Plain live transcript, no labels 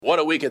What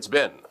a week it's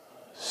been.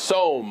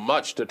 So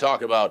much to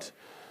talk about,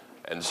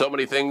 and so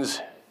many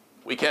things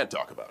we can't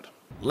talk about.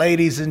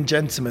 Ladies and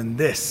gentlemen,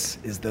 this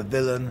is the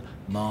villain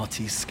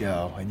Marty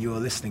Scurll, and you are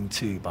listening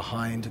to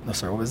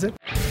what was it?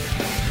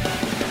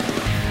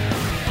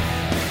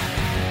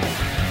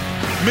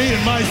 Me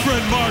and my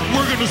friend Mark,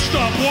 we're going to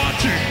stop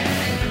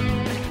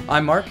watching.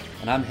 I'm Mark.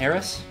 And I'm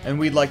Harris. And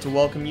we'd like to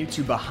welcome you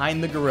to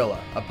Behind the Gorilla,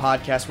 a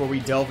podcast where we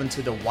delve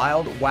into the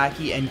wild,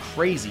 wacky, and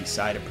crazy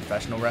side of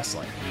professional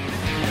wrestling.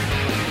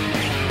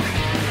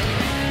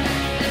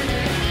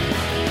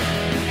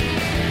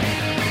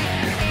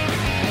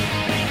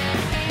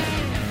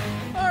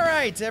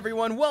 Alright,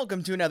 everyone,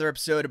 welcome to another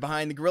episode of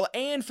Behind the Gorilla,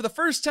 and for the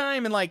first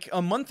time in like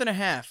a month and a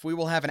half, we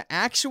will have an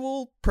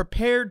actual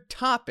prepared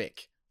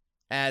topic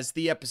as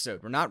the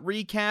episode. We're not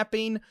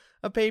recapping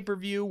a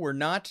pay-per-view, we're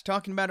not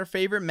talking about our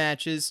favorite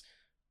matches.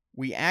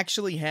 We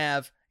actually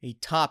have a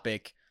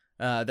topic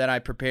that I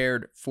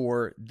prepared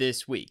for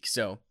this week.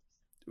 So,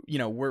 you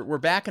know, we're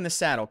back in the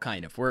saddle,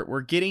 kind of.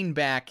 We're getting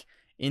back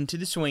into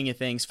the swing of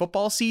things.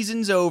 Football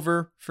season's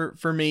over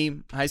for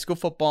me, high school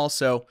football,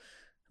 so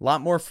a lot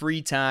more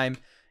free time,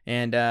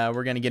 and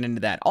we're going to get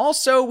into that.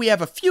 Also, we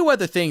have a few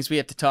other things we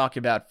have to talk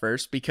about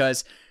first,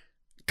 because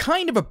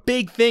kind of a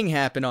big thing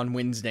happened on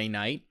Wednesday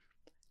night.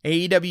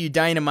 AEW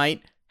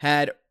Dynamite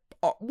had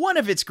one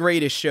of its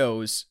greatest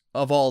shows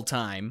of all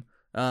time.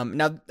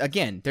 Now,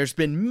 again, there's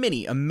been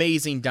many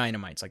amazing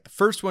Dynamites. Like, the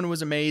first one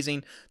was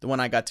amazing. The one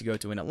I got to go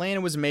to in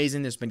Atlanta was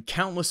amazing. There's been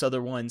countless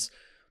other ones.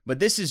 But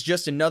this is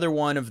just another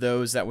one of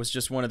those that was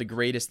just one of the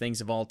greatest things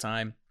of all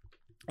time.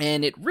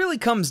 And it really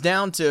comes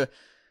down to...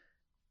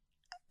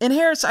 And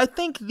Harris, I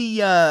think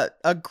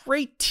a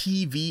great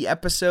TV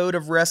episode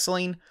of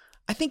wrestling,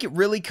 I think it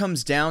really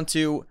comes down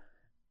to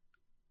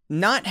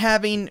not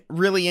having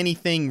really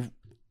anything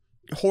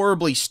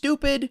horribly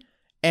stupid,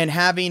 and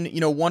having,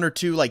 you know, one or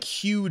two, like,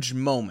 huge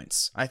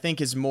moments, I think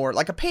is more,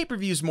 like, a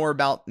pay-per-view is more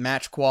about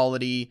match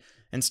quality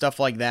and stuff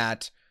like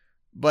that.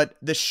 But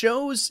the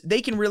shows,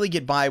 they can really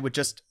get by with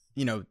just,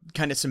 you know,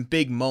 kind of some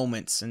big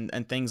moments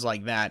and things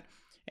like that.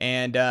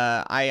 And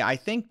I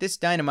think this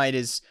Dynamite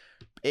is,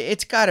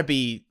 it's gotta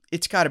be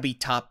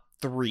top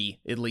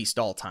 3, at least,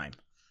 all time.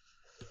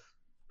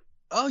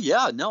 Oh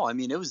yeah, no, I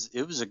mean it was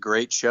a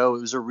great show.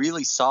 It was a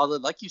really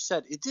solid, like you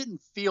said, it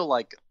didn't feel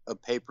like a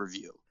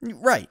pay-per-view.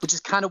 Right. Which is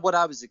kind of what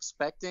I was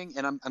expecting,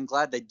 and I'm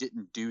glad they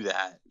didn't do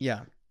that.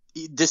 Yeah.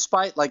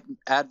 Despite like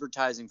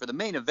advertising for the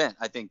main event,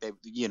 I think they,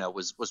 you know,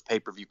 was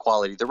pay-per-view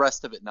quality. The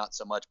rest of it not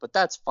so much, but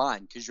that's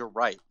fine cuz you're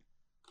right.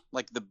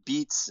 Like the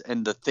beats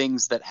and the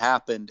things that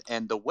happened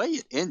and the way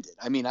it ended.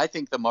 I mean, I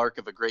think the mark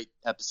of a great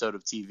episode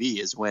of TV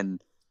is when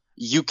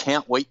you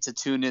can't wait to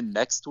tune in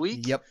next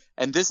week. Yep.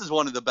 And this is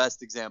one of the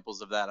best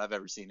examples of that I've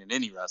ever seen in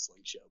any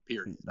wrestling show,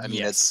 period. I mean,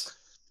 yes.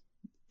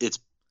 it's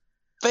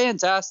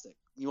fantastic.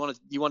 You want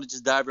to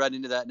just dive right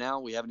into that now?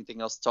 We have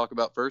anything else to talk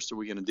about first, or are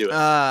we going to do it?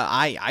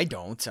 I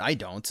don't.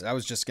 I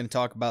was just going to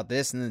talk about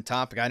this and the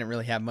topic. I didn't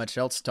really have much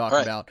else to talk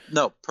about.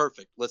 No,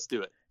 perfect. Let's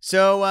do it.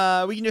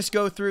 So we can just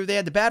go through. They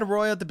had the Battle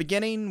Royal at the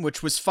beginning,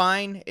 which was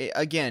fine.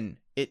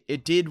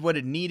 It did what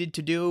it needed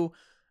to do.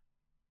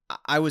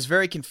 I was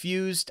very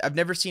confused. I've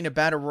never seen a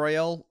Battle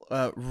Royal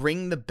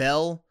ring the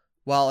bell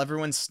while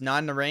everyone's not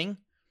in the ring.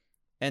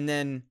 And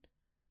then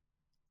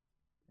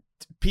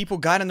people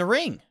got in the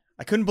ring.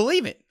 I couldn't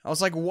believe it. I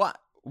was like, what?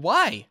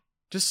 Why?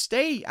 Just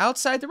stay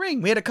outside the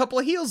ring. We had a couple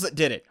of heels that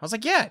did it. I was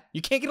like, yeah,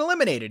 you can't get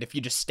eliminated if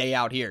you just stay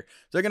out here.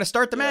 They're going to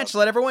start the match,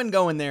 let everyone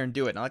go in there and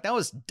do it. And I'm like, that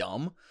was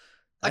dumb.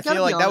 I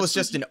feel like that was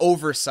just an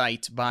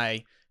oversight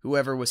by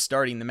whoever was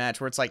starting the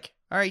match, where it's like,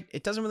 all right,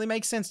 it doesn't really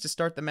make sense to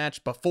start the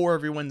match before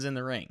everyone's in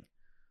the ring.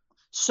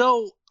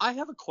 So I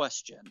have a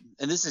question,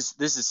 and this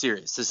is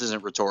serious. This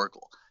isn't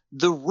rhetorical.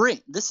 The ring.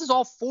 This is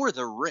all for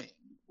the ring,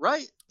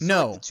 right? So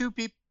no. Like the two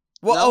people.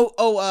 Well,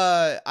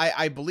 no?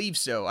 I believe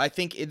so. I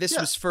think this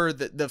was for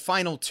the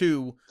final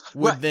two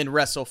would then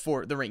wrestle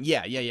for the ring.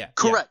 Yeah.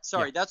 Correct.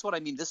 Sorry, that's what I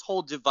mean. This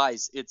whole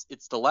device.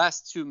 It's the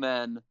last two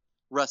men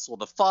wrestle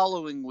the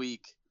following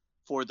week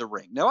for the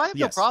ring. Now I have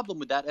no problem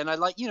with that, and I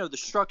like, you know, the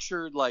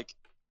structured like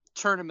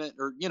tournament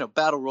or, you know,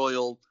 battle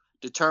royal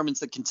determines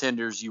the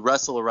contenders. You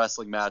wrestle a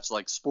wrestling match,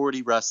 like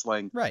sporty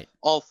wrestling. Right.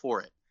 All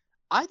for it.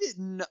 I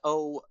didn't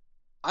know.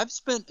 I've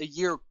spent a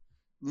year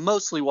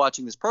mostly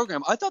watching this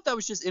program. I thought that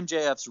was just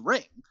MJF's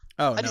ring.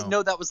 Oh, I didn't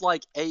know that was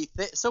like a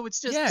thing. So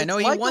it's just he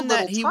like won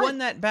that. He won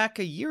that back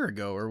a year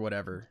ago or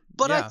whatever.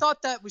 But I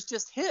thought that was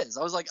just his.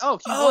 I was like, oh,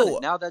 he won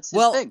it. Now that's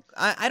his thing.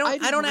 I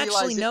don't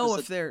actually know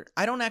if they're.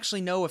 I don't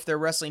actually know if they're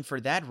wrestling for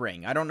that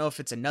ring. I don't know if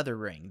it's another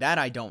ring. That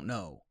I don't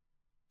know.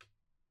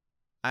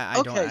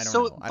 I don't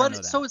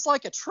know. So it's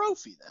like a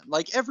trophy then.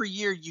 Like every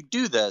year you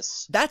do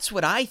this. That's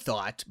what I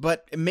thought,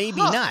 but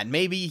maybe not.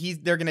 Maybe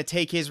they're gonna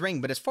take his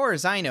ring. But as far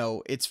as I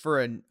know, it's for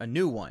a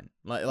new one.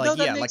 Like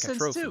makes sense a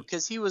trophy.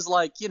 Because he was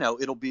like, you know,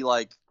 it'll be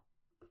like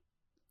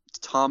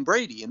Tom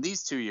Brady in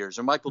these 2 years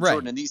or Michael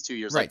Jordan in these 2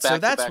 years. Right. Like So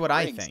that's what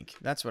rings. I think.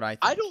 That's what I think.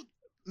 I don't.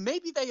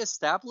 Maybe they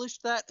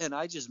established that and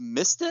I just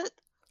missed it.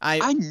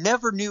 I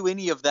never knew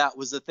any of that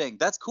was a thing.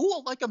 That's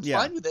cool. Like, I'm Yeah.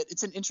 fine with it.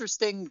 It's an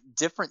interesting,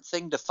 different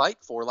thing to fight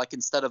for. Like,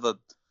 instead of a,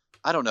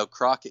 I don't know,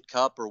 Crockett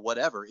Cup or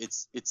whatever,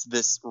 it's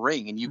this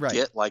ring, and you Right.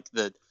 get like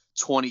the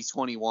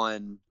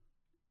 2021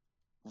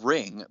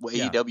 ring,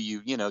 Yeah.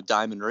 AEW,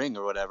 diamond ring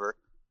or whatever.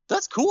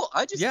 That's cool.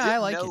 I just Yeah, I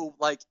didn't like know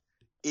like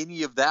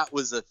any of that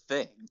was a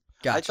thing.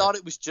 Gotcha. I thought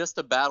it was just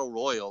a battle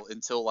royal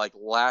until like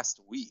last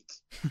week.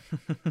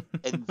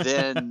 And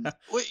then,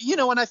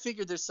 and I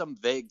figured there's some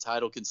vague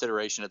title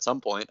consideration at some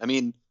point. I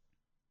mean,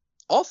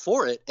 all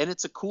for it. And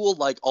it's a cool,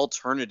 like,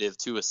 alternative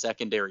to a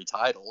secondary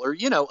title or,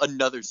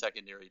 another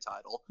secondary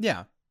title.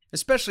 Yeah.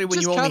 Especially when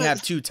Just you only kinda-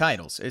 have 2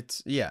 titles.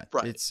 It's, yeah.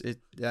 Right.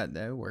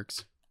 That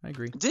works. I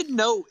agree. Didn't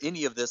know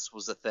any of this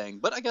was a thing,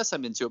 but I guess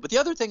I'm into it. But the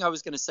other thing I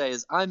was going to say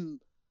is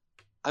I'm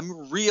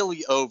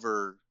really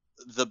over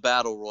the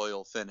battle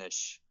royal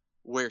finish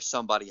where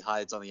somebody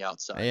hides on the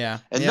outside. Yeah.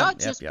 And yeah, not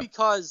yep, just yep.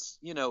 because,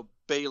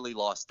 Bailey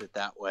lost it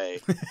that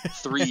way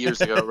 3 years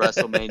ago at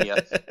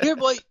WrestleMania. Here,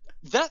 boy,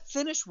 that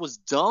finish was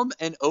dumb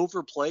and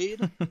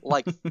overplayed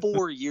like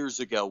 4 years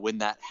ago when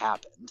that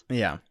happened.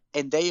 Yeah.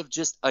 And they have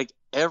just, like,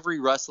 every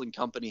wrestling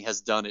company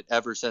has done it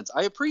ever since.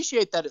 I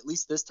appreciate that at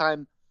least this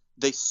time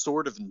they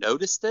sort of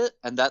noticed it,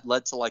 and that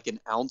led to like an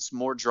ounce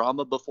more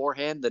drama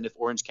beforehand than if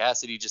Orange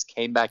Cassidy just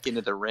came back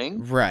into the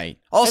ring. Right.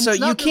 Also, it's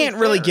you not can't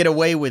really really fair. get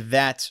away with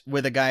that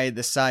with a guy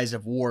the size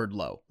of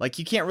Wardlow. Like,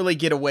 you can't really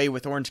get away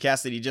with Orange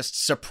Cassidy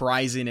just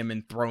surprising him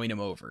and throwing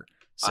him over.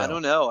 So, I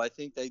don't know. I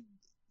think they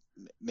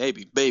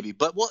maybe.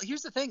 But well,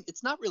 here's the thing.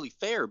 It's not really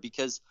fair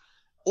because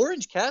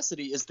Orange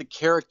Cassidy is the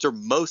character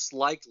most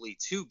likely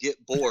to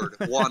get bored,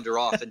 wander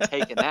off, and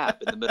take a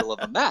nap in the middle of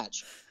a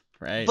match.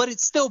 Right. But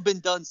it's still been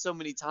done so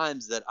many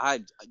times that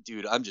I'm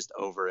just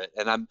over it.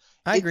 And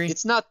I agree.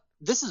 It's not.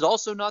 This is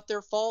also not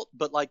their fault.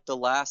 But like the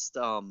last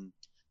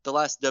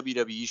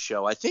WWE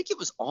show, I think it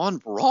was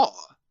on Raw.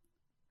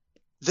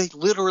 They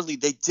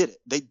did it.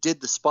 They did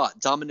the spot.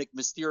 Dominic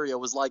Mysterio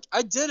was like,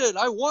 "I did it.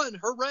 I won.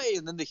 Hooray!"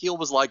 And then the heel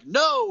was like,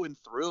 "No," and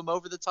threw him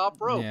over the top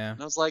rope. Yeah.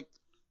 And I was like,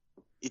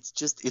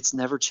 it's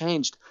never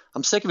changed.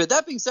 I'm sick of it.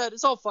 That being said,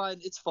 it's all fine.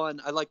 It's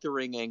fun. I like the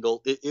ring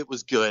angle. It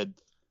was good.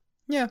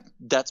 Yeah.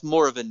 That's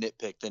more of a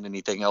nitpick than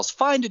anything else.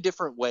 Find a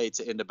different way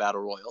to end a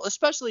battle royal,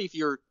 especially if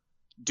you're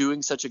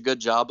doing such a good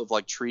job of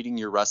like treating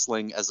your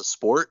wrestling as a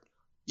sport.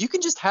 You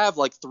can just have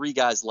like 3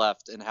 guys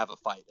left and have a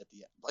fight at the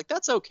end. Like,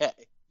 that's okay.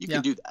 You Yeah.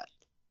 can do that.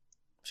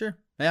 Sure.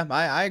 Yeah,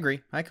 I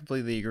agree. I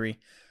completely agree.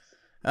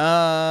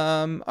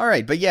 All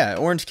right, but yeah,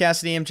 Orange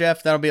Cassidy,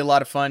 MJF, that'll be a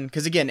lot of fun.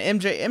 Because again,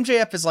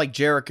 MJF is like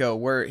Jericho,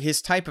 where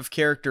his type of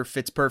character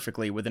fits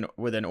perfectly with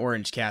an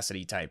Orange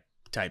Cassidy type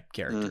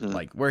character, Mhm.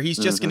 like where he's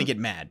just gonna get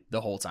mad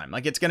the whole time.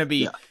 Like, it's gonna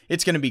be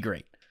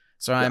great.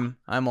 So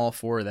I'm all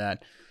for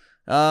that.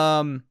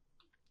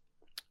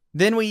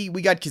 Then we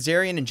got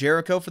Kazarian and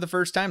Jericho for the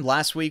first time.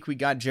 Last week we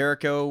got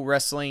Jericho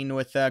wrestling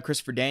with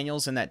Christopher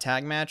Daniels in that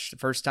tag match. The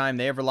first time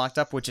they ever locked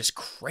up, which is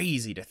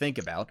crazy to think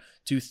about.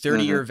 2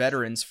 30-year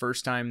veterans,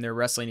 first time they're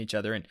wrestling each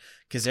other. And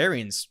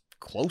Kazarian's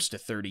close to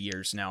 30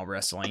 years now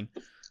wrestling,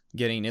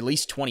 getting at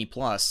least 20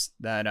 plus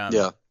that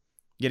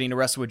getting to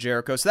wrestle with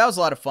Jericho. So that was a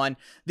lot of fun.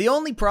 The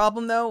only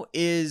problem though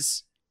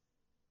is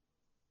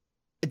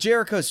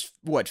Jericho's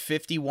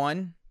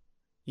 51?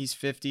 He's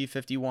 50,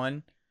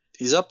 51.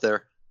 He's up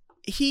there.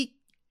 He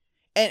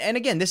and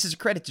again, this is a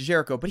credit to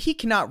Jericho, but he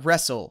cannot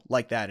wrestle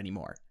like that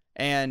anymore.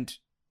 And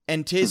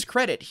to his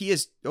credit, he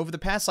is, over the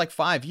past like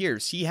 5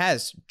 years, he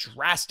has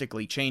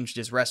drastically changed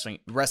his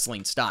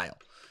wrestling style.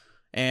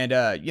 And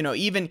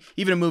even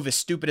a move as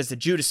stupid as the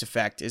Judas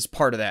Effect is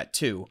part of that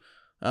too.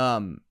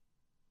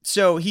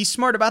 So he's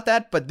smart about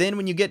that, but then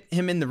when you get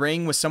him in the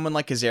ring with someone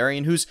like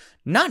Kazarian, who's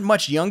not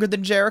much younger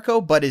than Jericho,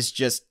 but is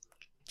just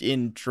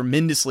in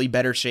tremendously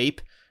better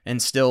shape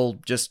and still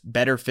just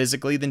better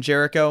physically than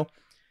Jericho,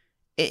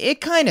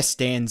 it kind of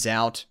stands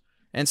out.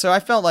 And so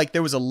I felt like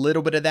there was a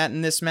little bit of that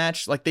in this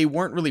match. Like, they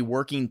weren't really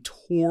working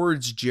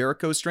towards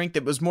Jericho's strength.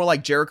 It was more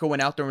like Jericho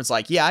went out there and was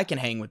like, yeah, I can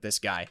hang with this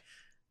guy.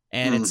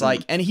 And it's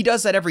like, and he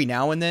does that every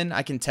now and then.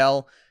 I can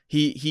tell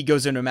he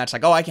goes into a match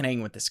like, oh, I can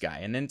hang with this guy.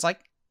 And then it's like,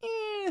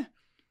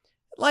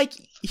 like,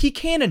 he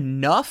can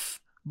enough,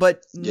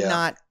 but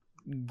not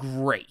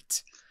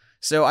great.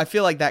 So I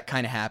feel like that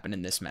kind of happened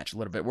in this match a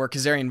little bit, where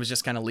Kazarian was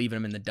just kind of leaving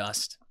him in the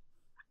dust.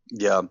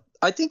 Yeah.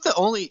 I think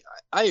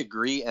I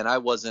agree, and I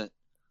wasn't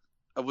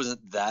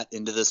that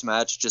into this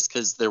match just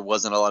because there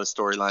wasn't a lot of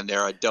storyline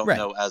there. I don't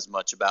know as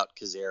much about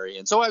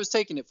Kazarian, so I was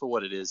taking it for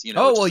what it is.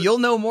 You'll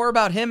know more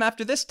about him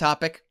after this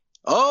topic.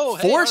 Oh,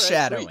 hey,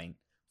 foreshadowing.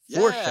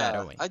 All right,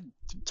 Foreshadowing. I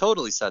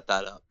totally set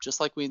that up just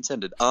like we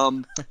intended.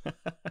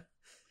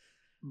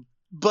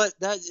 But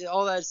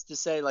all that's to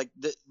say, like,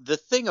 the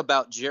thing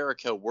about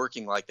Jericho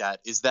working like that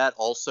is that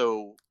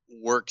also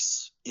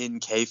works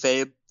in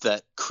kayfabe,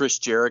 that Chris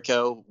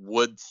Jericho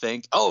would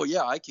think, oh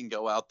yeah, I can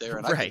go out there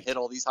and I can hit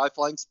all these high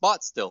flying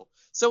spots still.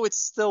 So it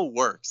still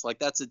works. Like,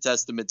 that's a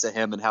testament to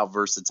him and how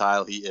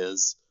versatile he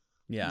is.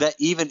 Yeah. That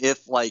even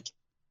if, like,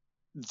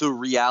 the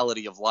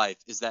reality of life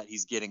is that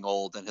he's getting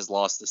old and has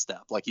lost a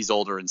step, like he's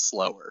older and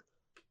slower,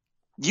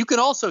 You can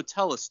also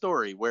tell a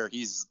story where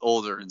he's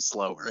older and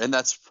slower, and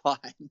that's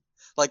fine.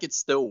 Like, it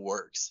still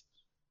works.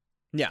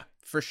 Yeah,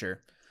 for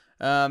sure.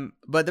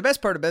 But the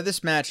best part about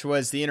this match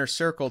was the Inner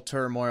Circle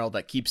turmoil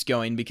that keeps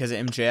going because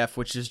of MJF,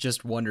 which is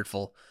just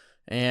wonderful.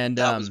 And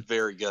that was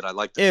very good. I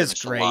liked the it was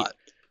finish great. a lot.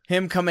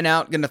 Him coming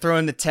out, gonna throw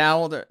in the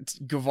towel.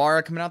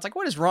 Guevara coming out. It's like,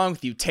 what is wrong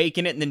with you?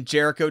 Taking it, and then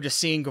Jericho just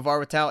seeing Guevara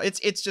with towel.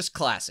 It's just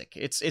classic.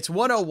 It's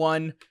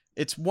 101.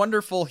 It's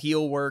wonderful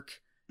heel work.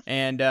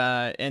 And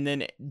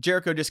then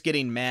Jericho just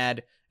getting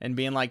mad and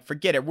being like,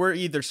 forget it. We're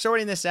either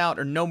sorting this out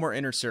or no more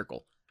Inner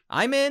Circle.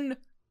 I'm in.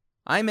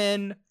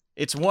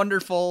 It's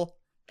wonderful.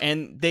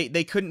 And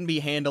they couldn't be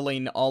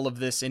handling all of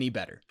this any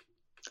better.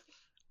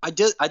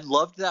 I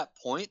loved that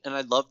point, and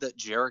I loved that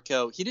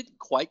Jericho, he didn't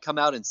quite come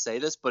out and say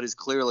this, but is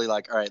clearly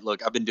like, all right,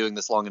 look, I've been doing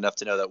this long enough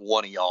to know that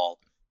one of y'all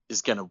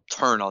is going to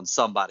turn on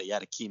somebody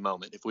at a key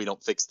moment if we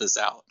don't fix this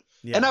out.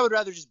 Yeah. And I would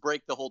rather just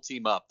break the whole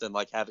team up than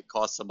like have it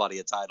cost somebody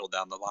a title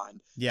down the line.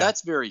 Yeah.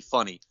 That's very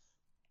funny.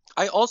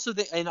 I also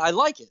think, and I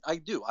like it. I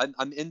do.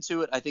 I'm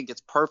into it. I think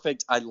it's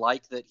perfect. I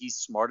like that he's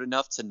smart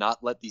enough to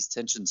not let these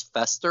tensions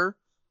fester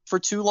for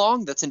too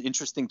long. That's an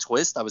interesting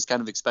twist. I was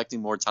kind of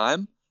expecting more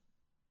time.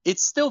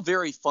 It's still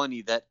very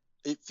funny that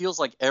it feels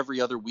like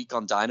every other week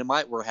on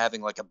Dynamite, we're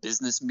having like a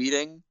business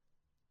meeting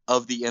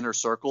of the Inner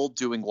Circle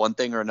doing one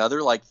thing or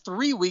another. Like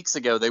 3 weeks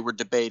ago, they were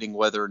debating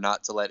whether or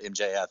not to let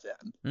MJF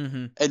in.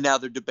 Mm-hmm. And now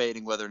they're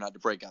debating whether or not to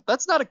break up.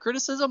 That's not a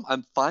criticism.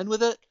 I'm fine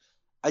with it.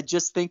 I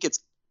just think it's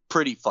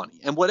pretty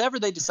funny. And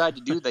whatever they decide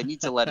to do, they need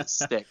to let it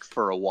stick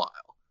for a while.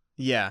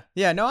 Yeah.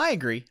 Yeah, no, I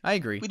agree.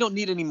 We don't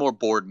need any more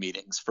board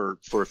meetings for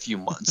a few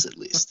months at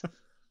least.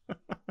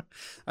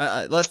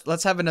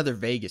 Let's have another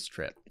Vegas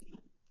trip.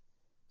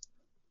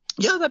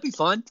 Yeah, that'd be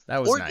fun.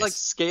 That was or nice. Like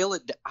scale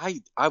it.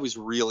 I was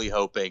really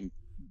hoping.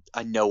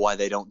 I know why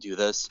they don't do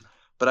this,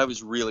 but I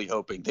was really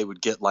hoping they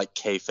would get like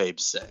kayfabe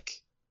sick,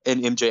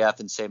 and MJF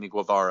and Sammy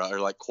Guevara are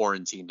like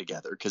quarantined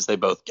together because they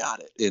both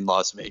got it in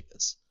Las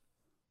Vegas.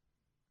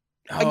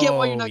 I get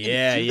why you're not going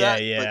to do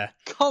that. Yeah.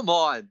 But come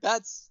on,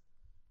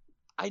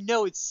 I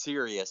know it's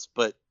serious,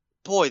 but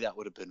boy, that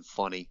would have been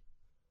funny.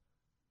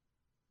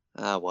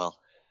 Well.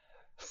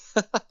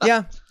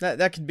 Yeah,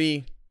 that could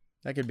be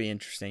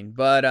interesting.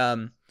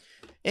 But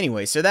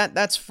anyway, so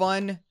that's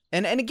fun.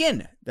 And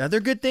again, the other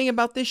good thing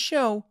about this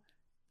show,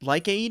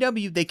 like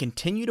AEW, they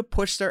continue to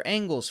push their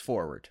angles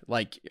forward.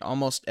 Like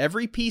almost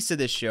every piece of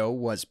this show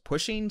was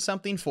pushing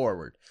something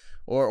forward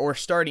or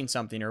starting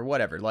something or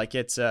whatever. Like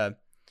it's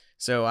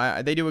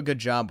they do a good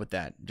job with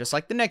that. Just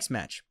like the next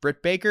match,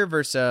 Britt Baker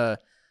versus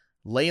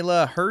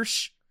Layla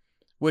Hirsch,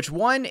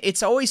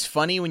 it's always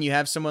funny when you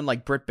have someone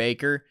like Britt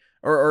Baker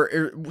or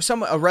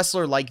a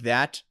wrestler like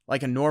that,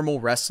 like a normal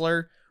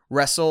wrestler,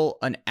 wrestle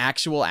an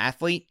actual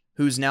athlete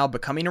who's now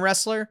becoming a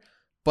wrestler,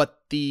 but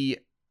the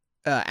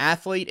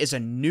athlete is a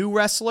new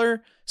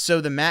wrestler,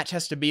 so the match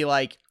has to be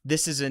like,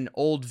 this is an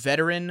old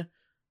veteran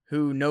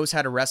who knows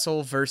how to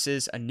wrestle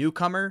versus a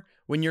newcomer,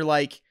 when you're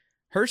like,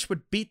 Hirsch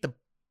would beat the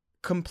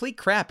complete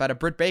crap out of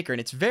Britt Baker,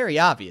 and it's very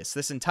obvious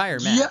this entire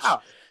match. Yeah.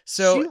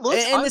 So,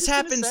 and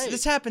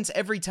this happens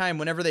every time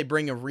whenever they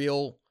bring a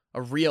real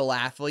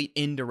athlete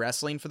into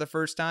wrestling for the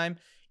first time.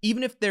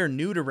 Even if they're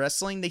new to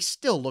wrestling, they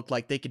still look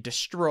like they could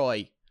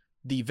destroy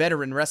the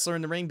veteran wrestler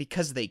in the ring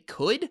because they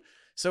could.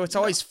 So it's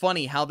always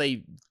funny how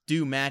they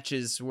do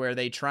matches where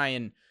they try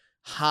and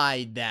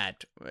hide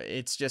that.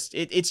 It's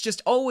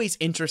just always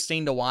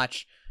interesting to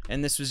watch.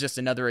 And this was just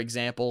another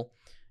example.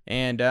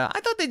 And I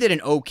thought they did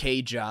an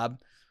okay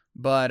job,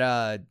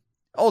 but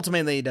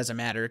ultimately it doesn't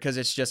matter because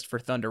it's just for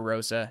Thunder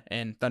Rosa,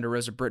 and Thunder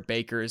Rosa Britt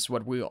Baker is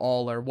what we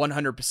all are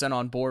 100%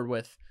 on board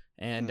with.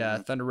 And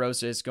Thunder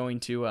Rosa is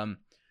going to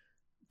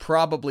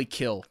probably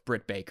kill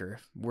Britt Baker.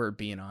 We're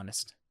being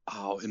honest.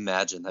 Oh,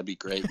 imagine. That'd be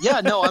great.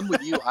 Yeah, no, I'm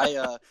with you.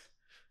 I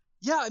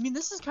mean,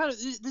 this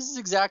is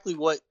exactly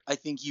what I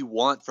think you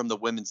want from the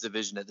women's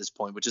division at this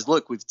point, which is,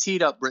 look, we've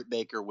teed up Britt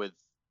Baker with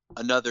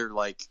another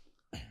like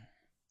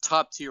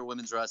top tier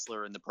women's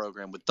wrestler in the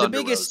program with Thunder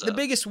Rosa. The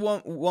biggest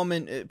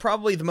woman,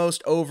 probably the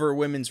most over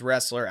women's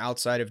wrestler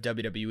outside of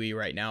WWE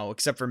right now,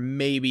 except for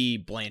maybe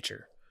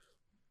Blanchard.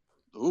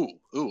 Ooh,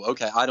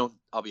 okay.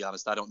 I'll be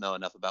honest, I don't know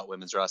enough about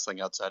women's wrestling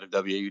outside of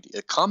WWE.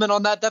 A comment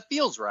on that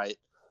feels right.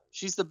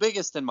 She's the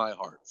biggest in my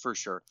heart, for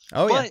sure.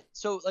 Oh, yeah. But,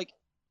 so, like,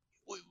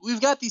 we've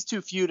got these two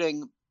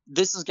feuding.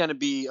 This is going to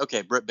be,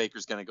 okay, Britt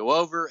Baker's going to go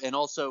over, and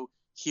also,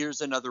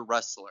 here's another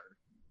wrestler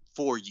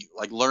for you.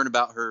 Like, learn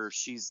about her.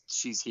 She's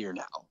here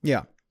now.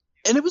 Yeah.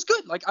 And it was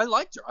good. Like, I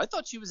liked her. I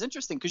thought she was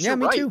interesting, because you're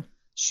right. Too.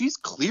 She's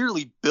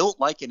clearly built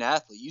like an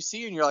athlete. You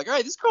see her, and you're like, all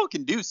right, this girl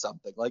can do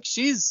something. Like,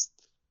 she's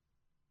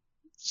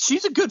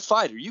a good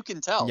fighter. You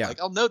can tell. Yeah.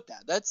 Like, I'll note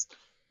that.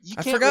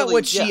 I forgot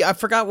what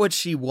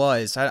she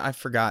was. I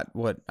forgot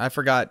what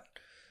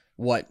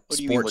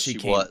sport she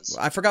came.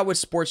 I forgot what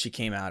sport she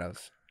came out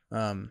of.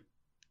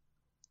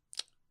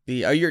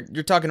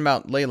 You're talking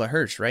about Layla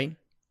Hirsch, right?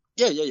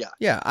 Yeah.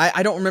 Yeah,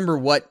 I don't remember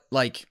what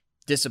like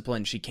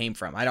discipline she came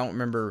from. I don't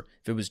remember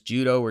if it was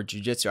judo or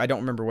jiu-jitsu. I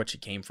don't remember what she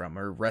came from,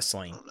 or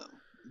wrestling. I don't know.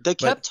 They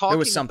kept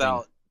talking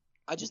about.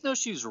 I just know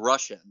she's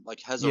Russian,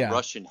 like has a Yeah.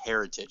 Russian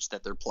heritage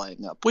that they're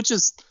playing up, which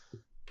is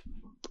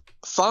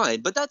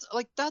fine. But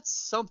that's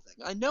something.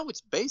 I know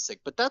it's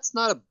basic, but that's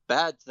not a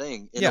bad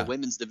thing in Yeah. a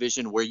women's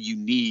division where you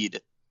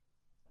need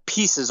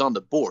pieces on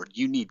the board.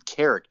 You need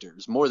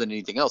characters more than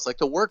anything else. Like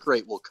the work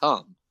rate will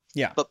come.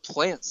 Yeah. But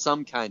plant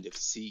some kind of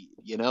seed,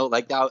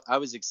 like I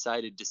was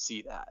excited to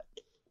see that.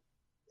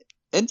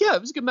 And yeah,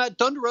 it was a good match.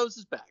 Thunder Rose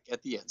is back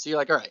at the end. So you're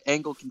like, all right,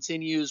 angle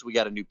continues. We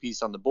got a new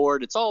piece on the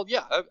board. It's all,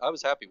 I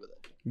was happy with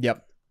it.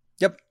 Yep.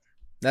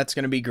 That's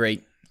going to be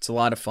great. It's a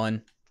lot of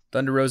fun.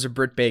 Thunder Rosa,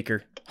 Britt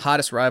Baker.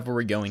 Hottest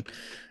rivalry going.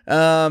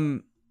 All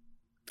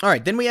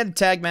right, then we had the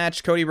tag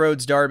match. Cody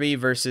Rhodes, Darby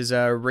versus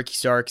Ricky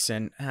Starks.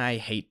 And I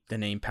hate the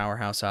name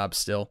Powerhouse Hobbs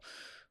still.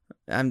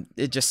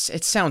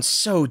 It sounds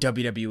so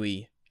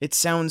WWE. It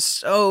sounds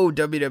so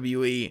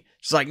WWE.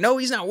 She's like, no,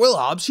 he's not Will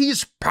Hobbs.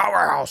 He's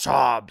Powerhouse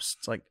Hobbs.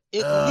 It's like,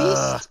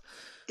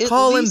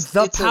 call him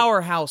the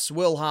Powerhouse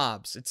Will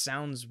Hobbs. It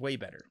sounds way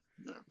better.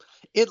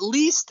 At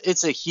least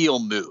it's a heel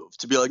move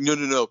to be like,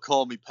 no,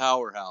 call me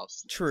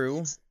Powerhouse.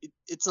 True.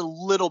 It's a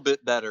little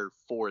bit better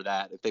for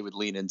that if they would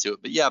lean into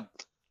it. But yeah,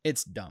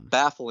 it's dumb.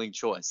 Baffling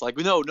choice. Like,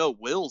 no,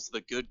 Will's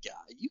the good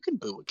guy. You can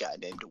boo a guy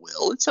named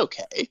Will. It's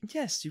okay.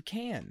 Yes, you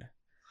can.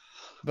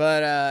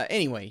 But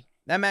anyway,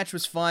 that match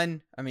was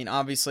fun. I mean,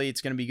 obviously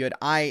it's going to be good.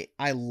 I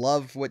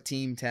love what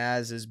Team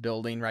Taz is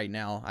building right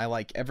now. I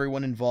like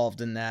everyone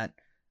involved in that.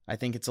 I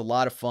think it's a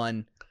lot of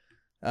fun.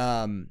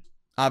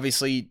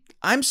 Obviously,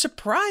 I'm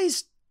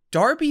surprised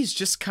Darby's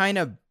just kind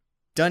of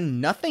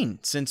done nothing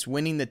since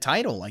winning the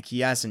title. Like,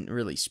 he hasn't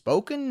really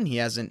spoken.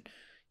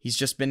 He's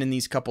just been in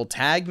these couple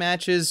tag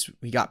matches.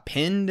 He got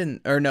pinned he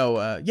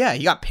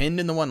got pinned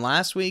in the one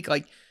last week.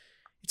 Like,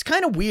 it's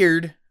kind of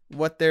weird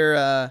what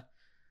they're,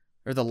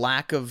 or the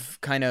lack of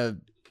kind of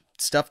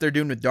stuff they're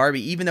doing with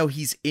Darby, even though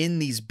he's in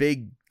these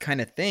big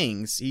kind of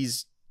things. He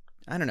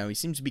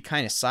seems to be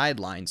kind of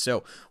sidelined.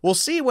 So we'll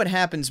see what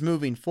happens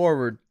moving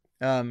forward.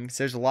 'Cause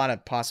there's a lot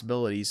of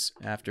possibilities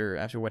after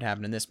what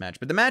happened in this match.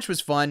 But the match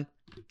was fun.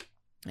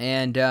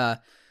 And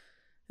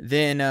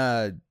then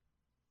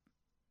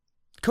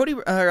Darby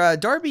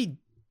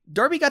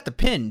got the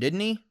pin, didn't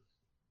he?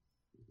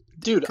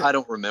 Dude, I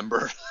don't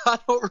remember.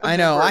 I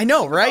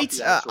know, right?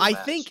 the actual I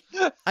match.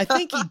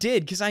 think he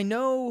did, because I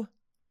know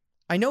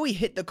he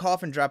hit the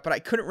coffin drop, but I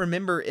couldn't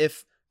remember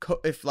if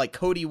like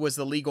Cody was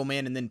the legal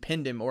man and then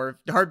pinned him, or if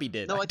Darby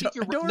did. No, I think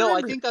you're right. don't No, I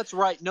remember. think that's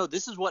right. No,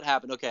 this is what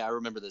happened. Okay, I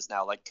remember this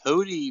now. Like,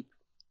 Cody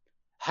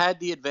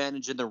had the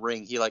advantage in the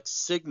ring. He like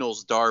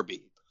signals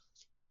Darby,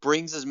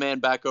 brings his man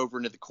back over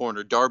into the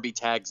corner. Darby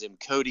tags him.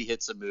 Cody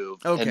hits a move,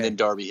 Okay. and then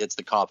Darby hits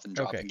the coffin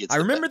drop Okay, and gets I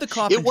the remember pin. the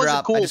coffin It was a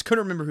drop. cool- I just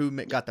couldn't remember who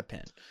got the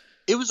pin.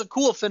 It was a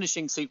cool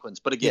finishing sequence,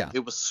 but again, Yeah.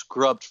 It was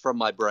scrubbed from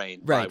my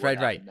brain. by Right. what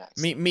happened next.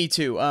 Me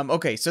too.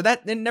 Okay, so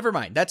then never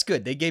mind. That's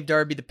good. They gave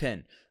Darby the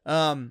pin.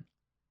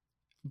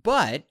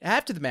 But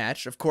after the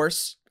match, of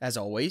course, as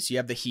always, you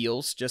have the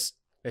heels just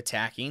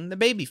attacking the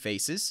baby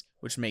faces,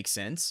 which makes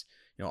sense.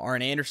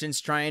 Arn Anderson's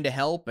trying to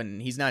help,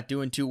 and he's not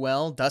doing too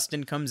well.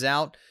 Dustin comes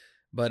out,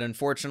 but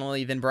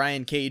unfortunately, then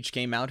Brian Cage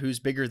came out, who's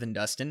bigger than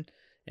Dustin.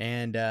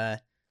 And,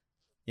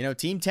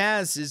 Team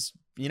Taz is,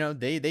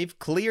 they've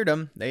cleared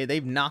them.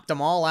 They've knocked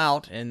them all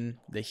out, and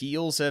the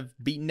heels have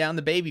beaten down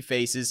the baby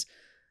faces.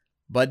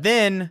 But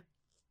then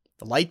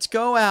the lights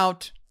go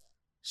out.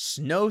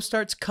 Snow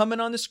starts coming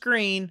on the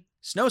screen.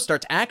 Snow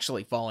starts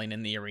actually falling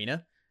in the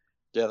arena.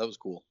 Yeah, that was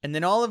cool. And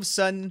then all of a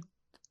sudden,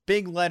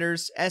 big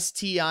letters,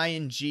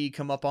 S-T-I-N-G,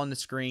 come up on the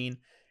screen.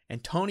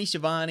 And Tony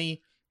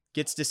Schiavone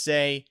gets to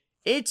say,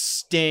 it's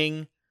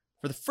Sting,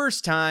 for the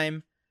first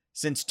time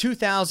since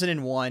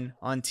 2001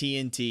 on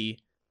TNT,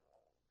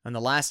 on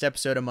the last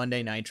episode of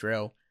Monday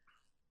Nitro.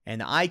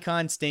 And the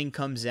Icon Sting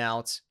comes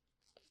out,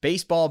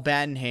 baseball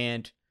bat in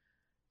hand,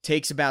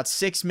 takes about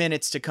 6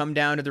 minutes to come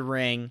down to the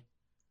ring,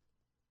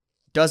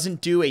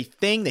 doesn't do a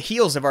thing. The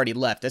heels have already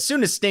left. As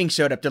soon as Sting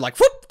showed up, they're like,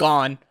 whoop,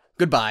 gone,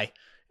 goodbye.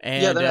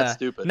 And Yeah, they're not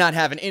stupid. not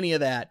having any of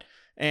that.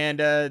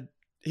 And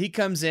he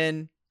comes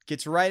in,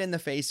 gets right in the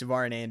face of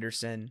Arn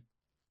Anderson,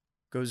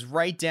 goes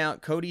right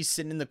down. Cody's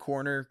sitting in the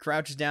corner,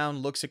 crouches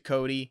down, looks at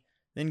Cody,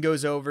 then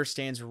goes over,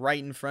 stands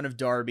right in front of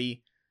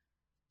Darby,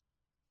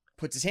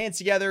 puts his hands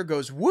together,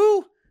 goes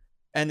woo,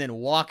 and then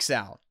walks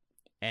out.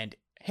 And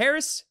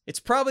Harris, it's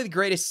probably the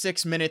greatest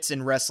 6 minutes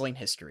in wrestling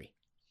history.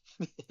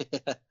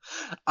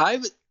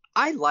 I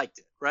liked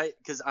it, right?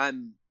 Because I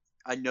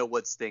know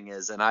what Sting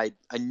is, and I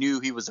knew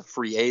he was a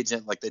free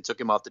agent. Like, they took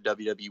him off the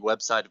WWE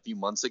website a few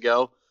months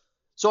ago.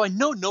 So I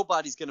know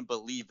nobody's going to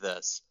believe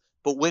this.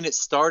 But when it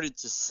started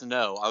to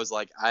snow, I was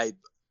like, I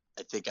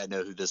think I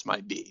know who this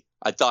might be.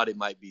 I thought it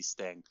might be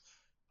Sting.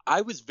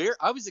 I was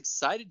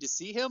excited to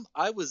see him.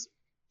 I was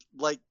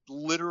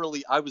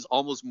literally, I was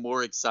almost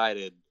more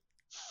excited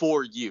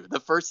for you. The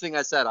first thing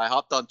I said, I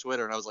hopped on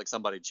Twitter and I was like,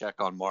 somebody check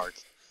on Mark,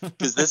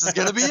 because this is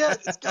going to be it.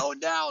 It's going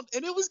down.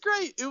 And it was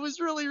great. It was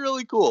really,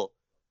 really cool.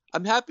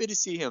 I'm happy to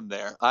see him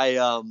there.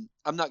 I'm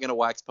not going to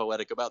wax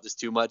poetic about this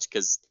too much,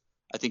 because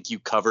I think you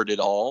covered it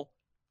all.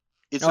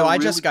 I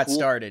just got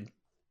started.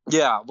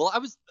 Yeah, well,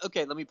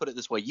 okay. Let me put it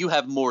this way: you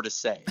have more to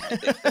say, I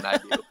think, than I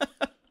do.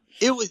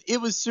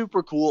 It was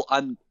super cool.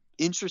 I'm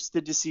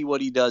interested to see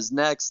what he does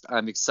next.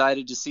 I'm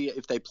excited to see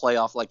if they play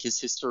off like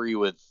his history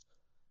with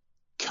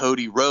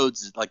Cody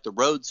Rhodes, like the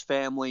Rhodes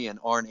family and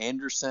Arn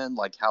Anderson,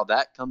 like how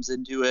that comes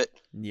into it.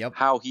 Yep.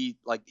 How he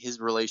like his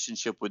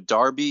relationship with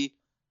Darby.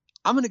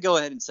 I'm gonna go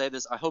ahead and say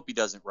this. I hope he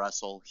doesn't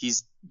wrestle.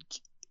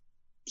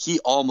 He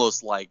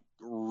almost like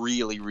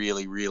really,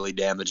 really, really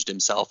damaged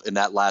himself in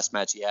that last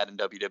match he had in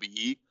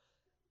WWE.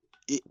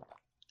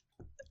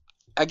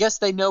 I guess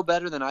they know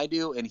better than I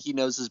do, and he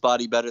knows his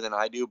body better than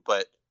I do,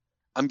 but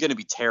I'm going to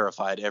be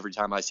terrified every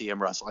time I see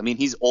him wrestle. I mean,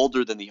 he's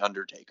older than The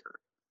Undertaker.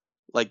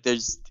 Like,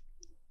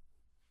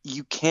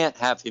 you can't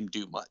have him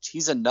do much.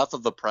 He's enough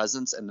of a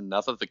presence and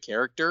enough of a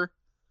character.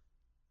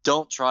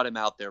 Don't trot him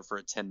out there for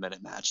a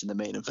 10-minute match in the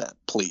main event,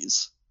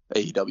 please.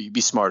 AEW,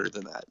 be smarter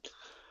than that.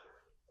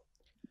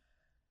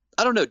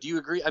 I don't know. Do you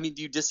agree? I mean,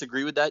 do you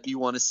disagree with that? Do you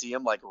want to see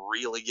him like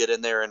really get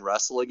in there and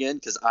wrestle again?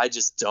 Because I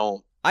just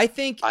don't. I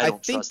think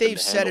they've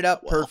set it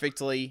up well.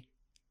 perfectly.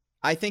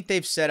 I think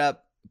they've set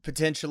up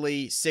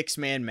potentially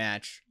 6-man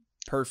match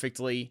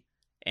perfectly.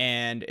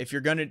 And if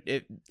you're gonna,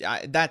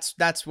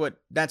 that's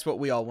what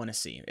we all want to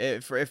see.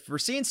 If we're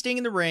seeing Sting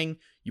in the ring,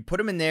 you put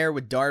him in there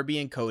with Darby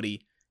and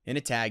Cody in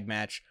a tag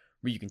match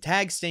where you can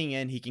tag Sting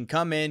in. He can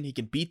come in, he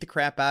can beat the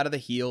crap out of the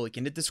heel, he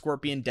can hit the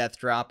Scorpion Death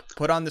Drop,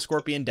 put on the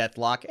Scorpion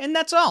Deathlock, and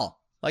that's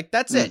all. Like,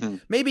 that's it.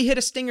 Maybe hit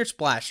a Stinger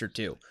Splash or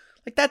two.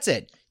 Like, that's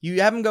it.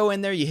 You have him go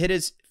in there, you hit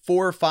his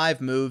 4 or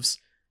 5 moves,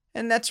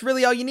 and that's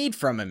really all you need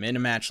from him in a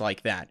match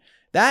like that.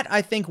 That,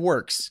 I think,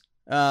 works.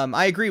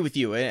 I agree with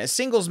you. A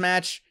singles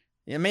match,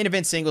 a main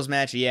event singles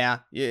match,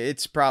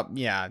 there's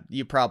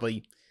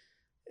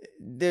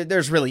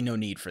really no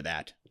need for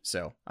that.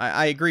 So,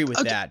 I agree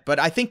with that. But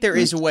I think there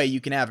is a way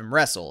you can have him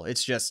wrestle.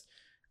 It's just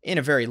in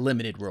a very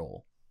limited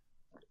role.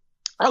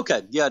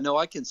 Okay. Yeah, no,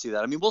 I can see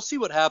that. I mean, we'll see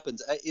what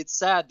happens. It's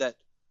sad that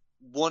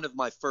one of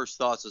my first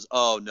thoughts was,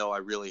 oh, no, I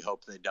really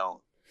hope they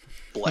don't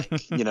blank,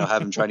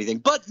 have him try anything.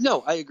 But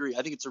no, I agree.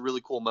 I think it's a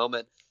really cool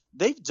moment.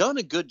 They've done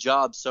a good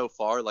job so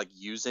far, like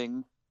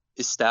using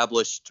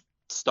established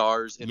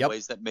stars in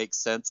ways that make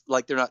sense.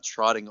 Like they're not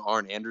trotting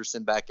Arn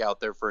Anderson back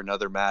out there for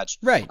another match.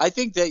 Right. I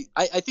think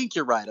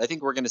you're right. I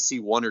think we're going to see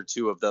 1 or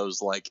 2 of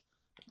those like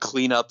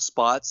cleanup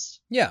spots.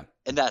 Yeah.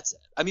 And that's it.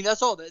 I mean,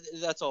 that's all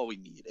we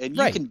need. And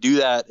you can do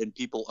that and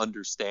people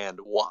understand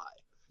why.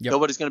 Yep.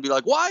 Nobody's going to be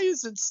like, why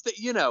isn't,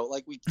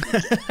 like we,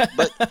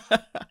 but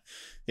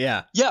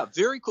yeah,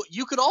 very cool.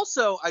 You could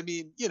also, I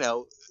mean,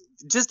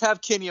 just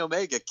have Kenny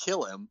Omega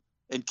kill him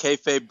and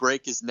kayfabe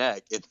break his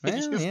neck.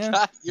 And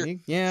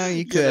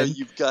you could.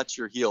 You've got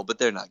your heel, but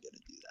they're not going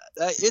to do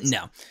that.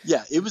 No.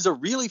 Yeah, it was a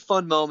really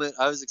fun moment.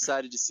 I was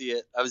excited to see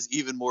it. I was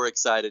even more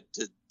excited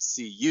to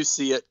see you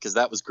see it because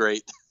that was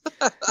great.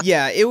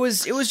 Yeah, it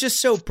was just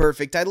so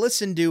perfect. I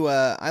listened to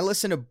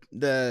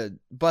the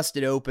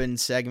Busted Open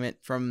segment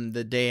from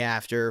the day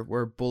after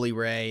where Bully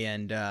Ray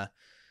and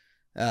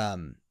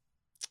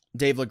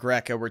Dave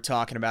LaGreca were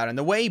talking about it. And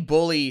the way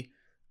Bully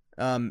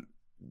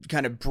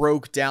kind of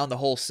broke down the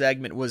whole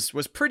segment was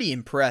pretty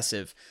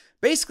impressive.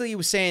 Basically, he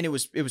was saying it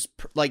was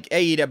like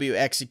AEW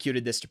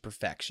executed this to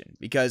perfection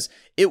because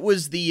it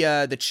was the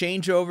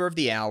changeover of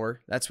the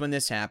hour. That's when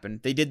this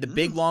happened. They did the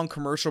big long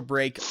commercial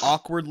break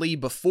awkwardly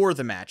before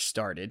the match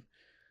started,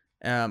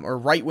 or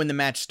right when the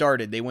match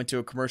started. They went to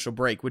a commercial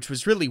break, which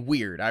was really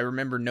weird. I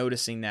remember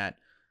noticing that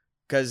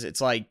because it's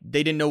like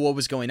they didn't know what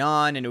was going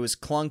on and it was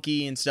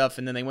clunky and stuff.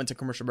 And then they went to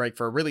commercial break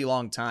for a really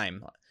long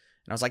time,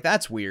 and I was like,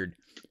 that's weird.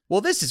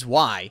 Well, this is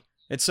why.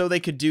 It's so they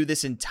could do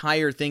this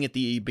entire thing at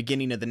the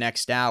beginning of the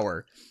next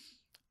hour.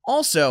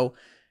 Also,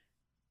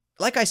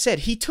 like I said,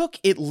 he took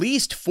at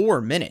least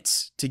 4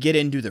 minutes to get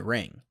into the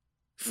ring.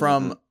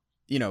 From,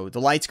 the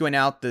lights going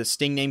out, the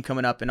Sting name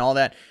coming up and all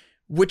that,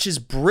 which is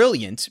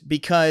brilliant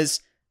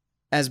because,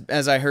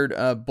 as I heard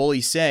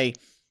Bully say,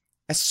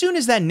 as soon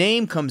as that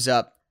name comes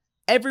up,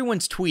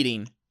 everyone's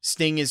tweeting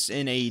Sting is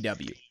in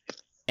AEW.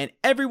 And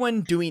everyone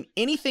doing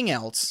anything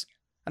else,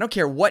 I don't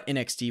care what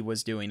NXT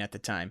was doing at the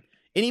time,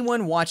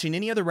 anyone watching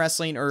any other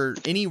wrestling or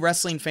any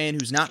wrestling fan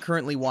who's not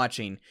currently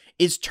watching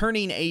is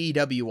turning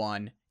AEW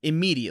on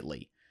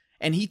immediately.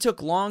 And he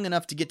took long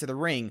enough to get to the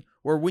ring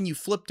where when you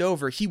flipped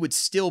over, he would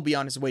still be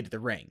on his way to the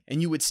ring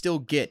and you would still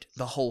get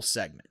the whole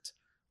segment.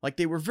 Like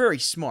they were very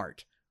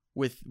smart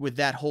with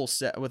that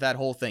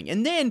whole thing.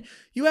 And then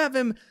you have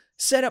him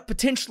set up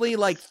potentially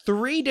like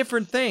 3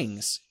 different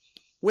things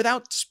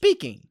without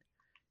speaking.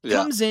 Yeah.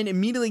 Comes in,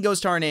 immediately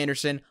goes to Arn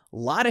Anderson. A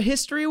lot of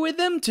history with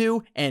them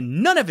too,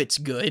 and none of it's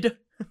good.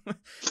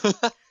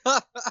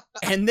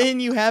 And then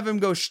you have him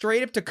go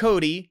straight up to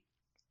Cody,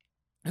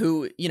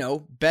 who,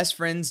 best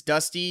friends,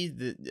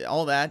 Dusty,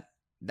 all that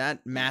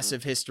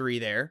massive history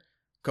there.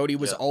 Cody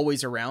was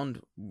always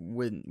around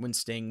when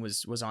Sting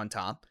was on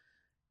top.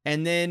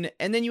 And then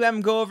you have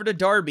him go over to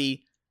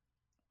Darby,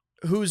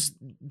 who's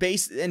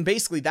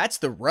basically that's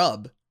the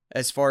rub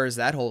as far as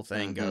that whole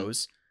thing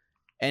goes.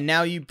 And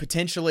now you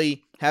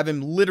potentially have him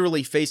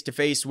literally face to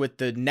face with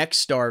the next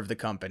star of the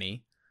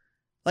company.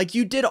 Like,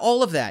 you did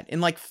all of that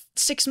in like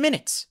 6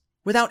 minutes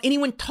without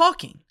anyone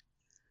talking.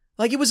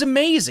 Like, it was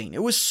amazing.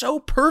 It was so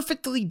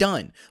perfectly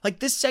done. Like,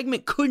 this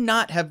segment could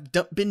not have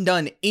been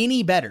done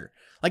any better.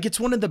 Like, it's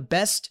one of the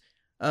best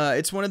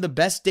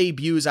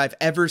debuts I've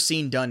ever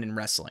seen done in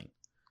wrestling.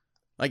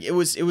 Like, it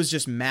was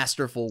just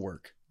masterful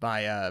work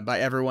by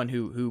everyone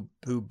who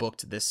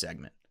booked this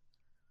segment.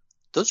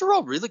 Those are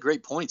all really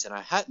great points, and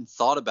I hadn't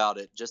thought about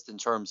it just in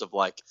terms of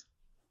like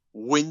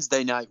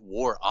Wednesday Night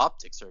War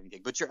optics or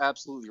anything. But you're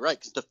absolutely right,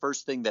 because the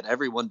first thing that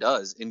everyone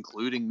does,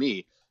 including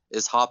me,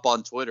 is hop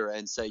on Twitter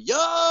and say, "Yo,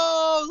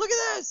 look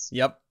at this!"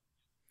 Yep.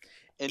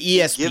 And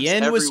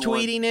ESPN was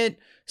tweeting it.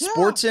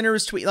 SportsCenter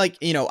was tweeting, like,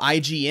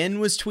 IGN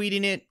was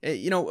tweeting it.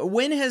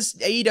 When has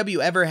AEW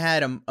ever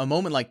had a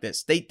moment like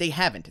this? They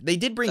haven't. They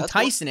did bring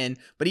Tyson in,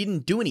 but he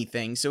didn't do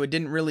anything, so it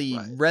didn't really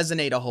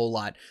resonate a whole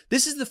lot.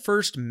 This is the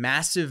first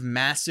massive,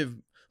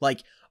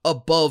 like,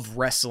 above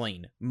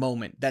wrestling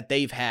moment that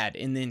they've had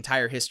in the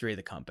entire history of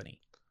the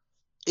company.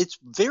 It's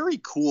very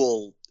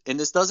cool, and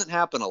this doesn't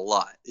happen a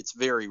lot. It's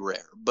very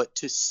rare, but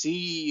to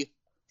see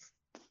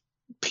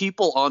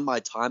people on my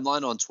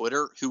timeline on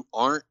Twitter who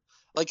aren't,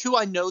 like, who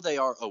I know they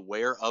are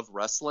aware of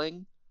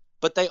wrestling,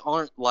 but they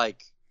aren't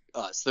like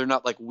us. They're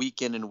not like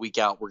week in and week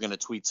out, we're going to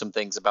tweet some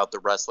things about the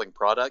wrestling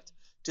product.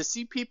 To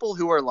see people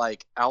who are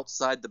like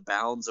outside the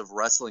bounds of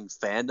wrestling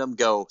fandom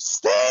go,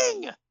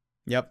 "Sting!"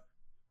 Yep.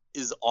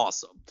 is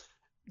awesome.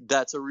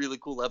 That's a really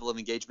cool level of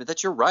engagement.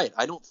 That you're right.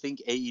 I don't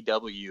think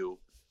AEW,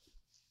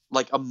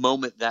 like, a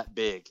moment that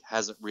big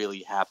hasn't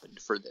really happened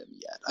for them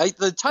yet.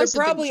 The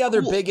probably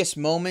other biggest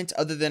moment,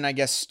 other than, I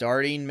guess,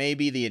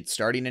 the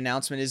starting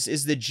announcement,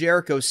 is the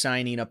Jericho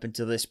signing. Up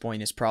until this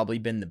point has probably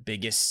been the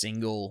biggest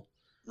single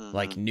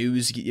like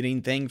news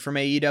getting thing from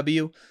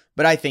AEW.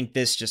 But I think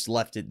this just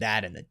left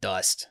that in the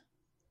dust.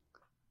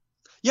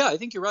 Yeah, I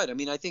think you're right. I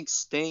mean, I think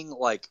Sting,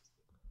 like,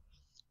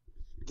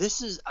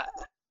 this is,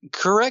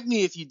 correct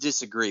me if you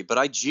disagree, but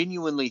I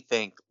genuinely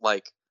think,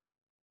 like,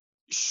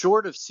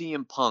 short of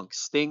CM Punk,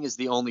 Sting is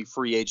the only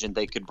free agent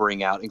they could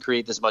bring out and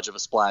create this much of a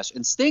splash.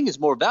 And Sting is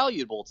more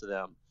valuable to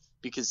them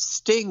because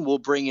Sting will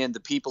bring in the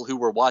people who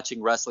were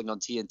watching wrestling on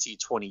TNT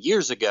 20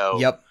 years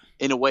ago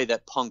in a way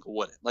that Punk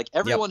wouldn't. Like,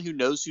 everyone who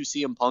knows who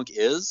CM Punk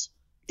is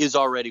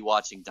already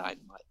watching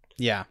Dynamite.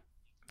 Yeah.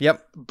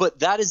 Yep. But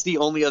that is the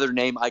only other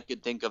name I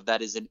could think of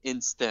that is an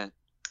instant,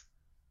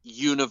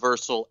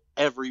 universal,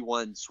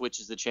 everyone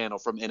switches the channel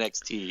from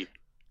NXT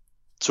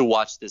to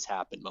watch this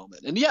happen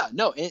moment. And yeah,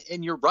 no,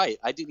 and you're right.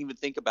 I didn't even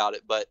think about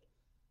it, but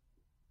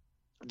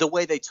the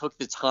way they took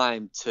the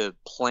time to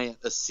plant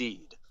a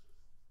seed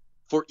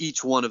for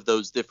each one of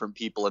those different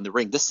people in the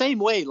ring, the same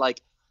way,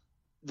 like,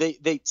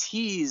 they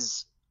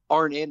tease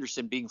Arn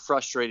Anderson being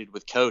frustrated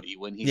with Cody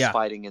when he's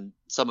fighting in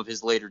some of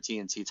his later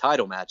TNT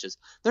title matches.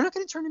 They're not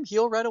going to turn him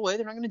heel right away.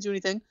 They're not going to do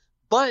anything,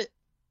 but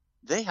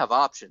they have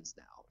options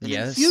now. And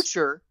in the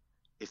future,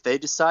 if they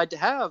decide to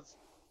have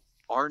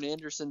Arn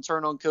Anderson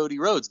turn on Cody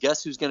Rhodes,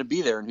 guess who's going to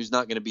be there and who's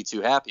not going to be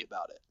too happy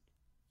about it?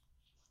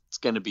 It's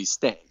going to be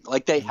Sting.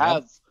 Like, they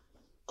have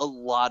a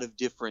lot of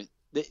different,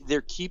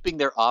 they're keeping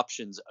their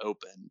options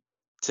open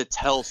to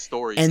tell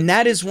stories. And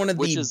that is one of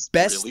the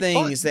best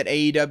things that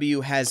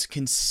AEW has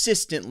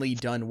consistently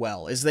done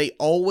well, is they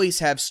always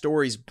have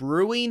stories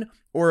brewing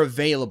or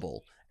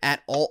available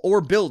at all,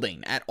 or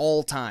building at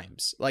all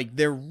times. Like,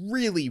 they're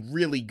really,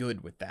 really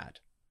good with that.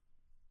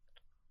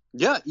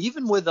 Yeah,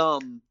 even with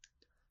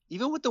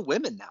the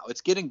women now,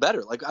 it's getting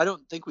better. Like, I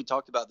don't think we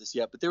talked about this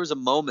yet, but there was a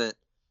moment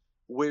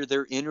where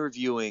they're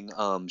interviewing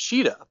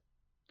Shida,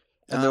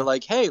 and they're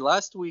like, "Hey,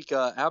 last week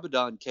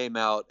Abaddon came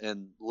out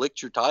and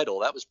licked your title.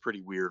 That was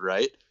pretty weird,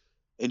 right?"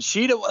 And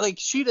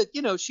Shida,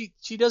 you know,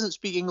 she doesn't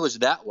speak English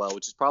that well,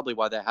 which is probably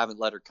why they haven't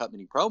let her cut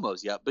many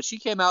promos yet. But she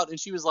came out and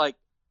she was like,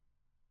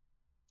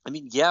 "I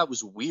mean, yeah, it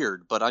was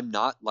weird, but I'm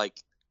not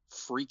like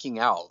freaking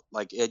out.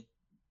 Like,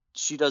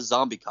 she does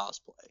zombie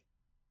cosplay.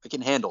 I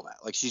can handle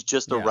that. Like, she's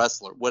just a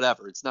wrestler,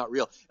 whatever. It's not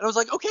real." And I was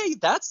like, okay,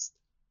 that's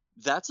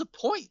a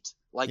point.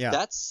 Like,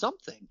 that's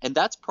something. And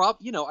that's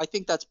I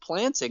think that's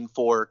planting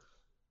for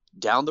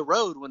down the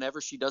road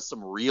whenever she does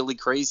some really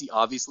crazy,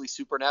 obviously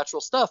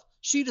supernatural stuff.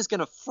 She just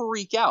going to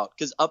freak out.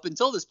 Because up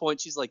until this point,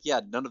 she's like,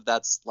 yeah, none of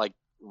that's like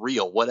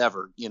real,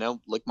 whatever, you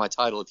know, lick my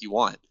title if you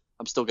want.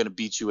 I'm still going to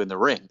beat you in the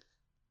ring.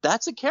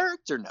 That's a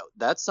character note.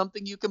 That's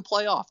something you can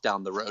play off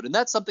down the road. And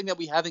that's something that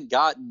we haven't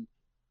gotten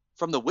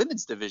from the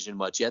women's division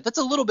much yet. That's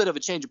a little bit of a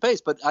change of pace,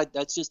 but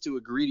that's just to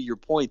agree to your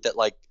point that,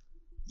 like,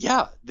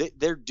 yeah,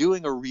 they're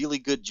doing a really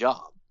good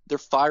job. They're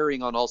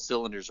firing on all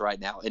cylinders right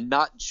now, and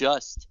not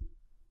just,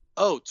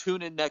 oh,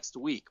 tune in next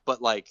week,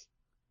 but like,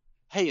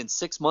 hey, in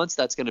 6 months,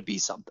 that's going to be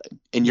something,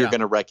 and you're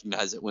going to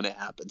recognize it when it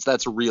happens.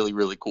 That's really,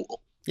 really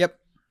cool. Yep,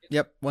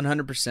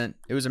 100%.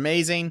 It was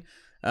amazing.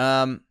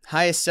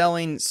 Highest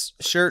selling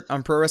shirt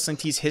on Pro Wrestling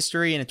Tees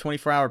history in a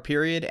 24-hour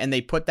period, and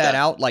they put that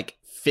out like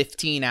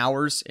 15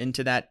 hours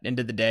into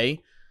the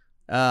day,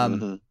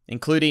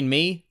 including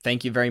me.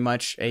 Thank you very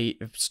much, a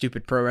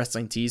stupid Pro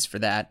Wrestling Tees, for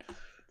that.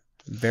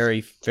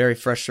 Very, very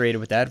frustrated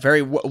with that.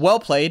 Very well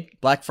played.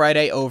 Black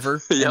Friday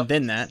over, and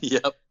then that.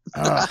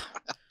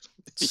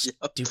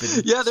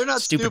 Stupid. Yeah, they're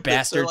not stupid. They're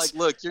bastards. like,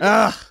 look,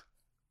 Ugh.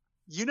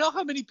 you know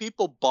how many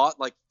people bought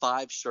like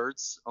 5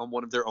 shirts on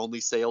one of their only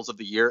sales of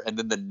the year, and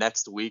then the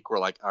next week we're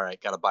like, all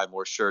right, gotta buy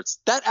more shirts.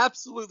 That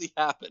absolutely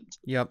happened.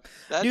 Yep.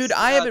 That's, Dude,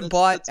 I've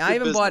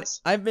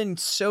been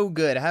so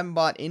good. I haven't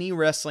bought any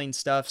wrestling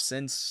stuff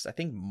since I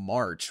think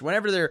March.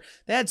 Whenever they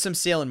had some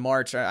sale in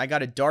March, I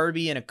got a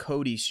Darby and a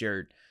Cody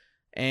shirt.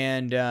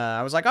 And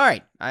I was like, all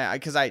right,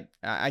 because I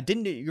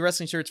didn't do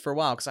wrestling shirts for a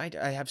while because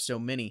I have so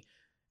many.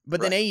 But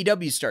then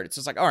AEW started, so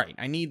it's like, all right,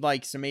 I need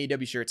like some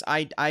AEW shirts.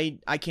 I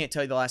can't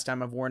tell you the last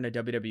time I've worn a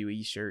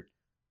WWE shirt.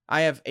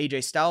 I have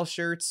AJ Styles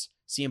shirts,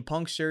 CM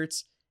Punk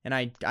shirts, and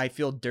I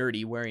feel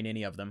dirty wearing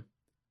any of them.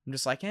 I'm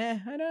just like,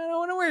 I don't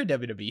want to wear a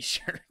WWE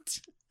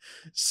shirt.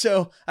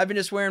 So I've been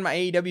just wearing my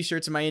AEW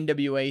shirts and my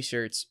NWA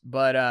shirts.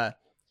 But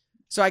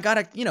so I got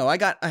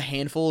a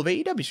handful of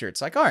AEW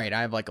shirts. Like, all right,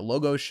 I have like a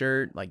logo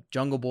shirt, like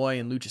Jungle Boy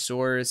and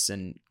Luchasaurus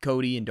and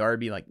Cody and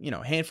Darby, like,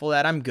 a handful of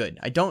that. I'm good.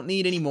 I don't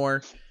need any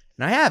more.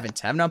 And I have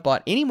not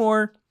bought any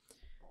more.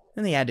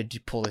 And they had to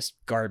pull this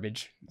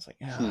garbage. I was like,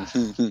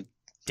 oh,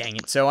 dang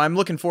it. So I'm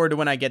looking forward to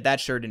when I get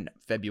that shirt in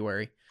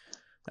February.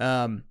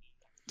 Yeah,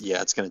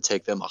 it's going to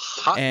take them a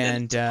hot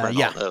minute to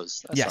print all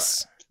those.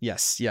 That's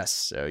Yes.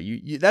 So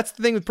you that's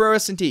the thing with Pro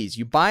Wrestling Tees.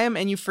 You buy them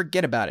and you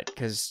forget about it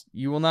because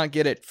you will not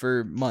get it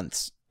for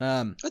months.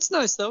 That's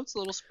nice though. It's a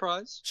little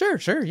surprise.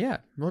 Sure. Yeah,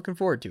 I'm looking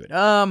forward to it.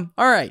 All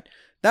right,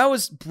 that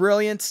was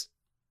brilliant,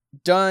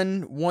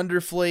 done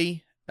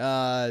wonderfully.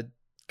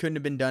 Couldn't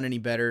have been done any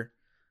better.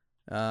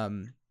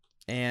 And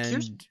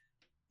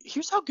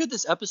here's how good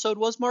this episode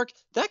was, Mark.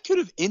 That could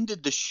have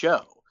ended the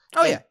show.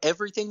 Oh, yeah.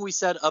 Everything we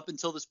said up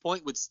until this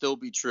point would still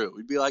be true.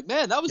 We'd be like,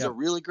 man, that was a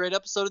really great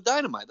episode of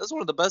Dynamite. That's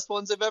one of the best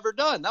ones they've ever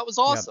done. That was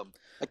awesome.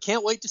 I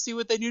can't wait to see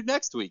what they do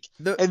next week.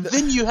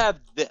 Then you have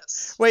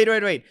this. Wait.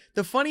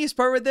 The funniest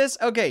part with this,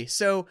 okay,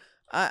 so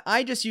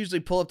I just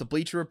usually pull up the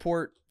Bleacher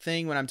Report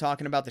thing when I'm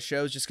talking about the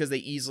shows just because they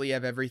easily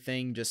have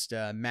everything just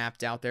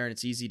mapped out there and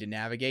it's easy to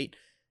navigate.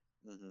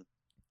 Mm-hmm.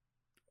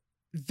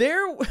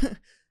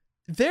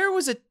 There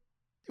was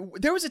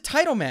a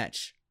title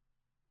match.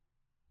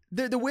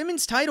 The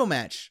women's title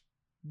match.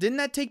 Didn't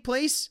that take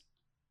place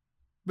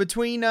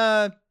between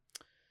Shida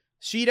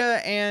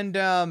and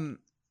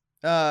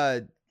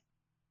it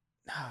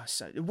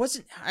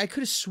wasn't. I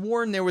could have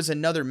sworn there was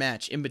another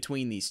match in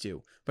between these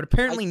two, but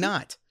apparently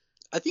not.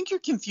 I think you're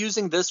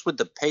confusing this with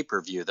the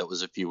pay-per-view that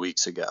was a few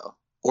weeks ago.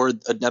 Or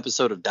an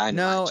episode of Dynamite.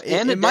 No,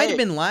 it might have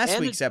been last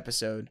week's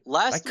episode.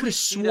 I could have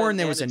sworn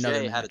there was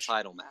another match. Had a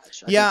title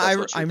match.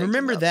 I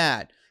remember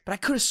that, but I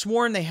could have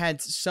sworn they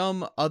had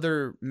some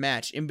other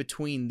match in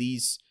between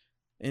this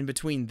and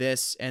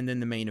then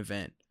the main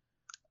event.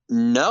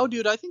 No,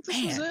 dude, I think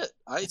this was it.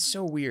 It's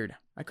so weird.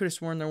 I could have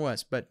sworn there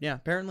was, but yeah,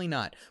 apparently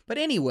not. But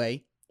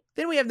anyway,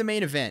 then we have the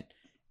main event.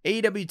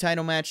 AEW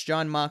title match,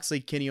 Jon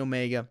Moxley, Kenny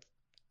Omega.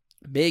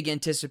 Big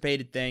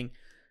anticipated thing.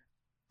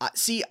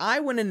 See,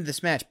 I went into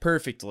this match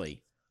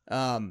perfectly.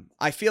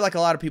 I feel like a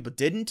lot of people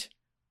didn't,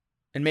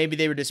 and maybe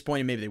they were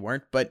disappointed, maybe they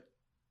weren't. But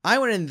I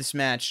went into this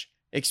match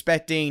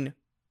expecting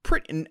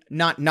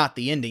not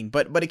the ending,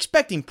 but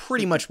expecting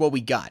pretty much what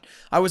we got.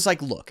 I was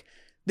like, look,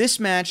 this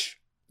match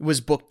was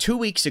booked 2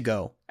 weeks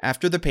ago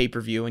after the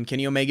pay-per-view, and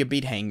Kenny Omega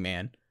beat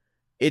Hangman.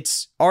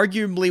 It's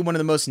arguably one of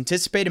the most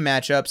anticipated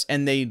matchups,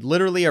 and they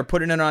literally are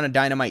putting it on a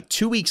Dynamite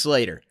 2 weeks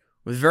later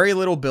with very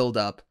little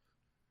build-up,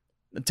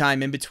 the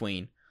time in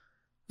between.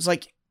 It's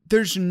like,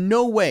 there's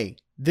no way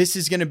this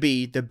is going to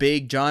be the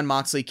big Jon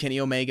Moxley, Kenny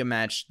Omega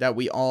match that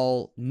we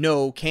all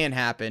know can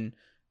happen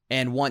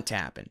and want to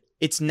happen.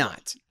 It's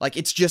not. Like,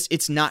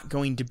 it's not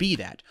going to be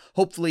that.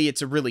 Hopefully,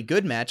 it's a really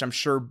good match. I'm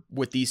sure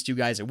with these two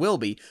guys it will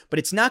be. But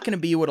it's not going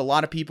to be what a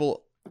lot of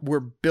people were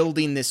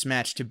building this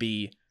match to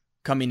be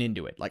coming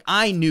into it. Like,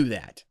 I knew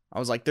that. I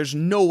was like, there's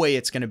no way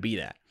it's going to be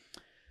that.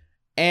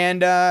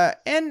 And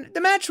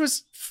the match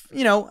was,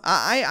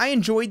 I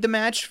enjoyed the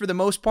match for the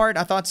most part.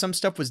 I thought some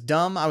stuff was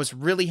dumb. I was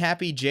really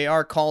happy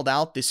JR called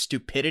out this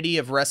stupidity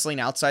of wrestling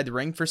outside the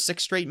ring for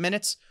 6 straight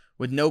minutes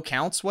with no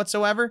counts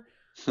whatsoever.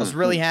 I was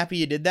really happy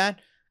he did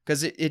that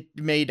because it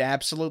made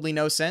absolutely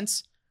no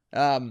sense.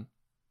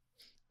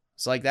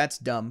 It's like, that's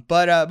dumb.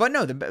 But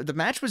no, the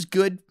match was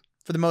good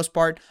for the most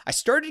part. I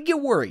started to get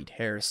worried,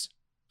 Harris.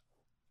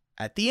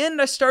 At the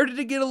end, I started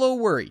to get a little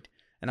worried.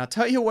 And I'll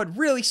tell you what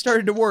really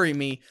started to worry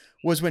me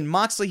was when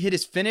Moxley hit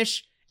his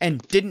finish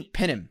and didn't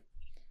pin him.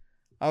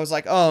 I was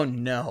like, oh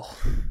no.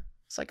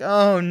 It's like,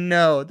 oh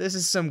no, this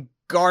is some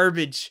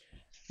garbage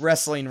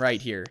wrestling right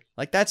here.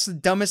 Like, that's the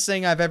dumbest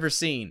thing I've ever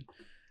seen.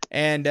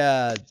 And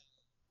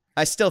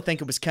I still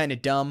think it was kind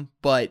of dumb,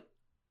 but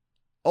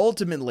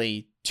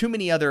ultimately, too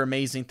many other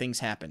amazing things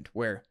happened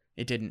where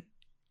I didn't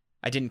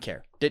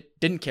care.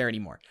 Didn't care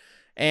anymore.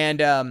 And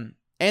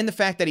the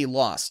fact that he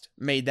lost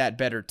made that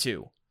better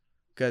too.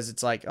 Because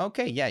it's like,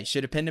 okay, yeah, you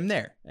should have pinned him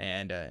there,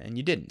 and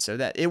you didn't. So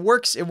that it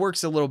works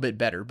a little bit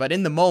better. But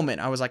in the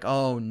moment, I was like,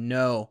 oh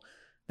no,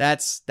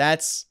 that's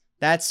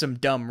some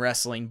dumb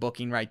wrestling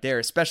booking right there,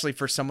 especially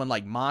for someone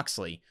like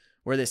Moxley,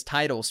 where this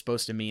title is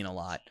supposed to mean a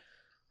lot.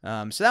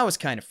 So that was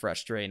kind of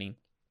frustrating.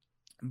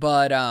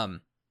 But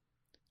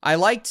I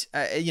liked,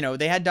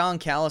 they had Don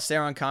Callis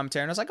there on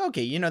commentary, and I was like,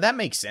 okay, that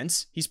makes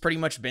sense. He's pretty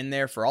much been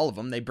there for all of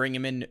them. They bring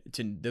him in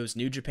to those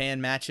New Japan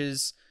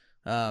matches.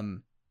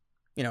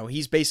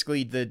 He's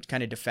basically the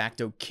kind of de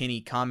facto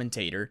Kenny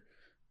commentator.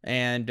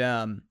 And,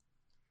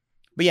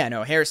 but yeah,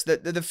 no, Harris,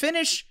 the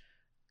finish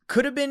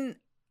could have been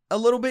a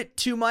little bit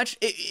too much.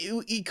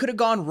 It could have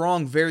gone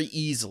wrong very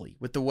easily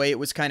with the way it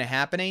was kind of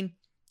happening.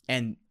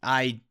 And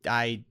I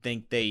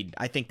think they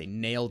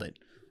nailed it.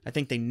 I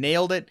think they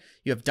nailed it.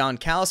 You have Don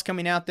Callis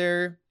coming out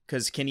there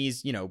because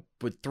Kenny's,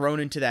 thrown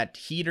into that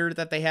heater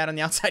that they had on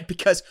the outside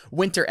because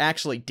winter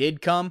actually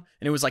did come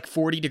and it was like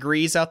 40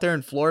 degrees out there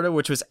in Florida,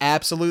 which was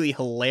absolutely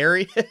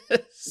hilarious.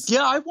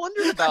 Yeah, I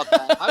wondered about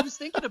that. I was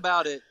thinking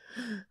about it.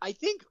 I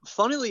think,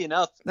 funnily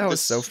enough, that was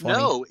so funny.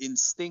 Snow in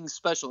Sting's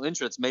special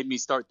entrance made me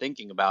start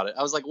thinking about it.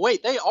 I was like,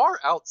 wait, they are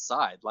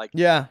outside. Like,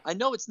 yeah, I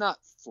know it's not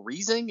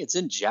freezing. It's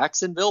in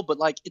Jacksonville, but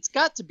like, it's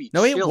got to be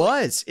No, chilly. it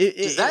was.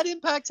 Does that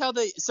impact how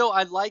they... So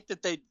I like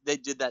that they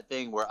did that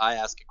thing where I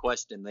ask a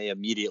question, they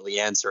immediately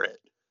answer it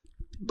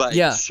by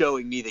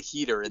showing me the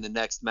heater in the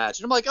next match.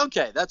 And I'm like,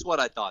 okay, that's what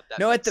I thought.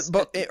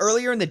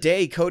 Earlier in the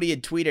day, Cody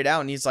had tweeted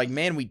out and he's like,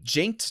 man, we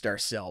jinxed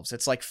ourselves.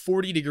 It's like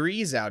 40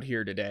 degrees out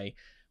here today.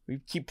 We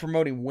keep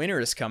promoting winter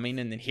is coming,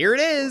 and then here it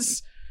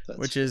is,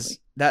 which is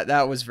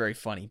that was very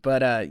funny.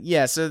 But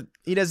so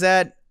he does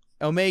that.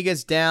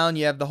 Omega's down.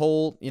 You have the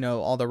whole,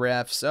 all the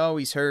refs. Oh,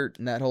 he's hurt,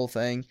 and that whole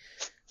thing,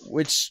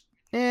 which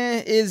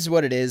is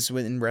what it is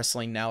in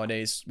wrestling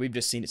nowadays. We've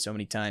just seen it so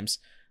many times.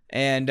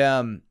 And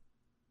then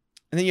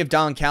you have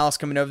Don Callis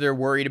coming over there,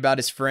 worried about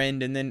his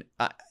friend, and then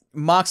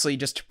Moxley,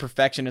 just to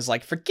perfection, is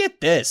like, forget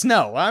this.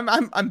 No,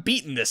 I'm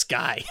beating this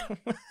guy.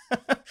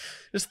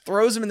 Just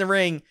throws him in the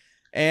ring.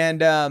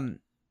 And, and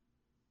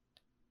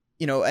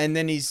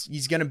then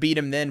he's going to beat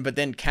him then, but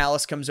then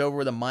Callis comes over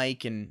with a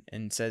mic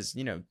and says,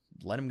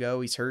 let him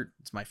go. He's hurt.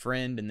 It's my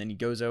friend. And then he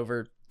goes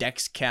over,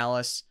 decks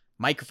Callis,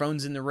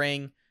 microphone's in the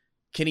ring.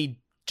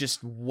 Kenny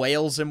just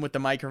wails him with the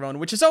microphone,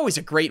 which is always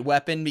a great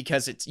weapon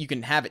because you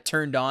can have it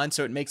turned on.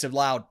 So it makes a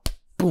loud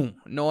boom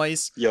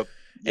noise. Yep.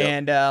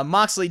 And,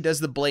 Moxley does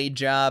the blade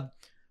job,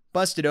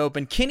 busted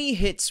open. Kenny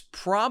hits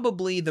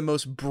probably the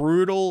most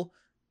brutal,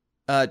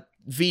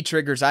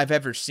 V-triggers I've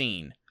ever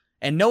seen.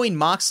 And knowing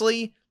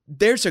Moxley,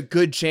 there's a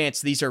good chance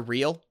these are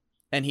real,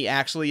 and he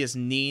actually is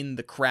kneeing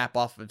the crap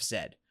off of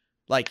Zed.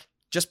 Like,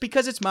 just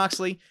because it's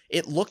Moxley,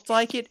 it looked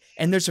like it,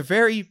 and there's a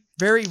very,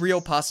 very real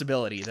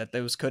possibility that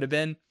those could have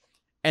been.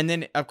 And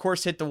then, of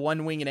course, hit the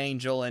one-winged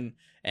angel, and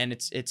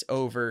it's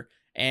over.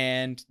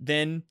 And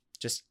then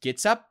just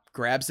gets up,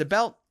 grabs the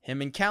belt.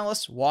 Him and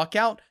Callis walk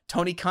out.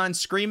 Tony Khan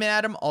screaming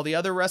at him. All the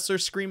other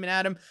wrestlers screaming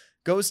at him.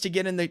 Goes to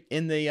get in the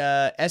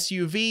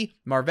SUV.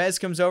 Marvez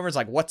comes over and is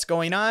like, what's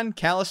going on?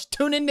 Callis,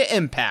 tune into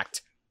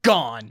Impact.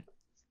 Gone.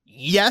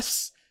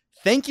 Yes.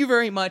 Thank you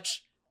very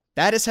much.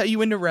 That is how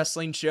you end a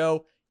wrestling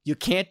show. You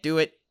can't do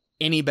it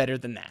any better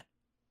than that.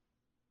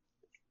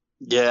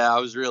 Yeah, I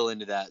was real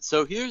into that.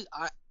 So here's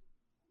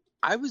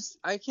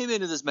I came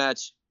into this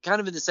match kind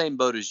of in the same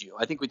boat as you.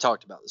 I think we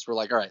talked about this. We're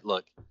like, all right,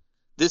 look,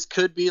 this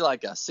could be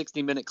like a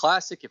 60-minute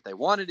classic if they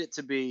wanted it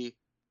to be.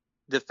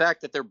 The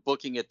fact that they're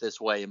booking it this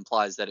way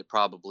implies that it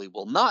probably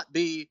will not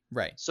be.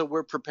 Right. So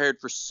we're prepared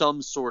for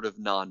some sort of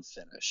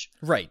non-finish.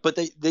 Right. But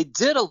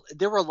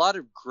there were a lot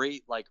of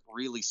great, like,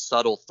 really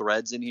subtle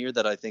threads in here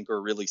that I think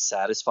are really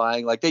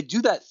satisfying. Like, they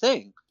do that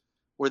thing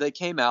where they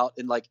came out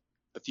and, like,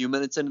 a few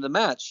minutes into the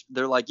match,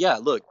 they're like, yeah,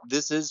 look,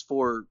 this is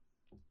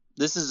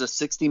a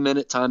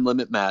 60-minute time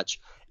limit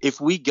match.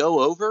 If we go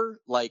over,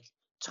 like,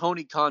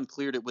 Tony Khan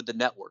cleared it with the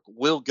network.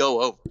 We'll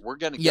go over. We're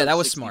going to go that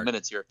was 60 smart.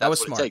 minutes here. That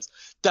was what smart. It takes.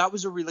 That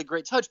was a really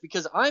great touch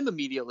because I'm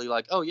immediately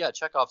like, oh yeah,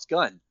 Chekhov's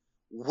gun.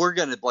 We're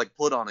going to like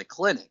put on a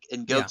clinic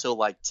and go till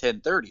like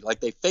 10:30.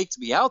 Like they faked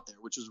me out there,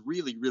 which was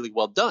really, really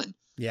well done.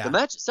 Yeah. The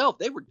match itself,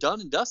 they were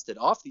done and dusted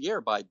off the air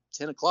by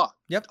 10 o'clock.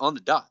 Yep. On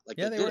the dot. Like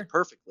they did were. it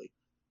perfectly.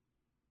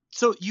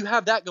 So you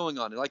have that going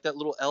on and like that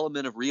little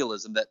element of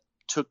realism that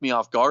took me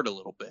off guard a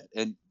little bit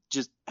and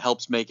just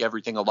helps make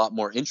everything a lot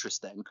more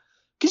interesting.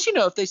 Because,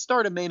 if they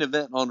start a main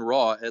event on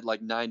Raw at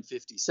like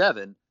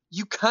 9:57,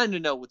 you kind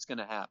of know what's going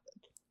to happen.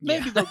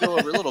 Maybe they'll go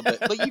over a little bit,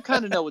 but you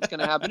kind of know what's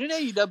going to happen. And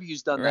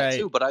AEW's done that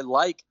too. But I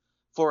like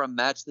for a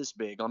match this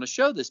big, on a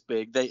show this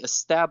big, they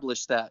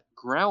established that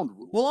ground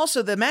rule. Well,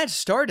 also, the match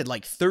started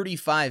like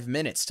 35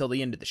 minutes till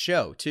the end of the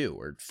show, too,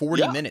 or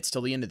 40 minutes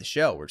till the end of the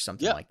show, or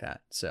something like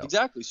that. So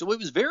exactly. So it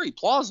was very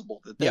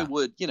plausible that they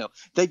would,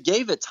 they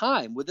gave it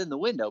time within the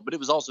window, but it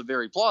was also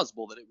very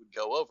plausible that it would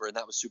go over, and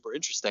that was super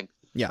interesting.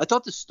 Yeah. I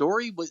thought the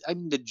story was,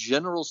 the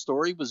general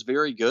story was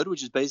very good,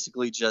 which is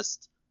basically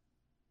just,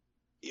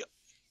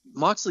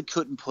 Moxley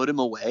couldn't put him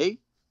away.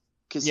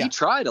 Because he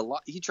tried a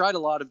lot. He tried a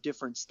lot of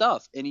different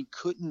stuff, and he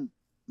couldn't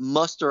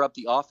muster up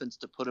the offense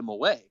to put him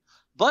away.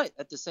 But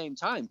at the same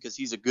time, because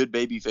he's a good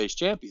babyface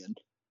champion,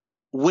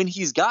 when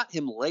he's got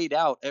him laid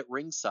out at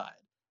ringside,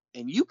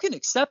 and you can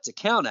accept a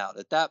count out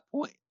at that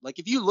point. Like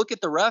if you look at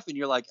the ref and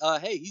you're like,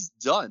 hey, he's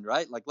done,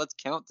 right? Like let's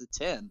count to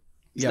 10.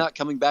 He's not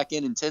coming back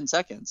in 10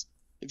 seconds.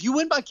 If you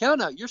win by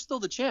count out, you're still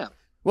the champ.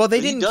 Well, they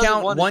But he didn't doesn't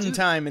count wanna one do-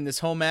 time in this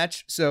whole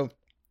match, so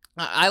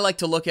I like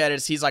to look at it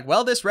as he's like,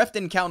 well, this ref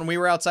didn't count when we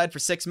were outside for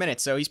 6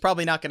 minutes, so he's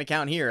probably not going to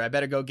count here. I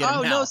better go get him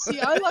Oh now. no, see,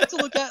 I like to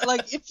look at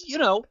like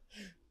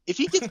if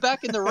he gets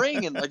back in the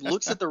ring and like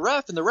looks at the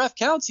ref and the ref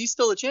counts, he's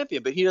still a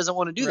champion, but he doesn't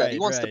want to do that. He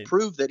wants to Right.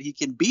 prove that he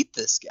can beat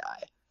this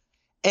guy.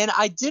 And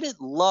I didn't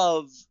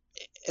love,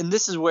 and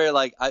this is where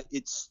like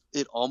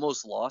it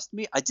almost lost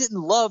me. I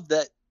didn't love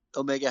that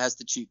Omega has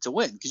to cheat to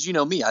win, because you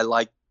know me, I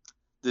like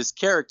this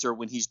character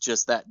when he's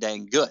just that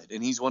dang good,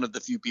 and he's one of the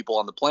few people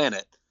on the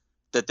planet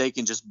that they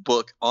can just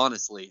book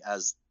honestly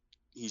as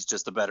he's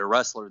just a better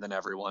wrestler than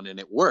everyone, and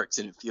it works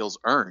and it feels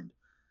earned.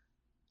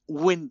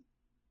 When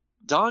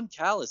Don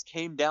Callis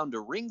came down to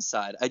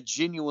ringside, I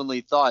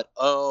genuinely thought,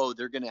 oh,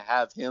 they're going to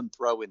have him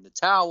throw in the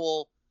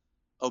towel.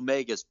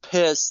 Omega's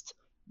pissed.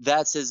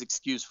 That's his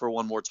excuse for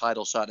one more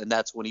title shot, and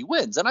that's when he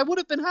wins. And I would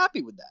have been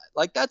happy with that.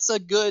 Like, that's a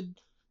good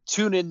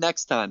tune in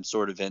next time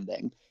sort of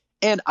ending.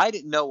 And I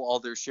didn't know all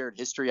their shared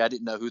history. I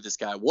didn't know who this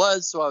guy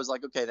was, so I was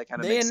like, okay, that kind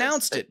of They makes sense.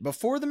 announced it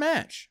before the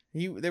match.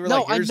 They were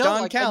No, like, here's I know,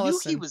 Don like, Callis. I knew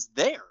he and- was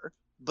there,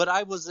 but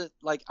I wasn't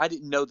like, I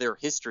didn't know their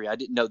history. I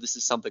didn't know this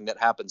is something that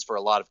happens for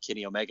a lot of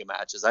Kenny Omega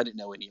matches. I didn't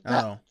know any of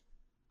that. Oh.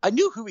 I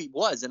knew who he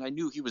was and I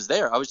knew he was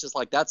there. I was just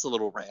like, that's a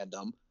little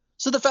random.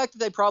 So the fact that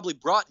they probably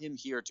brought him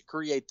here to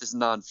create this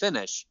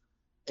non-finish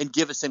and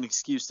give us an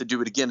excuse to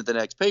do it again at the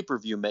next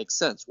pay-per-view makes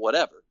sense.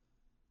 Whatever.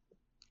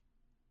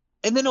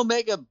 And then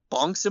Omega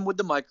bonks him with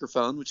the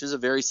microphone, which is a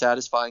very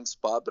satisfying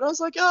spot. But I was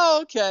like, oh,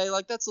 okay.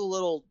 Like, that's a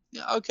little,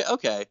 yeah,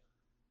 okay.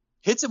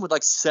 Hits him with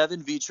like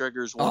 7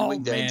 V-triggers, 1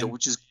 winged angel,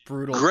 which is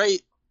brutal.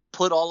 great.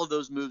 Put all of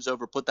those moves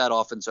over, put that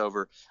offense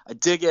over. I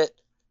dig it.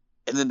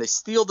 And then they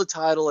steal the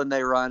title and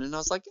they run. And I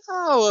was like,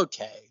 oh,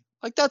 okay.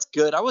 Like, that's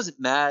good. I wasn't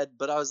mad,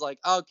 but I was like,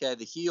 okay,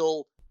 the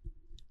heel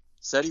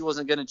said he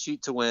wasn't going to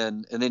cheat to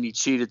win, and then he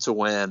cheated to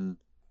win.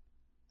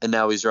 And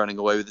now he's running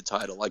away with the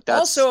title. Like, that's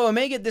Also,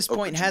 Omega at this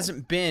point original.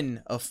 hasn't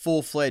been a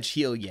full-fledged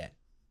heel yet.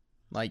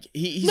 Like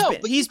he's No,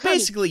 been, but he's you kinda-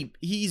 basically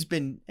he's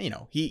been, you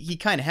know, he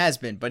kind of has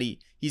been, but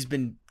he's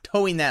been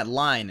towing that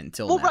line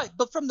until well, now. right.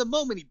 But from the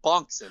moment he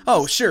bonks him.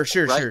 Oh, sure.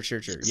 right?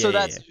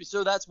 Yeah,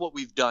 So that's what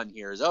we've done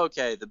here is,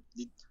 okay, the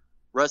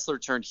wrestler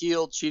turned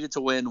heel, cheated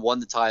to win,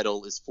 won the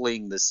title, is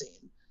fleeing the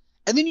scene.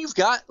 And then you've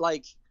got,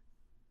 like,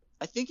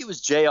 I think it was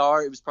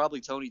JR, it was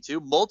probably Tony too,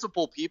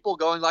 multiple people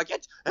going like,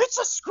 it's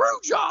a screw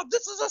job.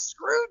 This is a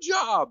screw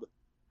job.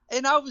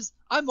 And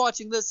I'm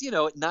watching this, at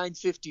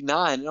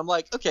 9:59, and I'm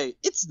like, okay,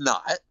 it's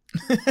not,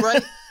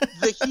 right?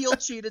 The heel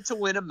cheated to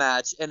win a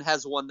match and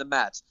has won the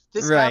match.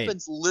 This Right.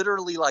 happens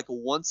literally like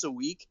once a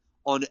week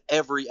on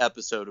every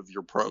episode of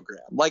your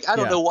program. Like, I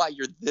don't Yeah. know why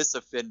you're this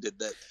offended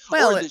that.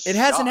 Well, or this it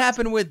hasn't shocked.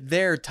 happened with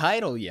their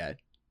title yet.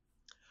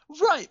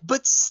 Right,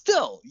 but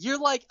still, you're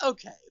like,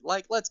 okay,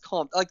 like, let's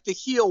calm. Like, the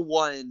heel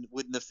won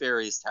with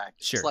nefarious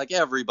tactics. Sure. Like,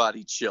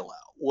 everybody chill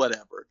out,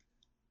 whatever.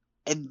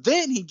 And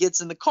then he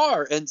gets in the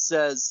car and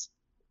says,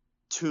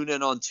 tune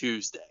in on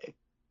Tuesday.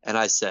 And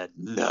I said,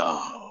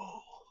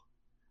 no.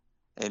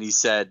 And he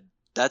said,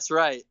 that's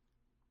right,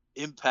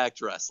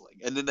 Impact Wrestling.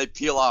 And then they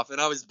peel off, and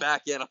I was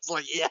back in. I was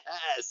like,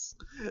 yes,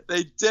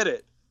 they did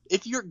it.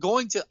 If you're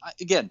going to,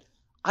 again,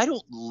 I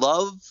don't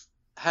love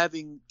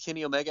having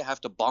Kenny Omega have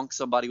to bonk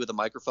somebody with a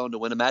microphone to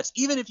win a match,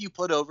 even if you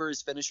put over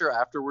his finisher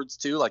afterwards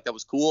too, like that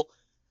was cool.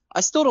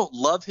 I still don't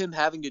love him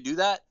having to do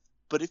that,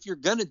 but if you're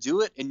going to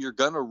do it and you're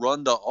going to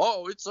run the,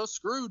 it's a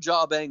screw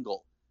job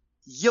angle,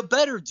 you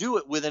better do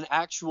it with an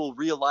actual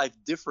real life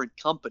different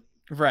company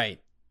Right.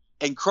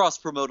 and cross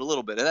promote a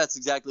little bit. And that's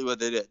exactly what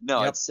they did.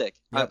 No, Yep. it's sick.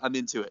 Yep. I'm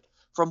into it.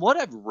 From what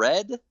I've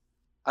read,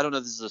 I don't know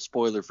if this is a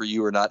spoiler for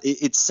you or not.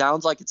 It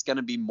sounds like it's going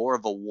to be more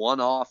of a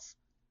one-off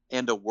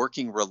and a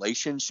working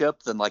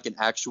relationship than like an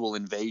actual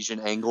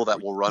invasion angle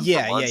that will run for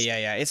months.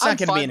 Yeah. It's I'm not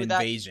going to fine be an with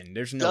that. invasion.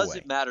 There's no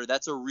Doesn't way. matter.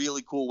 That's a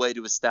really cool way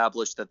to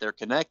establish that they're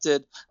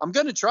connected. I'm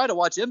going to try to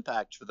watch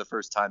Impact for the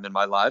first time in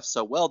my life,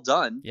 so well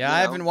done. Yeah, I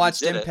haven't you watched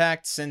did it.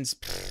 Impact since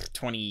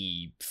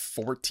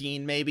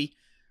 2014 maybe.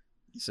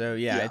 So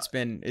yeah, Yeah. it's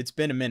been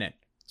a minute.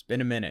 It's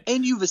been a minute.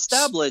 And you've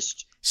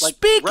established. Like,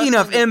 Speaking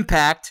of wrestling-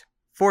 Impact,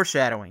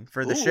 foreshadowing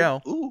for the Ooh,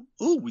 show.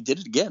 Ooh, we did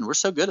it again. We're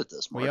so good at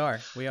this,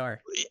 Mark. We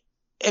are.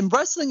 And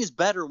wrestling is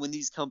better when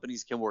these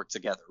companies can work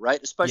together, right?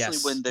 Especially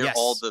Yes, when they're yes.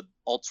 all the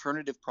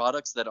alternative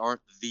products that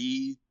aren't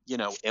the,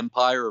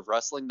 empire of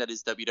wrestling that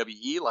is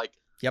WWE. Like,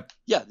 Yep.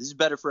 Yeah, this is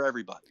better for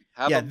everybody.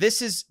 Yeah, them-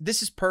 this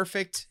is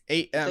perfect.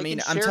 I they mean,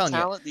 can I'm share telling you.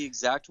 talent the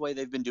exact way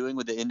they've been doing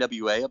with the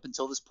NWA up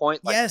until this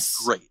point. Like, Yes.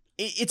 great.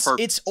 It's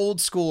Perfect. old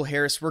school,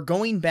 Harris. We're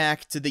going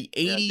back to the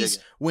Yeah, dig 80s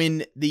it.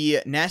 when the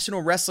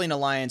National Wrestling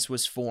Alliance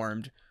was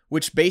formed,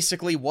 which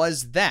basically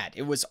was that.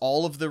 It was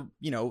all of the,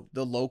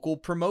 the local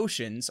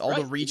promotions, all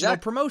the Right, regional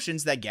exactly.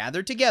 promotions that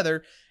gathered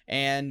together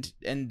and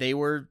they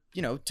were,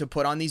 to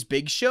put on these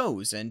big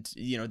shows. And,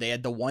 they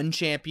had the one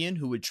champion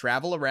who would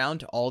travel around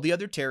to all the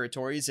other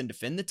territories and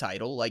defend the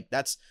title. Like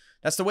that's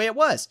the way it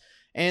was.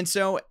 And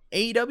so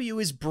AEW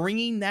is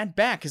bringing that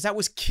back because that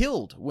was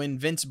killed when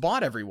Vince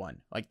bought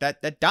everyone. Like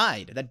that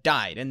died in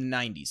the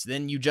 90s.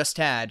 Then you just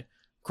had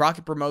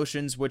Crockett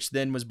Promotions, which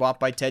then was bought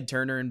by Ted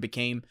Turner and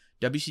became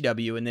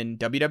WCW, and then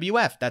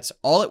WWF. That's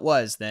all it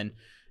was then.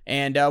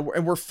 And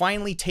we're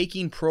finally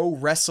taking pro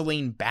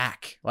wrestling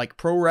back. Like,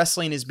 pro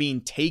wrestling is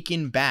being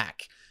taken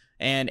back,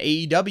 and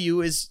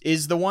AEW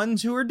is the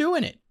ones who are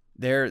doing it.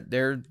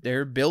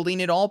 They're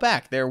building it all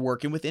back. They're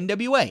working with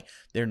NWA.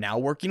 They're now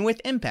working with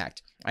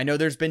Impact. I know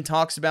there's been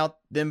talks about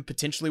them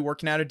potentially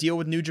working out a deal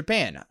with New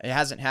Japan. It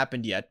hasn't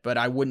happened yet, but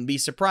I wouldn't be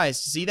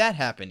surprised to see that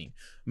happening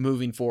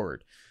moving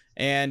forward.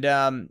 And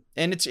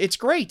it's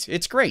great.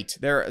 It's great.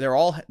 They're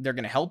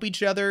going to help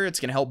each other. It's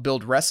going to help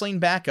build wrestling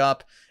back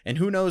up, and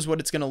who knows what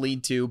it's going to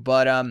lead to.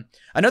 But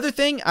another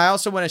thing I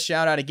also want to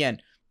shout out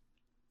again,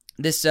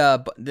 this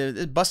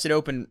the Busted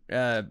Open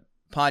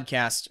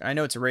podcast. I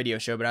know it's a radio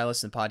show, but I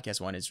listen to the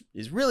podcast one,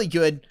 is really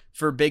good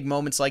for big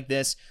moments like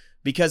this,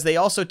 because they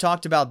also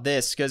talked about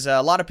this, because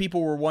a lot of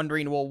people were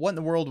wondering, well, what in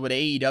the world would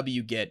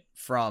AEW get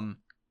from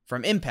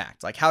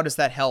Impact? Like, how does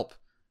that help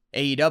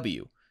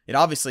AEW? It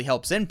obviously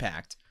helps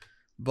Impact,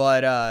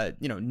 but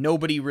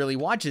nobody really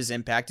watches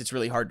Impact. It's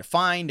really hard to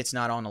find. It's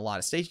not on a lot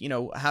of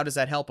stations. How does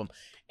that help them?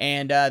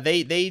 And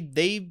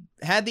they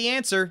had the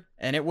answer,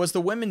 and it was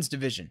the women's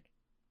division.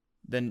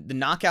 The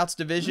Knockouts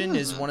division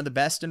is one of the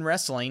best in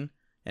wrestling,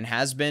 and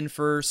has been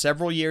for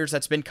several years.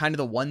 That's been kind of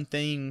the one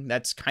thing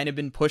that's kind of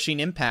been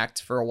pushing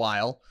Impact for a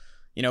while,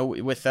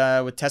 with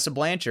Tessa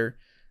Blanchard.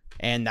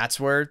 And that's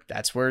where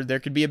there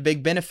could be a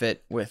big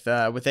benefit with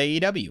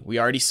AEW. We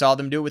already saw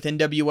them do it with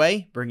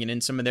NWA, bringing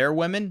in some of their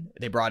women.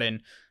 They brought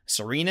in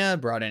Serena,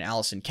 brought in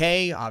Allison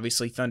Kay,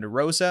 obviously Thunder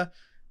Rosa,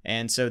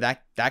 and so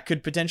that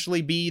could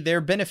potentially be their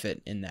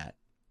benefit in that,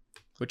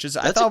 which is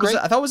I thought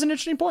was an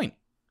interesting point.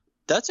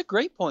 That's a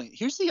great point.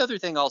 Here's the other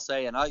thing I'll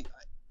say, and I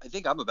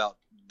think I'm about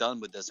done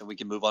with this, and we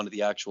can move on to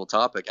the actual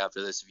topic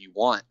after this if you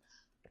want.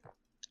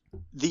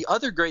 The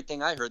other great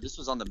thing I heard, this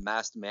was on the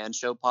Masked Man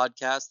Show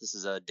podcast. This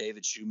is a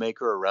David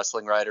Shoemaker, a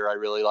wrestling writer I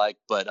really like,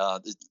 but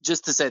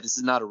just to say this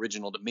is not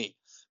original to me.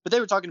 But they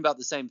were talking about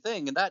the same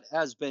thing, and that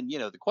has been,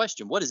 the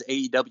question, what does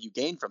AEW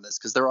gain from this?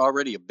 Because they're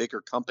already a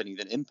bigger company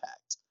than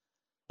Impact.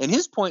 And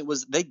his point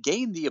was they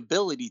gained the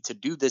ability to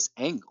do this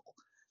angle,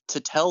 to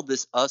tell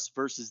this us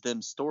versus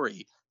them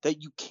story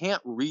that you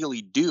can't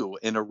really do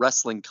in a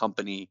wrestling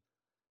company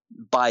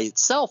by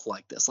itself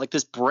like this. Like,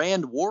 this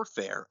brand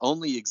warfare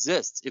only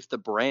exists if the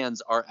brands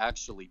are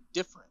actually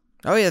different.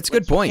 Oh yeah, that's a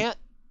good point.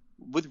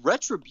 With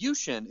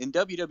Retribution in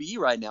WWE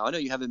right now, I know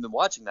you haven't been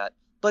watching that,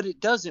 but it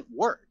doesn't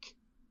work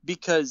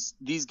because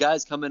these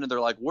guys come in and they're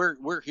like,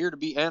 we're here to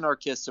be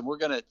anarchists and we're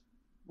gonna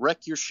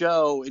wreck your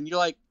show, and you're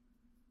like,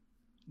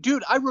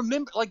 dude, I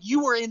remember, like,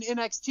 you were in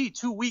NXT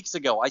 2 weeks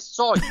ago. I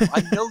saw you.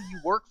 I know you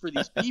work for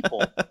these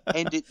people,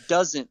 and it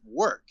doesn't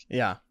work.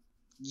 Yeah.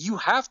 You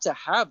have to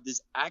have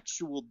this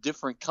actual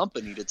different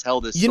company to tell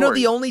this story.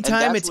 The only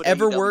time it's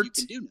ever AEW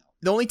worked,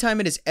 the only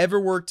time it has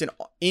ever worked in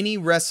any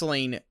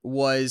wrestling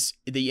was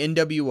the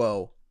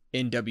NWO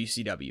in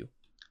WCW.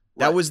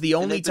 That Right. was the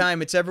only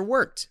time it's ever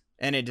worked.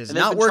 And it has And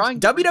not they've been worked. trying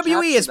to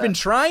WWE has recapture been that.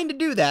 trying to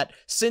do that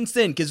since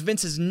then, because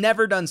Vince has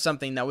never done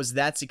something that was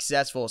that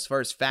successful as far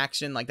as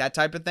faction, like that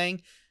type of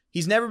thing.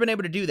 He's never been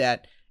able to do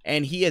that,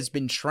 and he has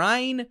been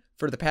trying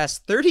for the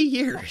past 30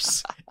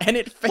 years, and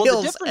it Well, the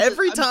fails difference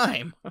every is,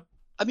 time.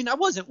 I mean, I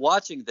wasn't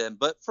watching them,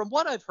 but from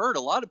what I've heard,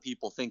 a lot of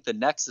people think the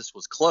Nexus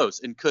was close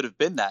and could have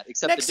been that.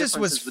 Except Nexus the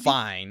was difference is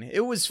fine. It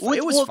was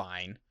well,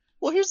 fine.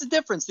 Well, here's the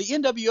difference. The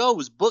NWO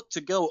was booked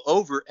to go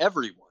over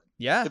everyone.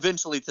 Yeah.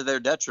 Eventually to their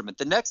detriment.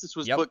 The Nexus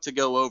was Yep. booked to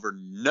go over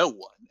no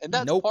one. And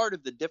that's Nope. part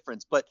of the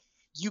difference. But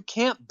you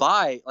can't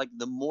buy, like,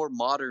 the more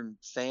modern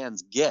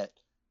fans get,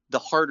 the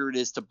harder it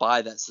is to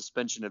buy that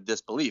suspension of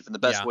disbelief. And the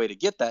best Yeah. way to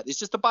get that is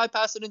just to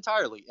bypass it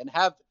entirely and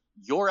have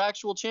your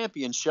actual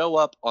champion show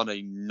up on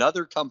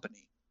another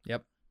company.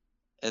 Yep.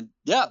 And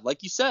yeah,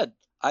 like you said,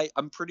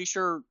 I'm pretty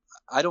sure,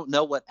 I don't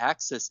know what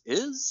Access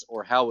is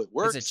or how it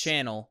works. It's a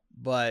channel,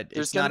 but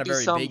There's it's not gonna a be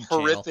very some big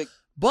horrific. channel.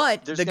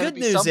 But there's the gonna good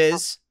be news some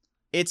is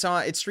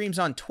it streams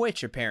on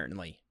Twitch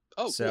apparently.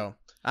 Oh, so cool.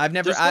 I've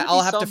never. There's gonna I'll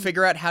be have to some-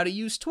 figure out how to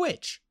use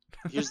Twitch.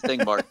 Here's the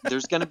thing, Mark.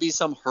 There's going to be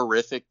some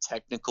horrific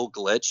technical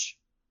glitch,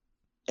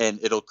 and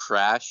it'll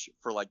crash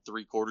for like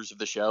 3/4 of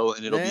the show,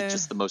 and it'll be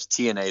just the most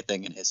TNA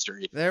thing in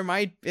history. There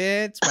might.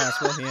 It's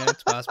possible. Yeah,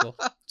 it's possible.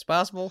 It's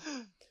possible.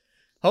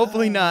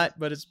 Hopefully not,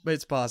 but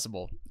it's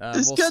possible.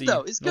 It's we'll good see.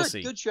 though. It's We'll good.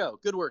 see. Good show.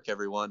 Good work,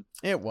 everyone.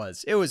 It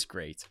was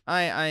great.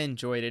 I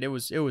enjoyed it. It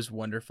was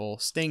wonderful.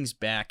 Sting's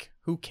back.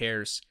 Who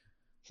cares?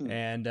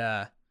 And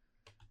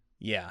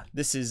yeah,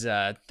 this is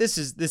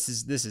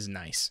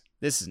nice.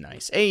 This is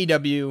nice.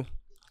 AEW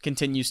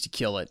continues to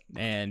kill it,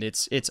 and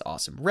it's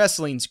awesome.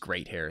 Wrestling's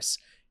great, Harris.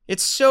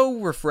 It's so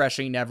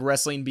refreshing to have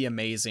wrestling be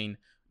amazing,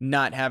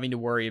 not having to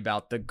worry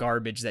about the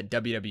garbage that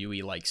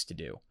WWE likes to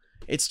do.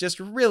 It's just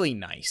really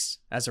nice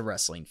as a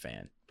wrestling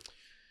fan.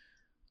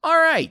 All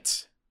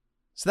right.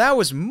 So that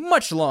was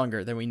much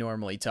longer than we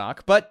normally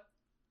talk, but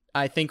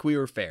I think we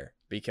were fair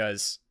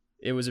because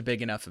it was a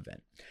big enough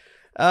event.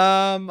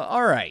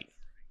 All right.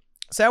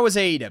 So that was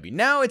AEW.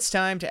 Now it's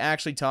time to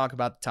actually talk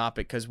about the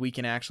topic because we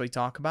can actually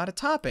talk about a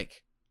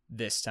topic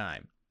this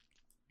time.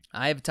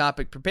 I have a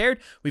topic prepared.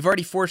 We've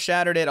already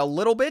foreshadowed it a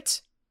little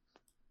bit.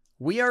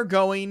 We are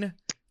going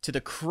to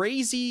the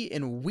crazy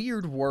and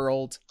weird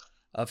world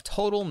of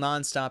total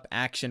nonstop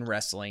action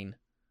wrestling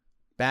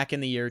back in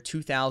the year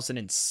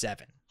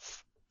 2007.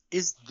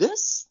 Is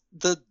this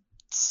the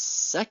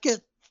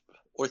second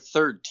or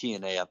third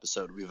TNA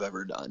episode we've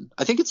ever done?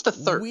 I think it's the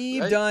third.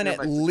 We've right? done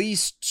at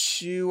least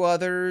 2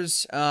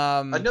 others.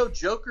 I know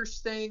Joker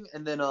Sting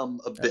and then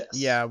Abyss.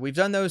 Yeah, we've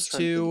done those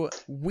 2.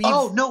 We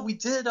We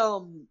did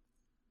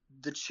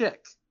the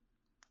chick.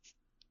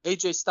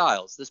 AJ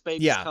Styles. This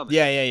baby's coming.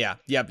 Yeah.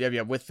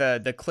 Yep. With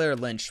the Claire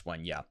Lynch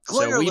one, yeah.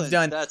 Claire so we've Lynch,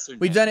 done that's her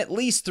we've name. done at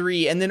least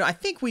 3, and then I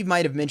think we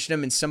might have mentioned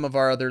them in some of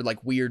our other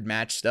like weird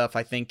match stuff.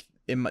 I think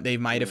they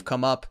might have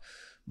come up,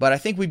 but I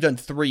think we've done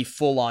 3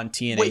 full-on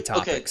TNA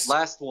topics. Okay,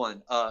 last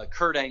one.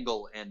 Kurt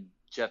Angle and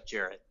Jeff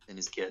Jarrett and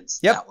his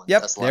kids. Yep. That one.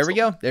 Yep. That's the There last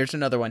we one. go. There's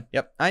another one.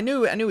 Yep. I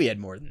knew we had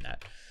more than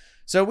that.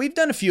 So we've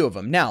done a few of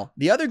them. Now,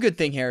 the other good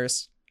thing,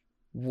 Harris,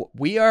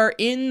 we are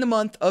in the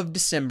month of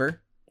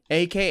December,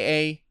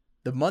 aka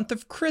the month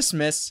of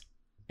Christmas,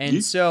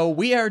 and so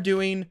we are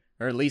doing,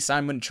 or at least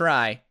I'm going to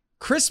try,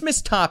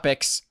 Christmas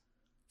topics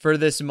for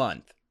this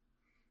month.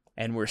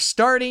 And we're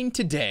starting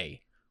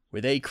today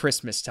with a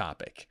Christmas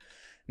topic.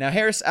 Now,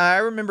 Harris, I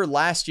remember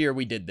last year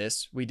we did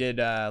this. We did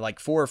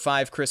like 4 or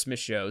 5 Christmas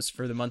shows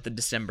for the month of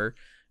December.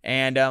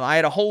 And I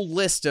had a whole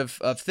list of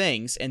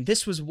things. And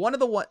this was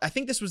I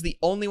think this was the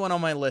only one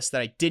on my list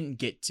that I didn't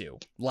get to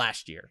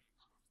last year.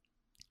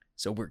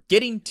 So we're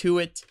getting to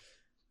it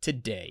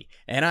today.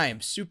 And I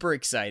am super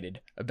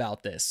excited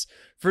about this.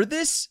 For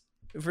this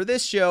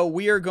show,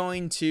 we are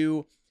going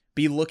to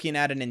be looking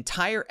at an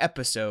entire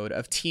episode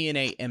of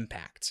TNA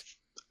Impact.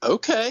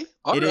 Okay.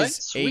 All It right. is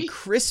Sweet. a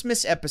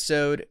Christmas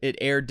episode. It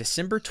aired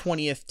December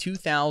 20th,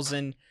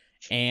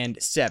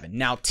 2007.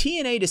 Now,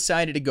 TNA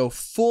decided to go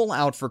full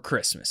out for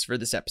Christmas for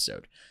this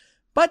episode.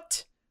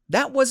 But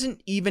that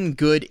wasn't even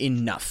good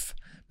enough,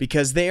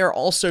 because they are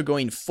also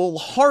going full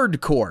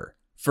hardcore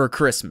for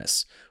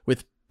Christmas,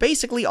 with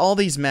basically all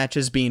these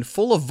matches being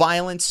full of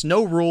violence,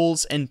 no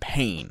rules, and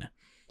pain.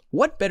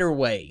 What better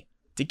way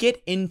to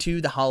get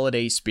into the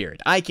holiday spirit?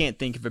 I can't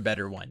think of a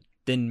better one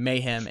than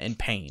mayhem and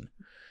pain.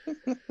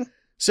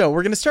 So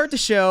we're going to start the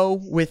show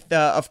with,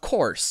 of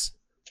course,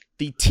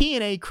 the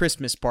TNA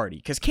Christmas party.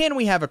 Because can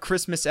we have a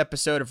Christmas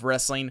episode of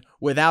wrestling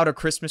without a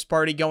Christmas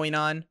party going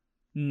on?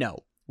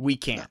 No, we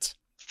can't.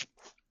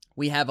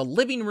 We have a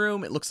living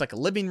room. It looks like a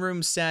living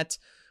room set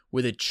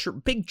with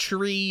a big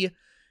tree.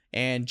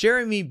 And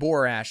Jeremy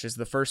Borash is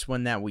the first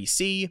one that we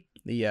see,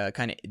 the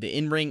kind of the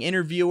in-ring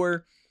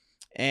interviewer.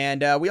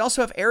 And we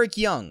also have Eric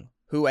Young,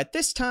 who at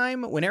this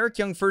time, when Eric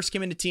Young first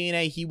came into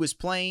TNA, he was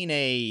playing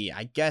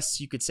I guess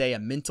you could say, a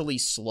mentally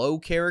slow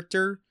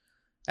character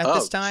at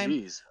this time.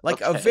 Geez.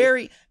 Like Okay. a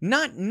very,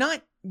 not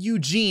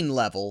Eugene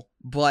level,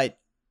 but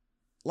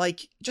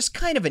like just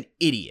kind of an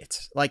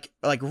idiot. Like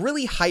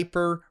really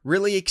hyper,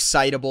 really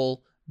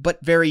excitable,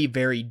 but very,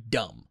 very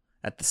dumb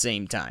at the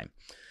same time.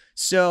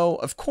 So,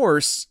 of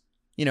course,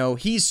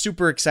 he's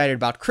super excited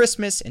about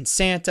Christmas and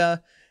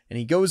Santa, and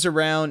he goes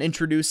around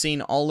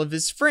introducing all of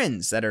his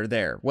friends that are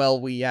there.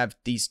 Well, we have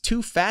these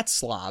 2 fat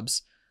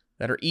slobs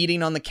that are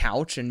eating on the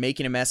couch and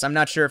making a mess. I'm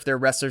not sure if they're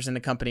wrestlers in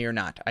the company or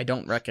not. I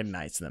don't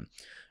recognize them.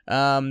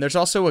 There's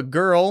also a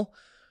girl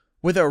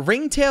with a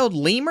ring-tailed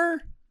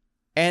lemur,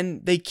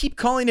 and they keep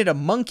calling it a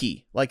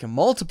monkey, like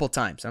multiple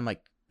times. I'm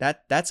like,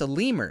 that's a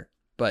lemur,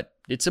 but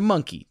it's a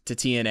monkey to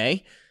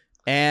TNA.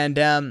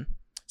 And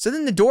so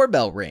then the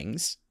doorbell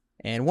rings,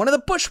 and one of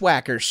the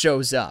Bushwhackers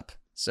shows up.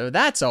 So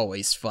that's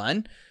always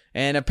fun.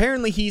 And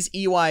apparently he's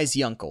EY's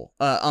uncle.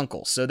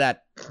 So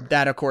that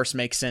of course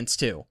makes sense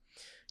too,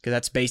 because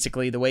that's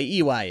basically the way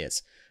EY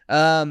is.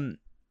 And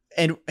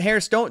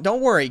Harris,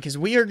 don't worry, because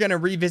we are going to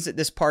revisit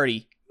this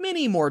party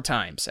many more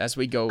times as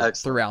we go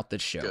throughout the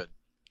show. Good.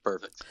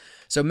 Perfect.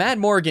 So Matt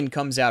Morgan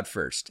comes out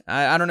first.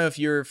 I don't know if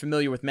you're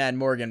familiar with Matt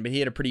Morgan, but he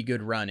had a pretty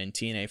good run in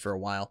TNA for a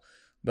while.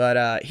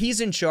 But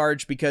he's in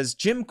charge because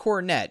Jim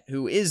Cornette,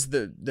 who is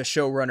the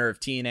showrunner of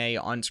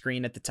TNA on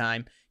screen at the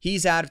time,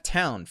 he's out of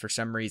town for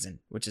some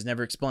reason, which is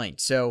never explained.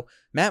 So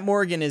Matt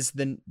Morgan is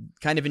the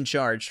kind of in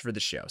charge for the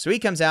show. So he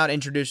comes out,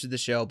 introduces the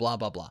show, blah,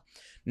 blah, blah.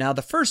 Now,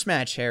 the first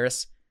match,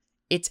 Harris,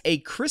 it's a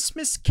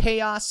Christmas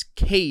Chaos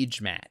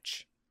cage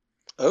match.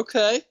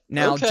 Okay.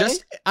 Now, okay.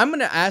 I'm going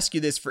to ask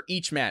you this for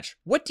each match.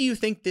 What do you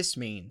think this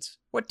means?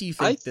 What do you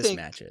think this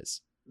match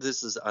is?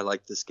 I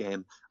like this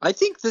game. I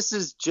think this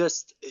is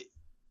just...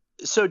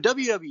 So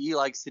WWE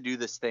likes to do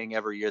this thing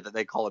every year that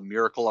they call a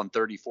Miracle on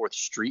 34th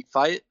Street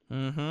fight,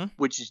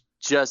 which is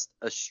just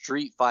a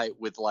street fight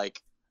with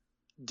like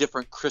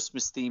different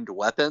Christmas themed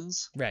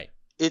weapons. Right.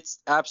 It's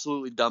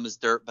absolutely dumb as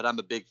dirt, but I'm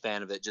a big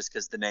fan of it just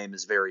because the name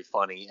is very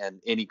funny,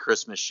 and any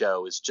Christmas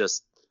show is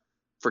just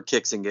for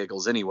kicks and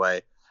giggles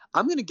anyway.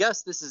 I'm going to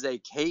guess this is a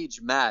cage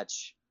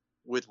match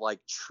with like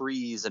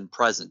trees and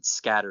presents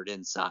scattered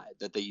inside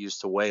that they use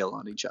to wail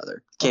on each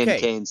other. Candy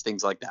canes,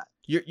 things like that.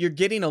 You're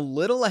getting a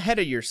little ahead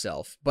of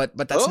yourself, but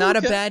that's not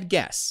a bad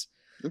guess.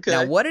 Okay.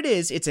 Now, what it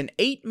is, it's an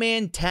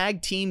 8-man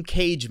tag team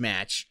cage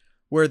match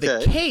where the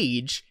Okay.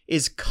 cage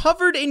is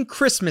covered in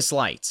Christmas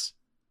lights.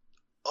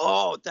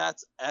 Oh,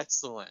 that's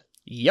excellent.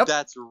 Yep.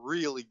 That's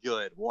really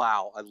good.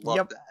 Wow, I love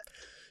Yep. that.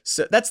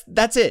 So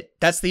that's it.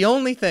 That's the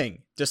only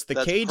thing. Just the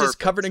That's cage is perfect.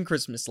 covered in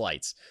Christmas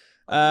lights.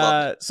 I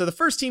love So the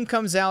first team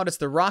comes out. It's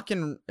the rock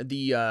and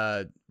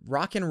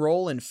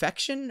roll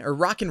infection or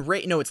rock and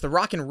rave. No, it's the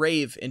rock and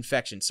rave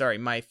infection. Sorry,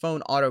 my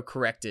phone auto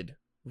corrected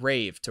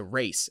rave to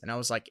race, and I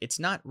was like, it's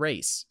not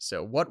race.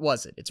 So what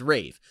was it? It's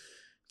rave.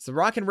 It's the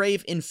rock and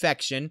rave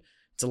infection.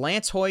 It's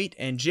Lance Hoyt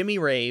and Jimmy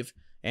Rave,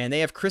 and they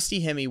have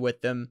Christy Hemme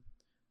with them.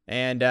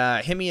 And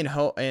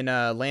Hemme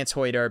and Lance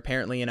Hoyt are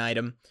apparently an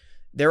item.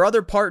 Their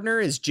other partner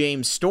is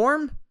James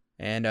Storm.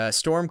 And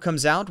Storm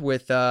comes out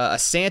with a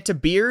Santa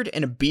beard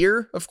and a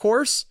beer, of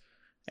course.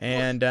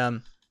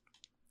 And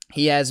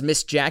he has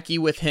Miss Jackie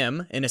with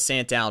him in a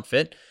Santa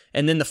outfit.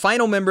 And then the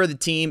final member of the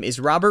team is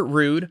Robert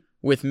Roode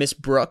with Miss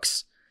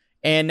Brooks.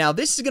 And now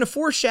this is going to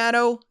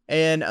foreshadow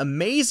an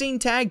amazing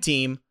tag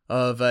team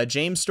of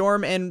James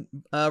Storm and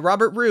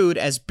Robert Roode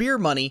as Beer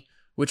Money,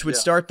 which would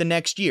start the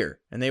next year.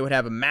 And they would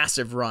have a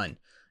massive run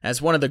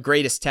as one of the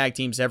greatest tag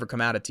teams to ever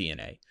come out of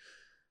TNA.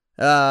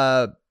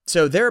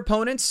 So their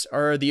opponents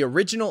are the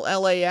original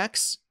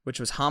LAX, which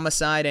was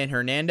Homicide and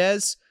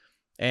Hernandez.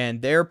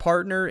 And their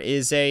partner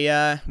is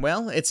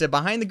it's a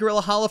Behind the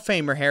Gorilla Hall of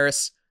Famer,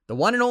 Harris, the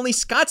one and only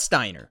Scott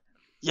Steiner.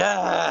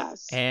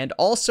 Yes. And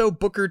also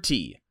Booker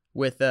T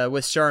with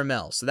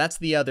Charmel. So that's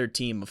the other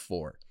team of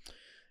 4.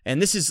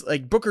 And this is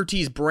like Booker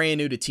T's brand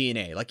new to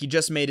TNA. Like he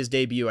just made his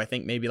debut, I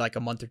think maybe like a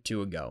month or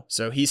 2 ago.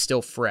 So he's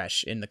still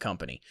fresh in the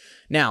company.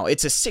 Now,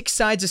 it's a 6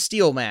 sides of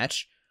steel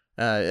match.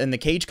 And the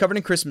cage covered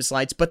in Christmas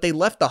lights, but they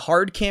left the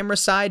hard camera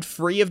side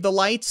free of the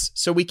lights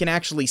so we can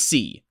actually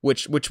see,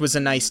 which was a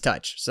nice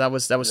touch. So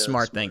that was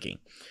smart thinking.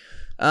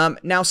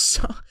 Now, this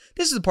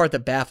is the part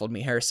that baffled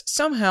me, Harris.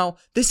 Somehow,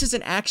 this is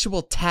an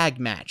actual tag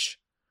match.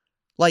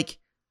 Like,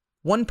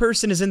 one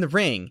person is in the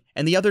ring,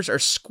 and the others are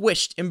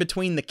squished in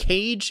between the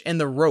cage and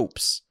the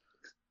ropes.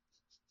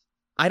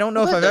 I don't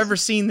know if I've ever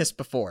seen this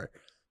before.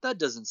 That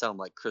doesn't sound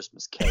like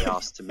Christmas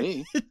chaos to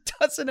me. It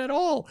doesn't at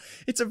all.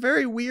 It's a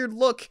very weird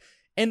look.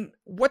 And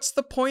what's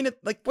the point of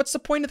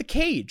the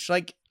cage?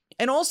 Like,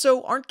 and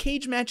also, aren't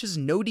cage matches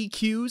no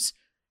DQs?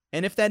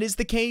 And if that is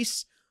the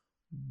case,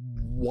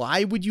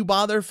 why would you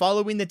bother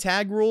following the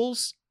tag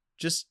rules?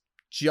 Just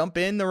jump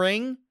in the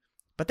ring?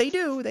 But they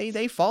do.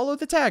 They follow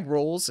the tag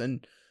rules,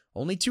 and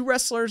only 2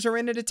 wrestlers are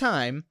in at a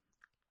time.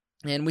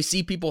 And we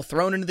see people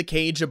thrown into the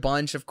cage a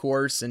bunch, of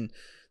course. And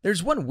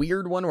there's one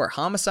weird one where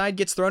Homicide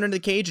gets thrown into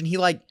the cage, and he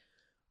like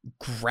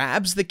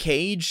grabs the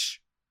cage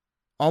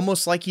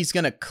almost like he's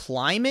gonna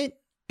climb it.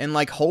 And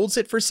like holds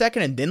it for a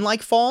second and then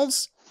like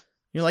falls.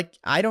 You're like,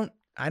 I don't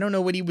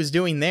know what he was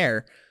doing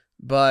there.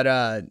 But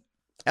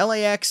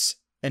LAX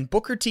and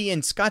Booker T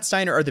and Scott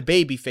Steiner are the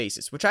baby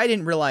faces, which I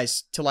didn't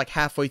realize till like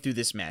halfway through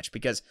this match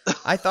because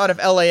I thought of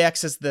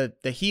LAX as the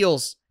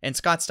heels and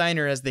Scott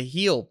Steiner as the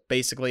heel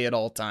basically at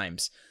all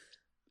times.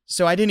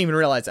 So I didn't even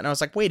realize that. And I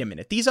was like, wait a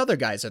minute, these other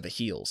guys are the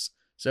heels.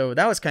 So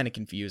that was kind of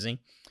confusing.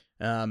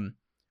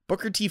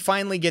 Booker T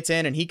finally gets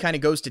in and he kind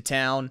of goes to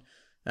town.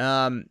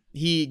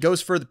 He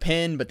goes for the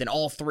pin, but then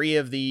all 3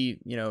 of the,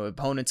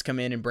 opponents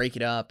come in and break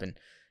it up.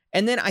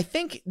 And then I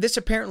think this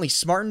apparently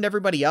smartened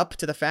everybody up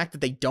to the fact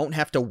that they don't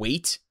have to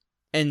wait.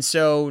 And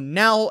so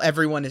now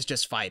everyone is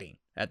just fighting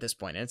at this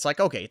point. And it's like,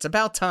 okay, it's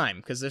about time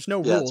because there's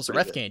no rules. The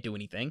ref can't do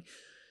anything.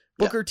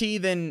 Booker T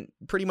then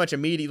pretty much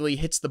immediately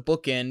hits the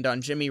bookend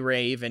on Jimmy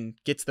Rave and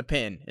gets the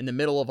pin in the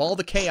middle of all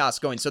the chaos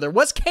going. So there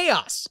was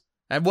chaos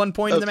at one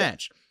point in the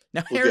match.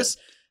 Now, Harris,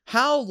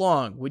 how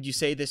long would you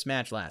say this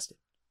match lasted?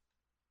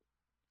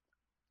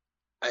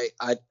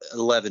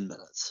 11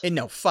 minutes.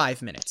 No,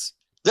 5 minutes.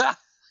 Ah,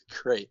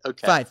 great.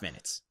 Okay. 5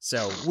 minutes.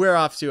 So we're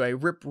off to a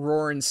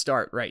rip-roaring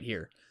start right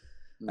here.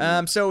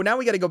 So now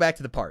we got to go back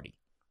to the party.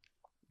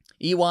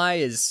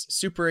 EY is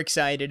super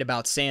excited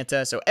about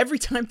Santa. So every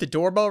time the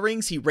doorbell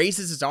rings, he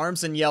raises his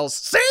arms and yells,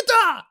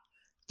 Santa!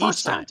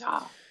 Each time.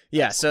 Santa!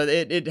 Yeah, so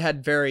it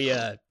had very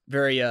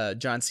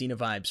John Cena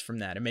vibes from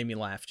that. It made me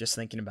laugh just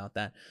thinking about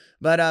that.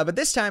 But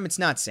this time it's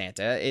not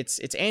Santa.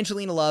 It's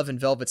Angelina Love and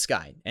Velvet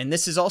Sky, and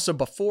this is also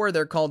before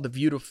they're called the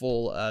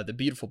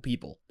Beautiful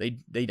People.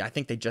 They I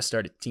think they just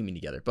started teaming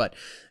together, but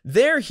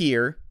they're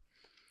here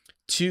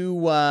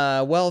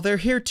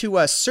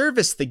to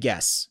service the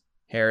guests,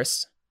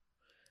 Harris.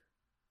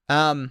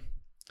 But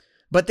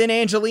then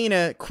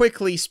Angelina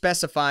quickly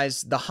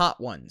specifies the hot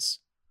ones,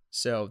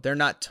 so they're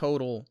not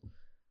total.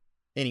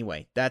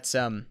 Anyway, that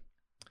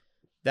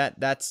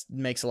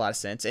makes a lot of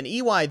sense. And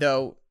EY,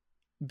 though,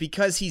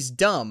 because he's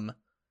dumb,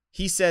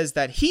 he says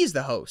that he's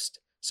the host,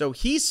 so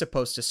he's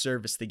supposed to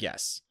service the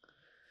guests.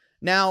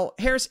 Now,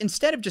 Harris,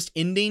 instead of just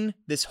ending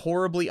this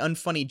horribly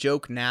unfunny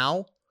joke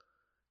now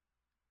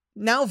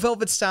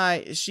Velvet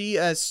Sky, she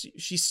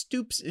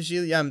swoops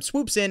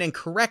in and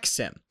corrects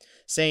him,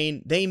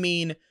 saying they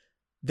mean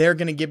they're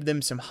going to give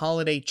them some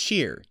holiday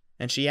cheer,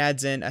 and she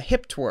adds in a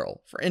hip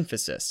twirl for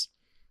emphasis.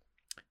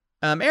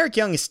 Eric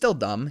Young is still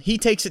dumb. He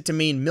takes it to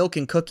mean milk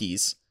and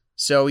cookies,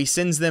 so he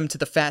sends them to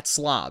the fat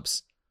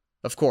slobs.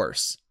 of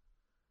course.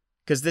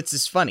 Because this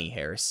is funny,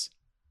 Harris.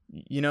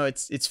 You know,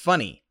 it's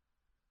funny.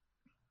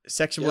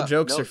 Sexual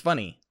jokes are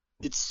funny.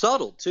 It's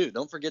subtle, too.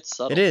 Don't forget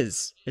subtle. It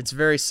is. It's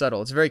very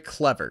subtle. It's very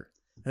clever.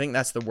 I think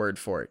that's the word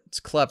for it. It's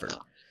clever.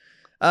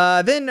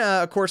 Then,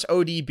 of course,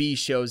 ODB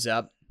shows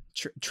up.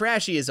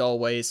 Trashy as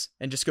always,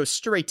 and just goes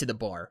straight to the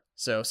bar.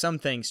 So some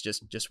things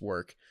just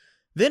work.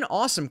 Then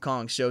Awesome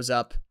Kong shows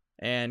up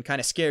and kind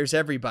of scares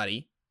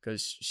everybody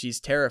because she's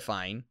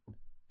terrifying.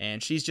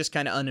 And she's just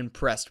kind of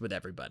unimpressed with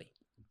everybody.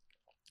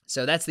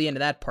 So that's the end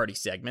of that party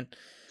segment.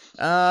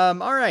 All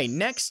right,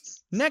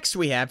 next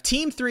we have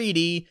Team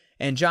 3D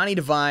and Johnny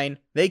Devine.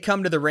 They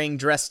come to the ring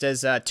dressed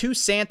as two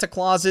Santa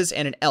Clauses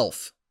and an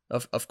elf,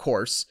 of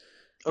course.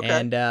 Okay.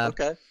 And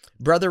okay.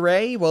 Brother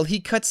Ray, well, he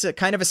cuts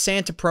kind of a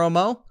Santa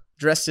promo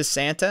dressed as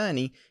Santa, and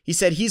he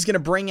said he's going to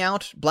bring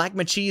out Black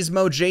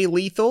Machismo, Jay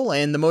Lethal,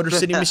 and the Motor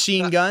City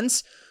Machine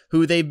Guns,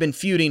 who they've been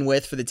feuding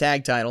with for the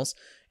tag titles.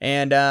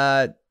 And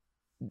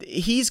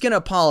he's going to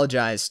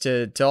apologize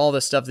to all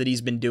the stuff that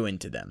he's been doing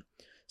to them.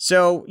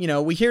 So, you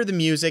know, we hear the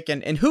music,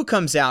 and who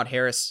comes out,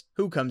 Harris?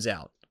 Who comes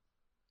out?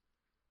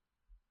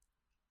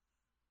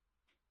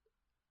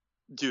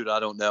 Dude, I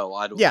don't know.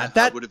 I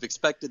would have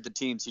expected the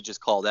teams he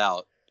just called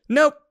out.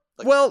 Nope.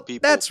 Like well,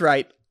 people. That's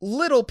right.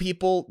 Little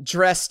people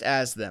dressed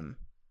as them.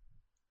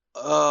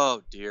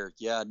 Oh, dear.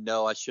 Yeah,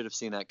 no, I should have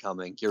seen that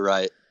coming. You're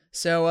right.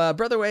 So,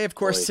 Brother Way, of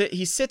course,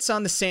 he sits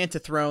on the Santa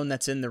throne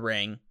that's in the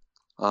ring.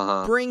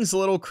 Uh-huh. Brings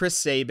little Chris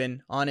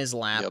Sabin on his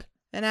lap. Yep.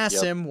 And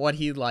asks him what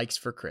he likes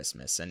for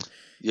Christmas. And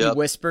Yep. he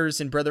whispers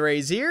in Brother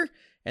Ray's ear.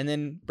 And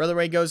then Brother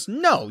Ray goes,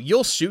 "No,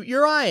 you'll shoot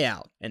your eye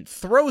out." And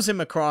throws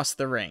him across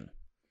the ring.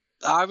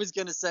 I was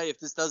going to say, if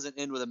this doesn't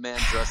end with a man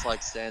dressed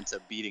like Santa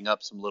beating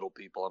up some little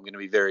people, I'm going to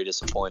be very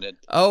disappointed.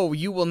 Oh,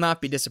 you will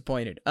not be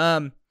disappointed.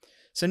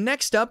 So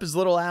next up is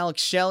little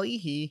Alex Shelley.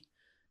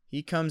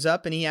 He comes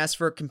up and he asks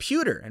for a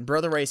computer. And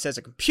Brother Ray says,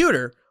 "A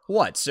computer?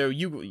 What? So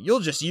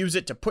you'll just use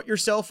it to put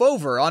yourself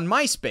over on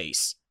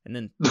MySpace." And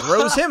then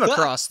throws him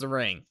across the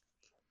ring.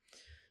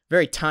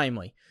 Very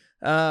timely.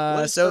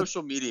 What is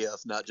social media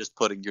if not just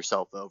putting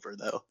yourself over,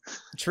 though?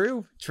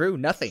 True,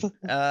 nothing.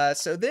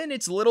 So then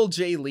it's little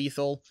Jay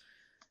Lethal,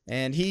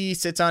 and he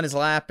sits on his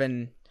lap,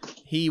 and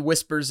he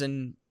whispers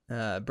in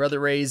Brother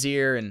Ray's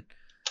ear, and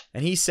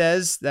he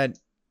says that,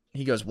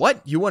 he goes,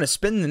 "What? You want to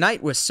spend the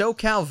night with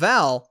SoCal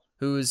Val,"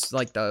 who's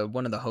like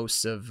one of the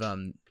hosts of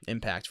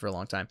Impact for a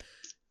long time.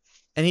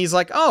 And he's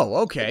like, "Oh,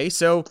 okay."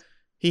 So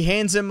he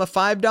hands him a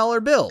 $5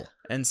 bill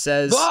and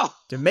says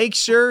to make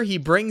sure he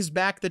brings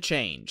back the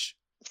change.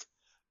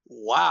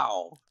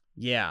 Wow.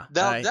 Yeah.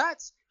 Now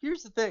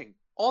here's the thing.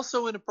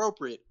 Also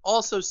inappropriate,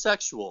 also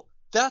sexual.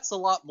 That's a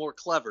lot more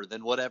clever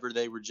than whatever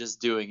they were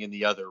just doing in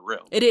the other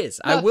room. It is.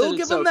 Not I will that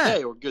give it's him okay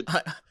that. Or good.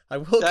 I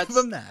will give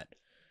him that.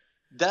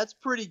 That's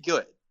pretty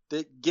good.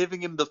 That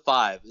giving him the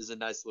 5 is a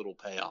nice little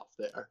payoff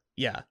there.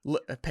 Yeah,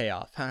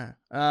 payoff, huh?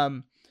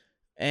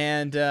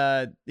 And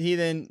he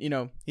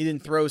then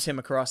throws him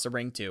across the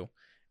ring too.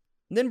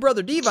 And then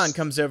Brother Devon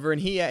comes over and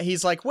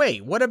he's like,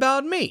 "Wait, what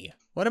about me?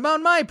 What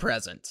about my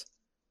present?"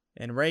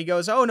 And Ray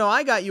goes, "Oh no,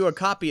 I got you a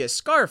copy of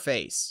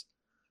Scarface.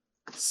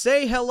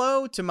 Say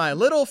hello to my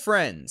little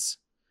friends."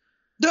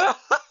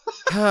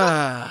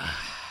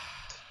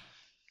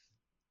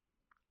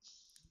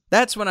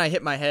 That's when I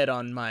hit my head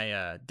on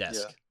my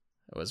desk. Yeah.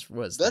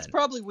 Was That's then.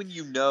 probably when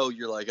you're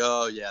like,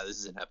 "Oh yeah, this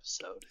is an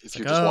episode." If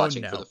you're like, just oh,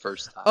 watching no. for the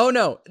first time. Oh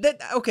no,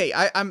 okay.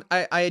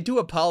 I do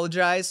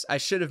apologize. I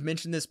should have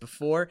mentioned this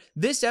before.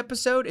 This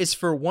episode is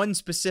for one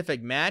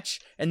specific match,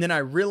 and then I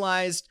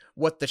realized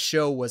what the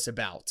show was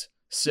about.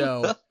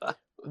 So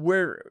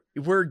we're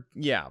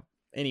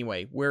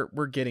Anyway,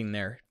 we're getting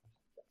there.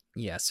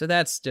 Yeah, so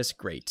that's just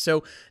great.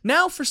 So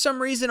now for some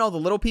reason all the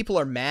little people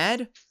are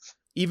mad,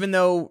 even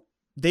though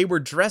they were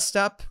dressed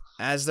up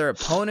as their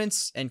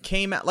opponents and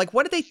came out. Like,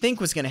 what did they think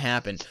was going to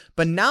happen?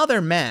 But now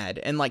they're mad,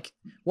 and like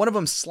one of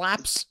them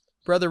slaps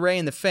Brother Ray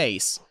in the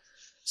face.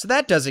 So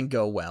that doesn't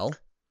go well.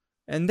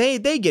 And they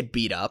get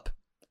beat up.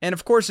 And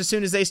of course, as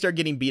soon as they start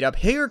getting beat up,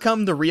 here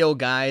come the real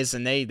guys,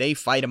 and they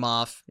fight them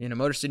off.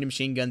 Motor City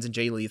Machine Guns and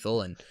Jay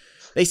Lethal, and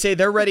they say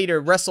they're ready to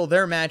wrestle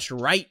their match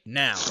right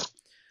now.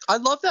 I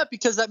love that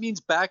because that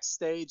means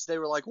backstage they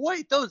were like,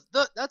 "Wait,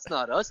 that's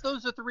not us.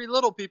 Those are 3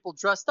 little people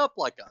dressed up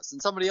like us." And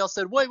somebody else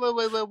said, "Wait.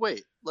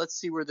 Let's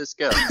see where this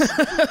goes."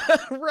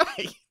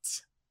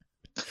 Right.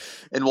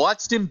 And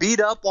watched him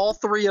beat up all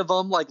 3 of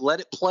them, like let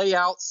it play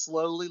out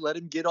slowly, let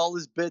him get all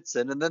his bits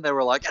in, and then they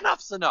were like,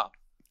 "Enough's enough."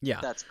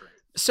 Yeah. That's great.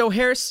 So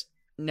Harris,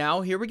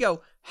 now here we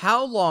go.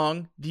 How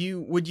long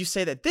would you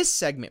say that this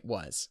segment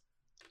was?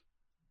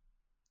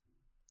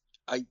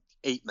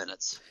 8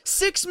 minutes.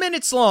 6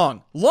 minutes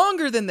long.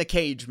 Longer than the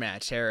cage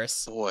match,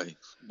 Harris. Boy,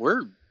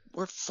 we're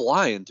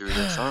flying through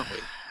this, aren't we?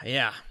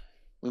 Yeah.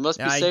 We must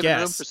be saving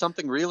room for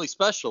something really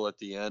special at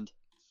the end.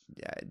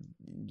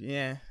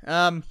 Yeah.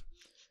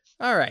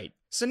 All right.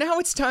 So now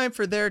it's time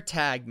for their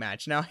tag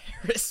match. Now,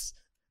 Harris,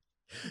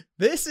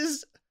 this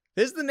is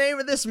the name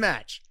of this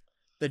match.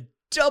 The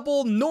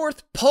Double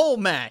North Pole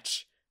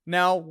match.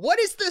 Now, what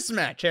is this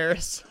match,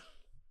 Harris?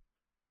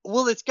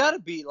 Well, it's got to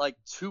be like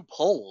 2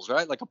 poles,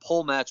 right? Like a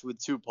pole match with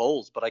 2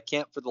 poles, but I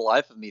can't for the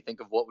life of me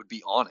think of what would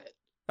be on it.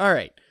 All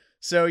right.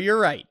 So you're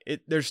right.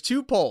 There's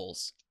 2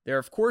 poles. They're,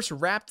 of course,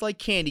 wrapped like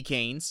candy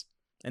canes,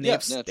 and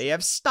they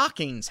have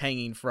stockings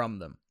hanging from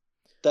them.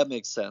 That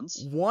makes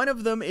sense. One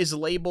of them is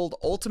labeled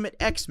Ultimate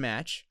X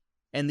Match,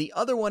 and the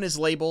other one is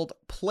labeled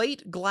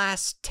Plate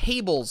Glass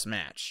Tables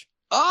Match.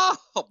 Oh,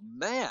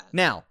 man.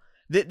 Now,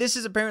 this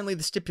is apparently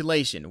the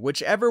stipulation.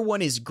 Whichever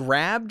one is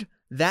grabbed,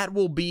 that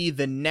will be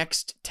the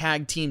next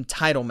tag team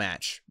title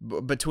match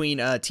between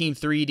Team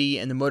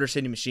 3D and the Motor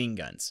City Machine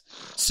Guns.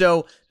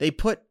 So they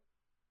put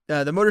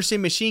the Motor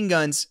City Machine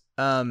Guns,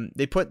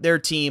 they put their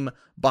team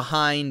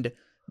behind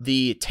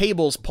the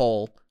tables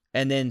pole,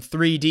 and then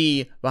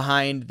 3D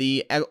behind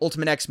the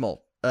Ultimate X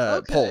pole.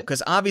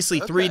 Because obviously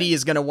 3D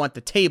is going to want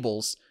the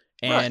tables,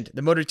 and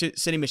the Motor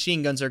City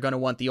Machine Guns are going to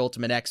want the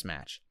Ultimate X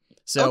match.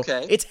 So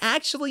it's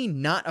actually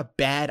not a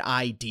bad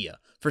idea.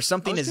 For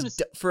something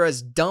for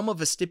as dumb of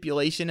a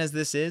stipulation as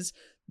this is,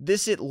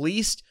 this at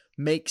least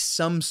makes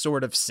some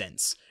sort of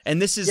sense.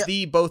 And this is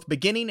the both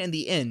beginning and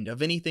the end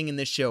of anything in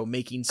this show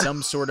making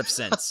some sort of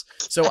sense.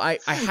 So I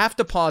have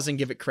to pause and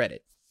give it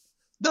credit.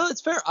 No,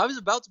 that's fair. I was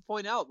about to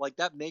point out, like,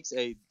 that makes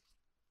a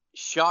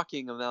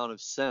shocking amount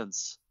of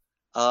sense.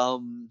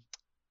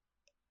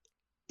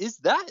 Is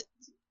that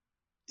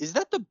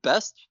the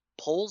best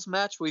polls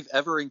match we've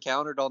ever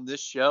encountered on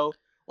this show?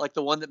 Like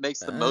the one that makes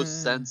the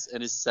most sense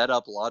and is set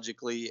up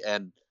logically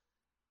and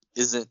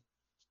isn't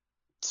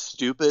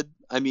stupid?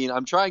 I mean,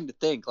 I'm trying to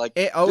think. Like,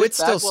 it's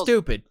still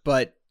stupid,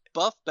 but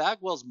Buff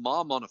Bagwell's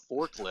mom on a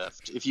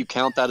forklift, if you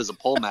count that as a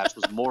pole match,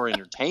 was more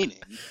entertaining.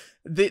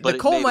 The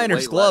coal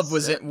miner's glove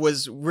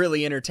was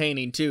really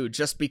entertaining too,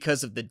 just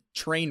because of the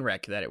train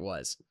wreck that it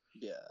was.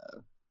 Yeah.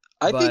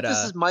 I think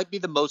this might be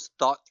the most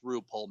thought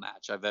through pole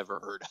match I've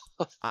ever heard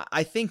of.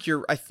 I think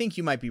you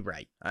might be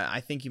right. I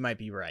think you might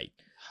be right.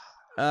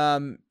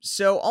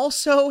 So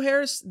also,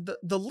 Harris,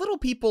 the little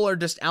people are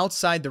just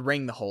outside the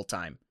ring the whole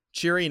time,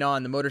 cheering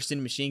on the Motor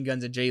City Machine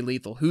Guns and Jay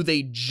Lethal, who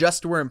they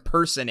just were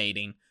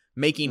impersonating,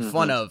 making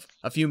fun of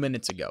a few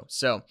minutes ago.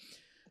 So,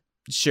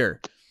 sure.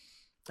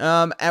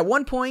 At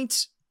one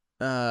point,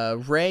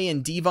 Ray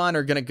and Devon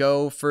are gonna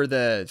go for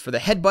the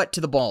headbutt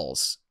to the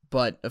balls,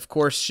 but of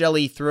course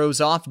Shelly throws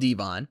off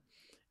Devon,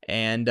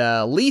 and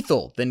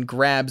Lethal then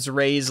grabs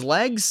Ray's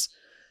legs.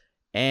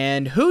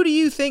 And who do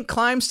you think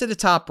climbs to the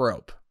top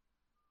rope?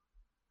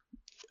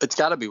 It's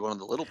got to be one of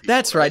the little people.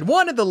 That's right.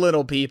 One of the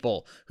little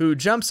people who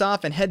jumps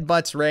off and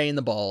headbutts Ray in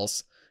the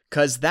balls.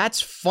 Because that's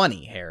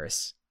funny,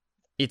 Harris.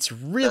 It's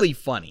really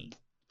funny.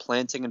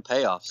 Planting and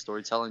payoff,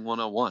 storytelling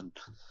 101.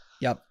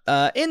 Yep.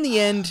 In the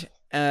end,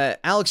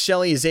 Alex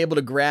Shelley is able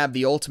to grab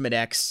the Ultimate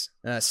X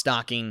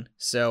stocking.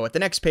 So at the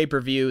next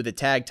pay-per-view, the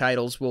tag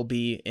titles will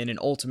be in an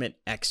Ultimate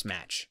X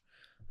match.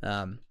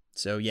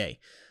 So yay.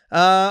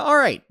 All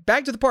right.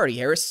 Back to the party,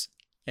 Harris.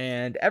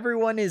 And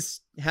everyone is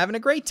having a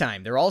great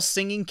time. They're all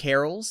singing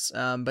carols,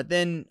 but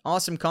then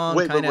Awesome Kong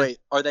Wait.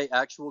 Are they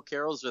actual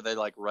carols or are they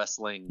like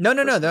wrestling? No.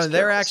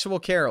 They're actual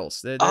carols.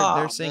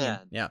 They're singing.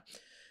 Man. Yeah.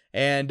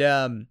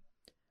 And,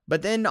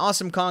 but then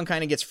Awesome Kong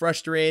kind of gets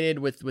frustrated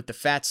with the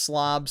fat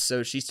slobs,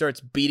 so she starts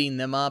beating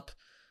them up.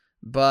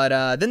 But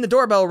then the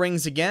doorbell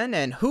rings again,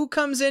 and who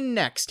comes in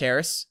next,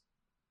 Harris?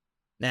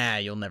 Nah,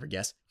 you'll never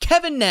guess.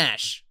 Kevin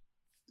Nash.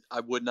 I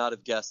would not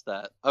have guessed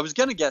that. I was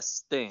going to guess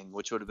Sting,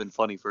 which would have been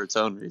funny for its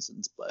own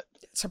reasons, but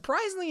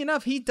surprisingly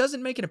enough, he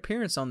doesn't make an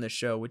appearance on this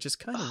show, which is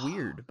kind of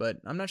weird, but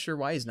I'm not sure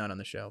why he's not on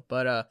the show.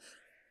 But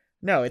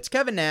no, it's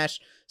Kevin Nash.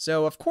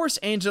 So of course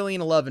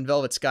Angelina Love and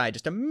Velvet Sky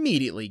just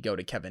immediately go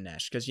to Kevin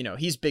Nash because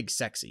he's big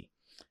sexy.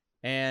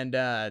 And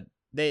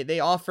they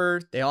offer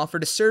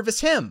to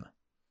service him.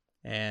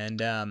 And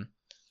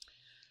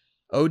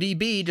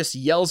ODB just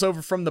yells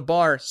over from the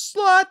bar,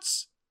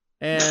 "Sluts!"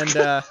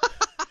 And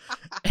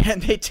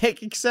and they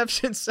take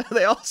exception, so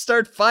they all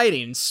start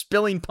fighting,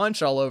 spilling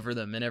punch all over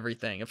them and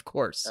everything, of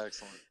course.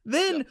 Excellent.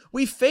 Then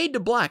we fade to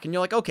black, and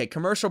you're like, okay,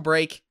 commercial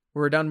break,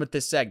 we're done with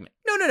this segment.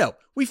 No.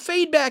 We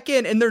fade back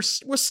in, and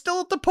we're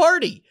still at the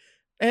party,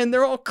 and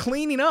they're all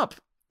cleaning up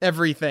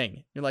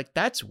everything. You're like,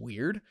 that's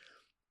weird.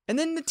 And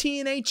then the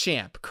TNA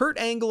champ, Kurt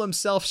Angle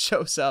himself,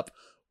 shows up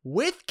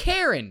with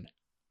Karen,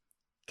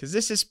 because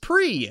this is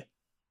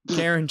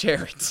pre-Karen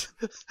Jarrett.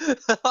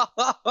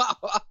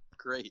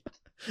 Great.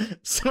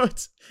 So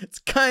it's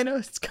kind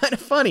of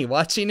funny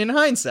watching in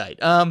hindsight.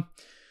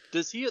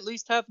 Does he at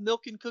least have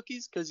milk and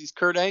cookies because he's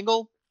Kurt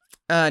Angle?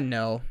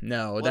 No,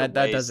 that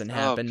doesn't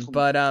happen.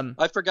 But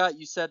I forgot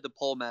you said the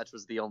pole match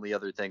was the only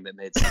other thing that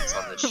made sense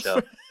on this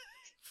show.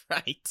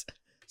 Right.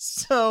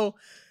 So,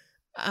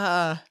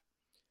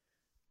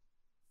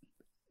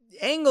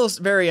 Angle's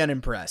very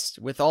unimpressed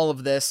with all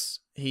of this.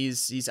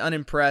 He's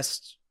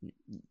unimpressed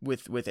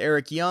with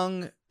Eric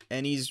Young.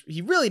 And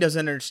he really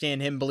doesn't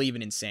understand him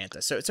believing in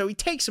Santa. So he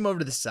takes him over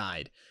to the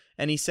side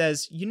and he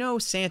says,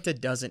 Santa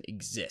doesn't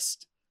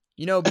exist.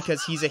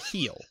 Because he's a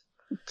heel.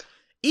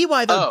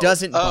 EY though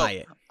doesn't buy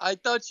it. I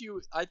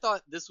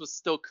thought this was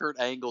still Kurt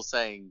Angle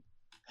saying,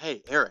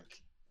 "Hey,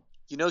 Eric,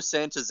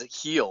 Santa's a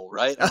heel,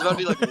 right? I was about to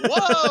be like,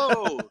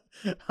 whoa.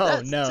 Oh,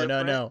 That's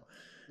no.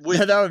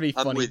 With That would be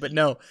I'm funny, with but you.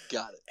 no.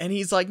 Got it. And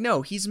he's like,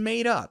 no, he's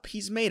made up.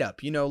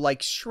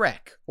 Like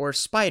Shrek or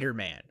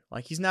Spider-Man.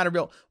 Like, he's not a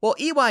real... Well,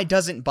 EY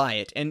doesn't buy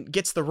it and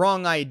gets the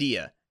wrong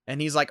idea.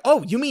 And he's like,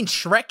 oh, you mean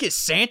Shrek is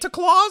Santa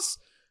Claus?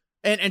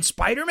 And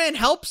Spider-Man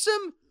helps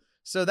him?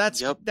 So that's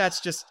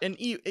just... And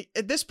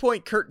at this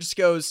point, Kurt just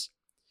goes,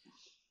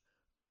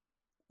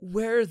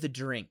 where are the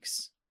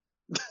drinks?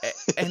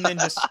 And then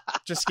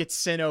just gets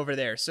sent over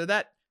there. So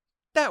that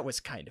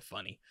was kind of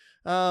funny.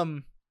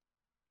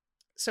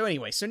 So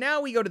anyway, so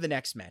now we go to the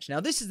next match. Now,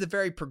 this is the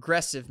very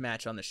progressive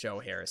match on the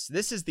show, Harris.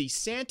 This is the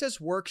Santa's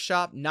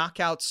Workshop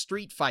Knockout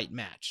Street Fight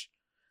match.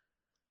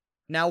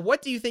 Now,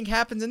 what do you think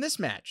happens in this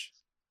match?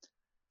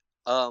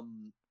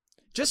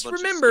 Just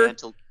remember,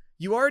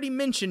 you already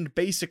mentioned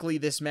basically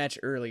this match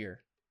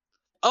earlier.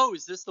 Oh,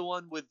 is this the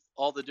one with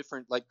all the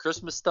different like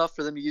Christmas stuff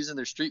for them to use in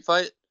their street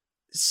fight?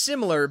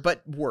 Similar,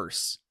 but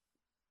worse.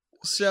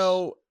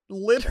 So,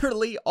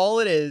 literally, all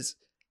it is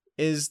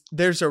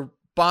there's a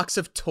box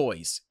of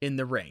toys in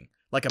the ring.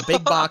 Like a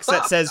big box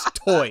that says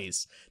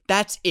toys.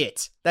 That's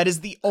it. That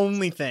is the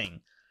only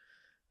thing.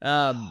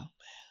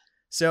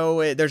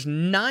 So there's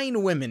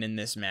 9 women in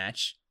this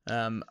match.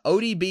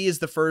 ODB is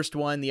the first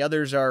one. The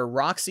others are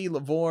Roxy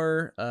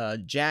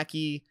Lavore,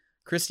 Jackie,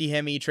 Christy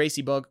Hemme,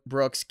 Tracy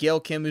Brooks, Gail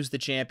Kim, who's the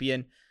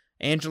champion,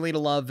 Angelina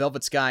Love,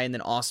 Velvet Sky, and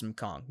then Awesome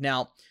Kong.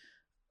 Now,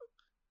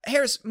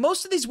 Harris,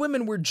 most of these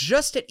women were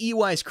just at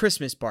EY's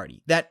Christmas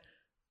party. That,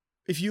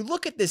 if you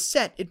look at this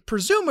set, it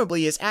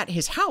presumably is at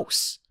his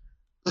house.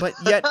 But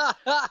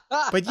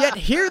yet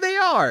here they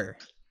are.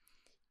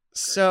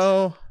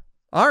 So,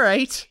 all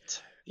right.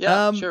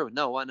 Yeah, sure.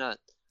 No, why not?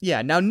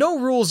 Yeah, now no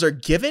rules are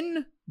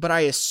given, but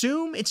I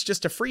assume it's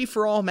just a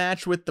free-for-all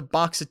match with the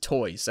box of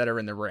toys that are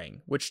in the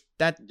ring, which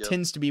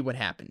tends to be what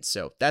happens.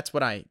 So that's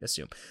what I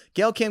assume.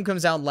 Gail Kim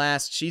comes out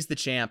last. She's the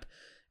champ.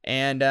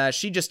 And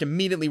she just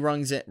immediately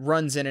runs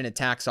in and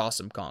attacks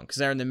Awesome Kong because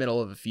they're in the middle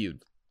of a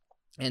feud.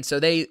 And so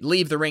they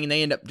leave the ring and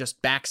they end up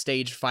just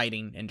backstage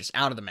fighting and just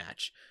out of the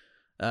match.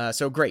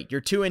 So great.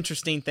 Your 2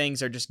 interesting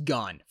things are just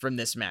gone from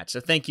this match.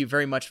 So thank you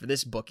very much for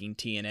this booking,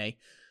 TNA.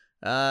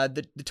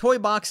 The toy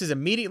box is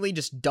immediately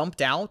just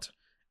dumped out.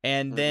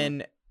 And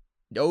then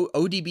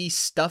ODB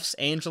stuffs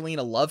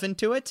Angelina Love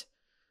into it.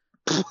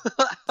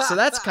 So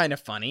that's kind of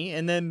funny.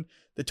 And then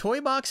the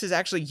toy box is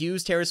actually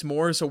used, Harris,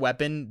 more as a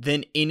weapon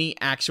than any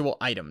actual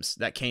items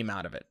that came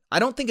out of it. I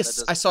don't think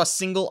I saw a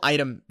single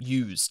item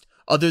used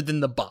other than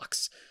the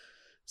box.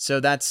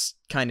 So that's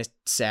kind of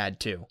sad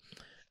too.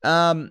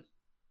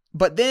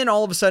 But then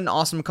all of a sudden,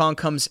 Awesome Kong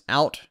comes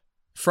out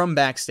from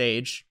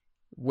backstage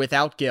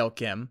without Gail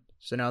Kim.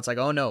 So now it's like,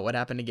 oh no, what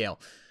happened to Gail?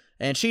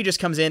 And she just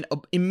comes in,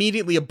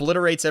 immediately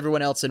obliterates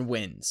everyone else and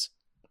wins.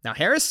 Now,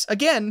 Harris,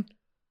 again,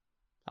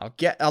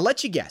 I'll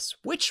let you guess.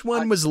 Which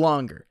one was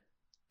longer?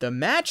 The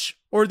match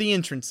or the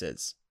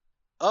entrances?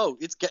 Oh,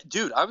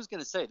 dude, I was going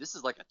to say, this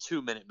is like a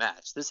 2-minute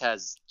match. This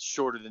has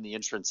shorter than the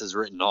entrances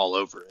written all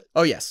over it.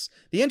 Oh, yes.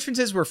 The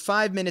entrances were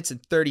 5 minutes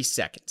and 30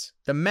 seconds.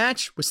 The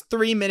match was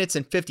 3 minutes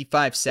and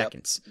 55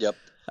 seconds. Yep.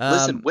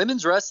 Listen,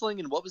 women's wrestling,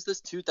 and what was this,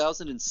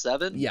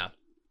 2007? Yeah.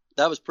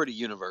 That was pretty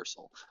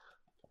universal.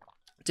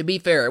 To be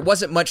fair, it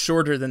wasn't much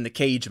shorter than the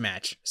cage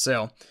match.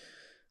 So,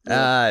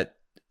 and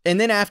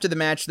then after the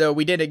match, though,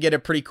 we did get a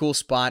pretty cool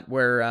spot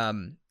where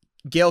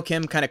Gail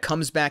Kim kind of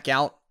comes back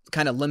out,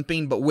 kind of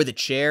limping, but with a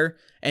chair,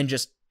 and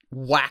just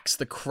whacks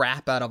the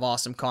crap out of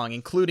Awesome Kong,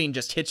 including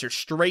just hits her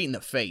straight in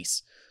the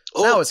face.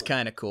 So that was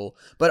kind of cool.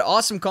 But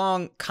Awesome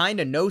Kong kind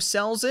of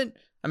no-sells it.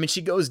 I mean,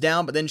 she goes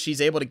down, but then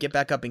she's able to get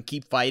back up and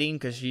keep fighting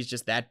because she's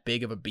just that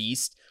big of a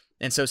beast.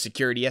 And so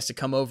security has to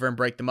come over and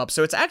break them up.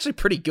 So it's actually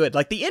pretty good.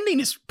 Like, the ending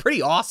is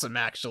pretty awesome,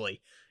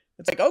 actually.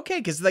 It's like, okay,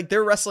 because like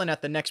they're wrestling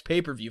at the next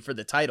pay-per-view for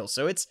the title.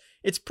 So it's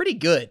pretty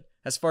good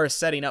as far as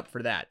setting up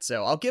for that.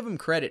 So I'll give him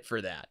credit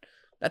for that.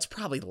 That's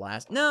probably the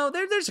last. No,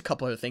 there's a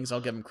couple other things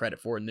I'll give him credit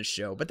for in this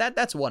show, but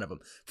that's one of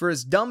them. For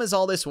as dumb as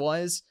all this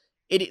was,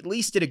 it at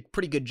least did a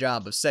pretty good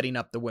job of setting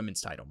up the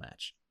women's title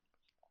match.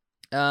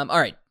 All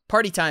right,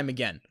 party time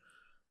again.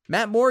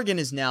 Matt Morgan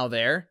is now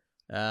there,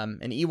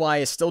 and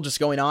EY is still just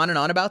going on and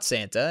on about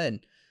Santa, and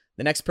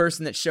the next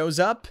person that shows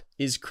up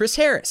is Chris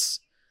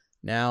Harris.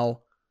 Now,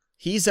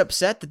 he's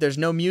upset that there's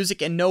no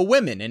music and no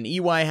women, and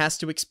EY has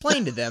to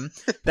explain to them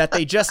that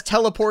they just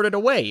teleported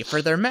away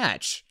for their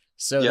match.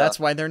 So that's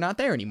why they're not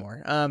there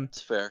anymore.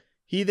 It's fair.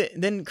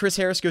 Then Chris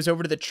Harris goes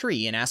over to the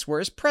tree and asks where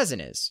his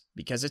present is,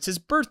 because it's his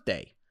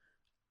birthday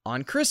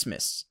on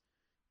Christmas,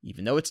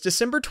 even though it's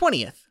December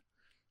 20th.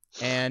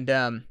 And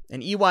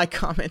EY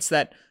comments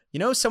that,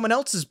 someone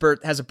else's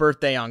has a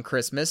birthday on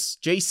Christmas,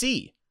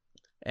 JC.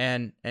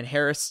 And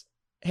Harris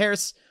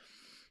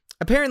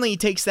apparently he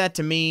takes that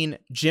to mean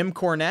Jim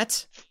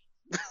Cornette.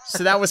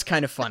 So that was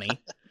kind of funny.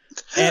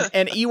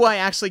 And EY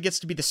actually gets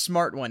to be the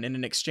smart one in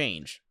an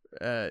exchange.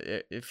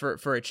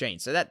 For a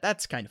change. So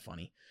that's kind of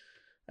funny.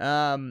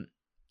 And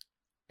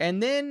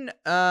then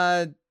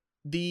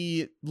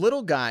the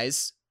little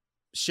guys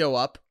show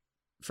up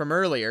from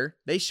earlier,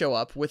 they show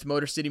up with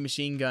Motor City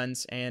Machine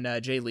Guns and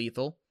Jay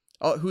Lethal,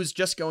 who's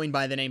just going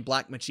by the name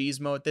Black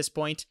Machismo at this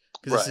point,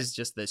 because this is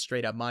just the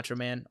straight up Macho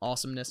Man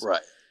awesomeness.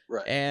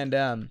 Right. And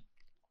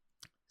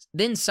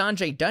then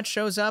Sanjay Dutt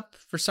shows up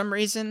for some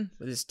reason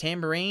with his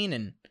tambourine,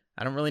 and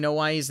I don't really know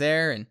why he's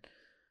there. And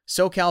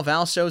SoCal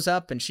Val shows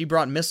up, and she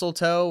brought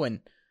mistletoe,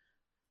 and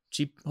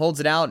she holds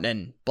it out,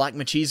 and Black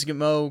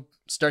Machismo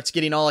starts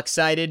getting all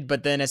excited,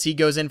 but then as he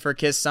goes in for a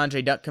kiss,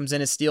 Sanjay Dutt comes in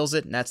and steals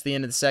it, and that's the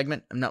end of the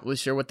segment. I'm not really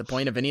sure what the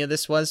point of any of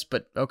this was,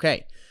 but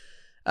okay.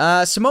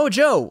 Samoa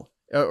Joe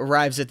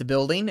arrives at the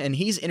building, and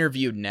he's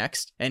interviewed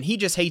next, and he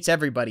just hates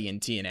everybody in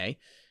TNA.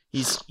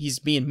 He's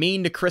being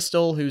mean to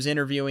Crystal, who's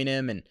interviewing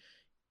him, and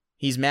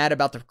he's mad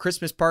about the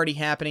Christmas party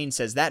happening,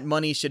 says that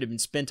money should have been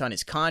spent on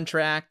his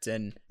contract,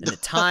 and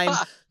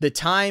the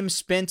time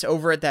spent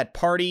over at that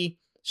party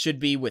should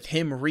be with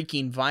him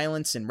wreaking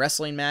violence in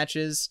wrestling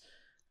matches.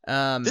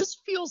 This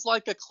feels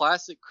like a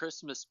classic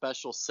Christmas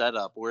special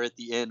setup where at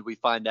the end we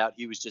find out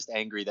he was just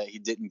angry that he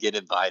didn't get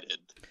invited,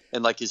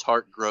 and like his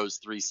heart grows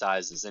 3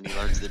 sizes and he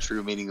learns the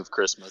true meaning of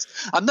Christmas.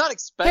 I'm not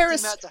expecting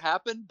Harris, that to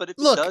happen, but if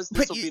look, it does,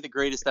 this will be the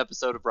greatest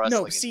episode of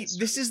wrestling. No, see,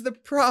 this is the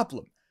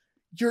problem.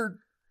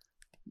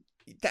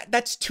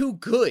 That's too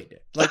good.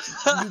 Like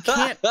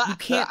you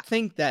can't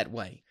think that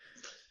way.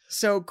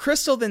 So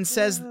Crystal then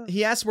says,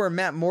 he asks where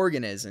Matt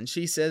Morgan is, and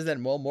she says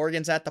that, well,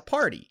 Morgan's at the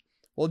party.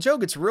 Well, Joe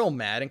gets real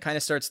mad and kind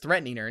of starts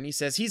threatening her, and he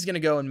says he's going to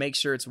go and make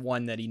sure it's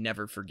one that he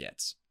never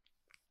forgets.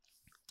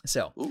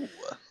 So,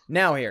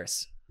 now,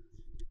 Harris,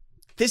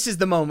 this is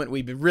the moment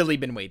we've really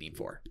been waiting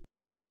for.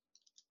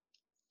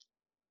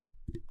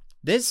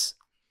 This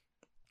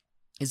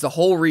is the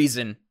whole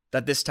reason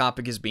that this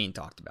topic is being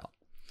talked about.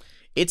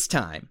 It's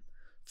time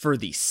for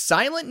the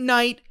Silent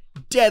Night,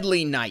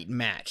 Deadly Night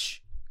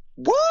match.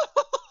 Woo!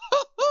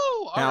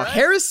 Now, right.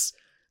 Harris,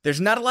 there's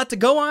not a lot to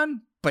go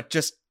on, but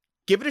just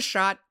give it a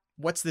shot.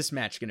 What's this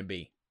match going to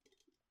be?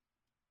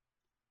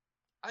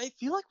 I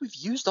feel like we've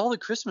used all the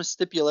Christmas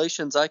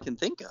stipulations I can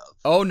think of.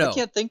 Oh no, I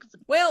can't think of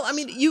it. Well, I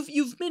mean,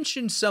 you've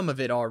mentioned some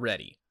of it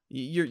already.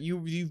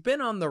 You've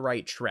been on the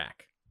right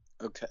track.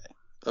 Okay.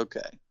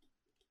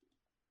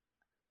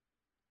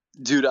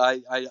 Dude,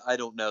 I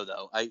don't know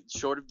though.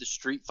 Short of the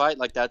street fight,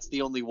 like that's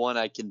the only one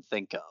I can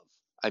think of.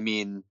 I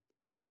mean,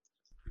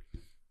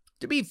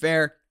 to be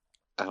fair,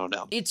 I don't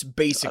know. It's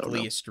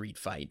basically a street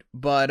fight,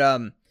 but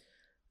all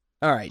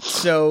right.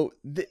 So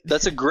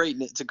it's a great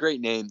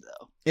name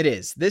though. It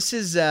is. This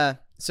is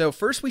so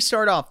first we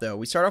start off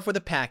with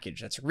a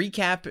package that's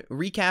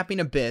recapping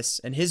Abyss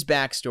and his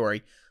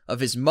backstory of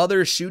his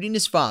mother shooting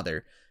his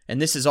father,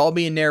 and this is all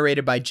being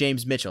narrated by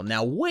James Mitchell.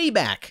 Now, way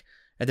back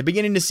at the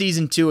beginning of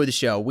season 2 of the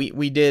show,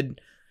 we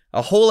did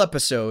a whole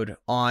episode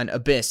on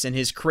Abyss and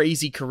his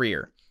crazy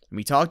career. And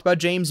we talked about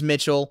James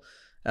Mitchell,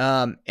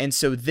 and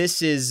so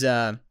this is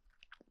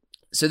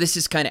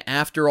kind of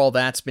after all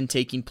that's been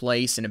taking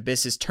place, and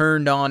Abyss has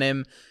turned on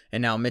him,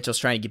 and now Mitchell's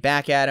trying to get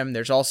back at him.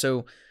 There's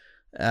also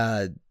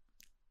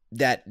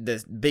that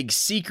the big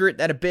secret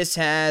that Abyss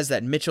has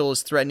that Mitchell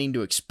is threatening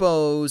to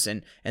expose,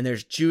 and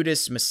there's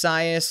Judas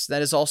Messias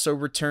that has also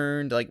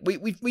returned. Like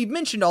we've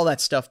mentioned all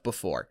that stuff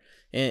before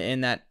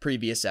in that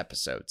previous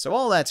episode, so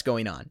all that's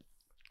going on.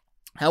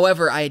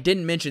 However, I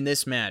didn't mention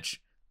this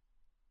match,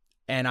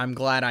 and I'm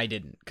glad I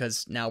didn't,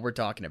 because now we're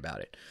talking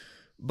about it.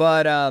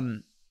 But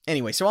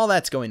anyway, so all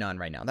that's going on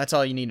right now. That's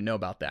all you need to know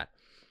about that.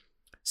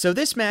 So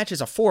this match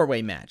is a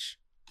 4-way match,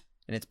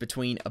 and it's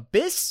between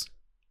Abyss,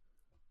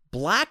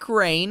 Black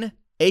Rain,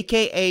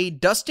 aka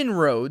Dustin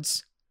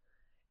Rhodes,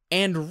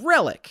 and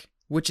Relic,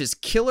 which is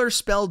killer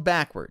spelled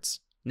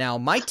backwards. Now,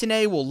 Mike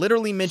Tenay will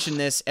literally mention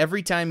this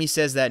every time he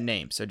says that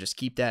name, so just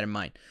keep that in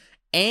mind.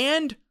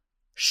 And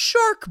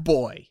Shark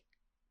Boy.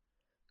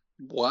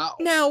 Wow.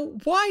 Now,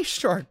 why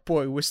Shark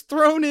Boy was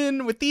thrown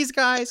in with these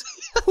guys,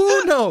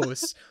 who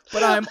knows?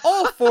 But I'm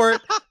all for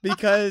it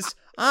because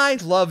I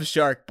love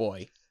Shark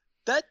Boy.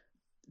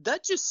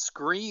 That just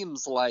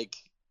screams like,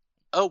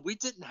 oh, we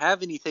didn't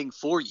have anything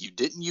for you.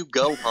 Didn't you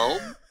go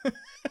home?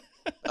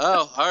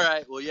 Oh, all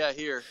right. Well, yeah,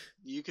 here.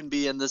 You can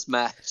be in this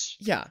match.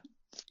 Yeah.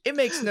 It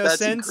makes no sense.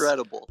 That's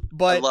Incredible.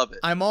 But I love it.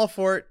 I'm all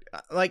for it.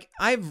 Like,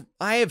 I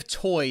have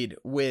toyed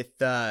with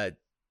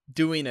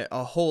doing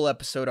a whole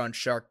episode on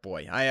Shark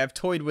Boy. I have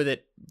toyed with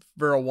it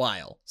for a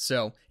while,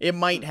 so it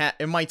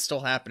might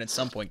still happen at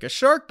some point, because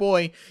Shark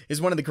Boy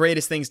is one of the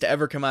greatest things to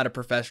ever come out of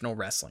professional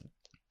wrestling.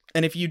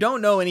 And if you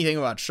don't know anything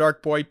about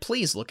Shark Boy,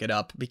 please look it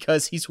up,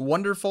 because he's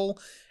wonderful.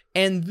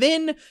 And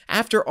then,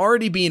 after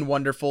already being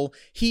wonderful,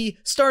 he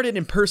started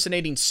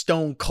impersonating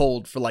Stone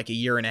Cold for like a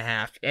year and a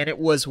half, and it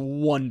was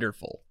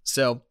wonderful.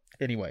 So,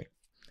 anyway,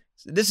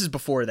 this is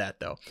before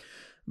that, though.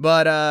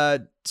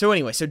 But, so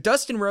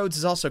Dustin Rhodes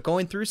is also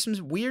going through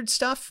some weird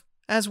stuff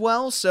as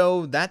well,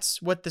 so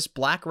that's what this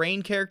Black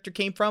Rain character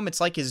came from.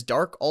 It's like his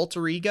dark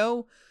alter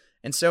ego,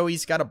 and so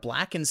he's got a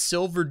black and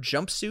silver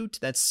jumpsuit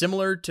that's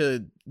similar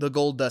to the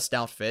Goldust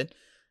outfit,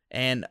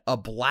 and a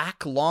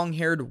black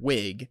long-haired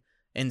wig,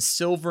 and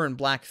silver and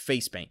black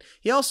face paint.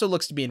 He also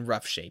looks to be in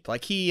rough shape.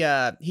 Like,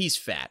 he's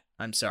fat.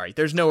 I'm sorry.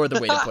 There's no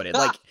other way to put it.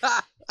 Like,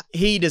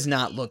 he does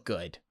not look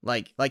good.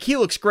 Like he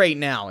looks great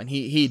now, and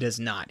he does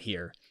not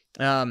here.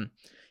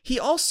 He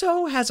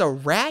also has a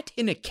rat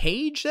in a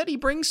cage that he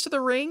brings to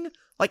the ring,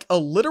 like a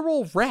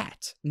literal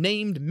rat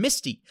named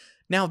Misty.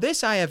 Now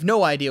this I have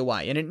no idea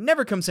why, and it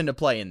never comes into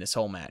play in this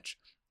whole match.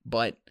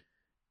 But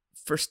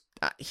for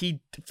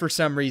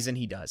some reason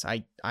he does.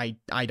 I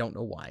don't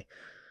know why.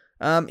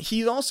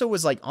 He also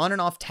was like on and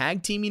off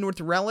tag teaming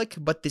with Relic,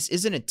 but this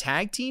isn't a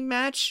tag team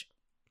match.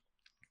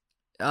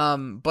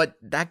 But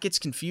that gets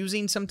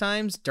confusing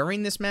sometimes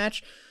during this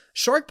match.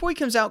 Shark Boy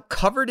comes out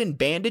covered in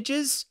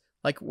bandages,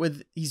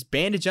 he's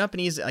bandaged up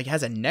and he's like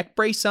has a neck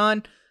brace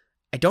on.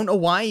 I don't know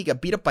why. He got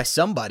beat up by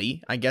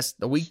somebody, I guess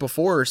the week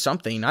before or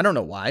something. I don't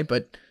know why,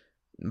 but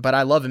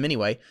I love him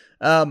anyway.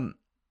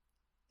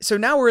 So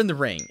now we're in the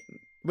ring.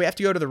 We have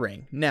to go to the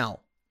ring. Now,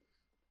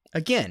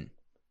 again,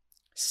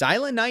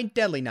 Silent Night,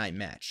 Deadly Night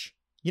match.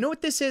 You know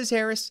what this is,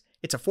 Harris?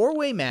 It's a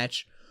 4-way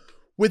match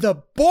with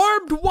a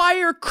barbed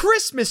wire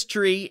Christmas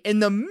tree in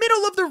the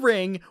middle of the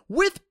ring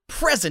with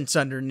presents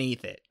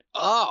underneath it.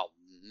 Oh,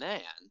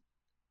 man.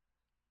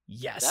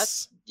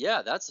 Yes.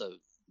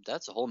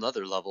 That's a whole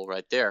nother level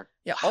right there.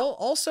 Yeah.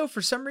 Also,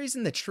 for some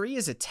reason, the tree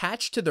is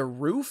attached to the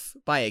roof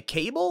by a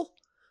cable.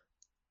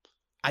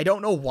 I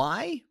don't know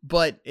why,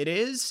 but it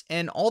is,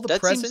 and all the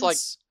presents. Seems like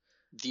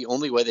the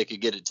only way they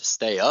could get it to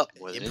stay up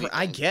was anything.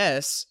 I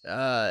guess.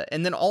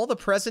 And then all the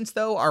presents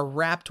though are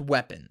wrapped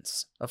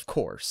weapons, of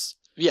course.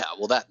 Yeah.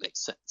 Well, that makes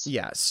sense.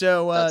 Yeah.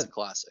 So that's a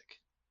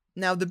classic.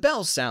 Now the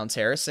bell sounds,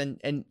 Harris,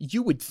 and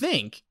you would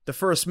think the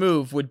first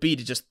move would be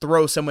to just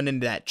throw someone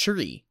into that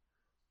tree.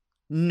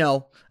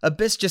 No,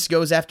 Abyss just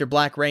goes after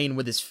Black Rain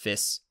with his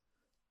fists.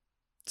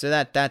 So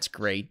that's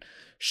great.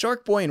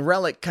 Shark Boy and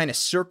Relic kind of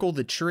circle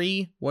the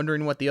tree,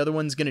 wondering what the other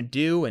one's going to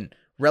do, and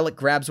Relic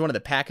grabs one of the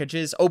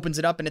packages, opens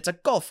it up, and it's a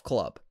golf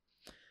club.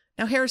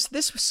 Now, Harris,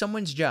 this was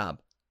someone's job.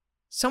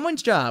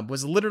 Someone's job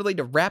was literally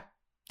to wrap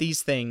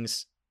these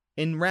things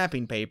in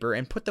wrapping paper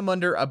and put them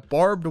under a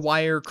barbed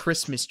wire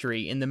Christmas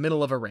tree in the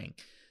middle of a ring.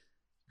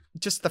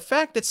 Just the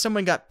fact that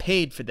someone got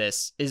paid for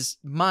this is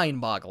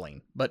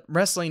mind-boggling, but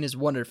wrestling is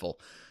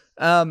wonderful.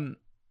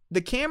 The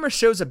camera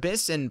shows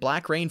Abyss and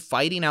Black Rain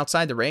fighting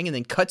outside the ring and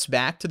then cuts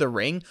back to the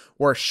ring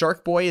where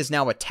Shark Boy is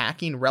now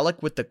attacking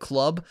Relic with the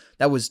club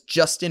that was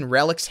just in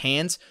Relic's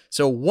hands.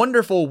 So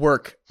wonderful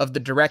work of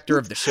the director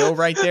of the show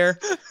right there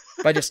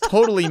by just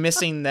totally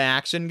missing the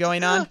action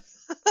going on.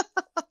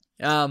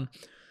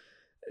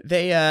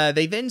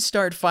 They then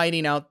start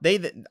fighting out.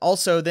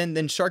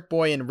 Then Shark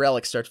Boy and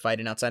Relic start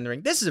fighting outside the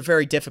ring. This is a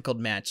very difficult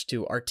match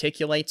to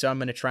articulate, so I'm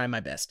going to try my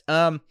best.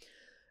 No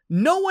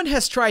one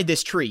has tried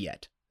this tree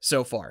yet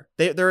so far.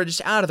 They're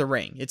just out of the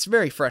ring. It's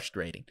very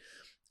frustrating.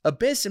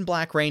 Abyss and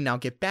Black Rain now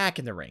get back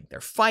in the ring. They're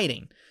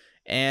fighting.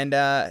 And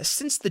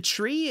since the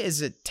tree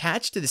is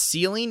attached to the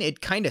ceiling, it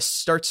kind of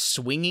starts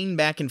swinging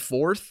back and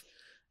forth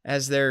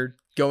as they're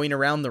going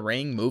around the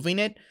ring, moving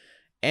it.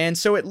 And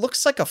so it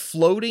looks like a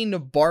floating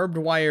barbed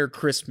wire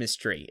Christmas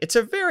tree. It's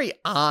an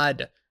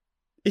odd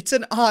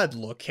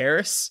look,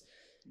 Harris.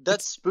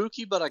 That's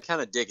spooky, but I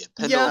kind of dig it.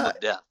 Pendulum of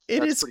Death.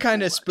 It is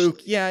kind of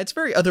spooky. Yeah, it's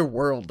very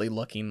otherworldly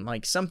looking,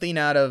 like something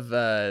out of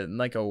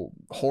like a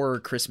horror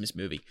Christmas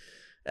movie.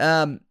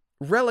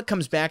 Relic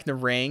comes back in the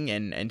ring,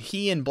 and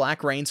he and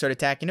Black Rain start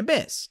attacking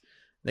Abyss.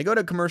 They go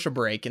to a commercial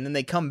break, and then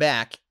they come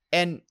back,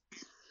 and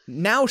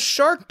now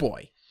Shark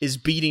Boy is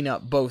beating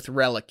up both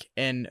Relic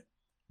and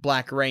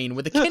Black Rain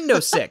with a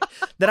kendo stick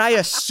that I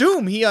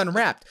assume he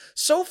unwrapped.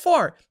 So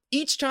far,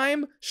 each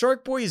time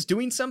Shark Boy is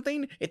doing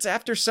something, it's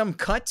after some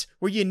cut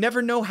where you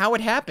never know how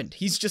it happened.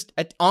 He's just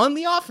on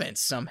the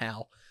offense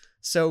somehow.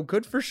 So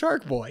good for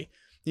Shark Boy.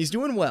 He's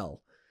doing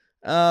well.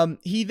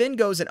 He then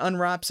goes and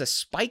unwraps a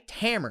spiked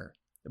hammer,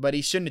 but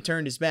he shouldn't have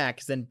turned his back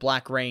because then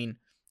Black Rain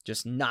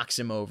just knocks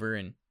him over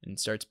and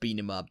starts beating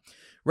him up.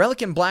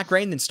 Relic and Black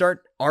Rain then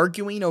start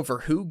arguing over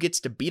who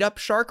gets to beat up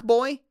Shark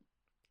Boy.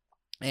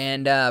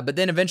 And but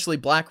then eventually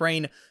Black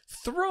Rain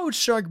throws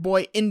Shark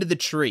Boy into the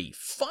tree.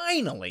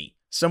 Finally,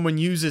 someone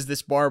uses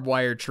this barbed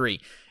wire tree.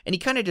 And he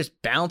kind of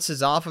just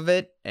bounces off of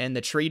it, and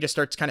the tree just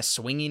starts kind of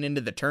swinging into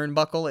the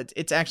turnbuckle.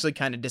 It's actually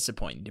kind of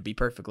disappointing, to be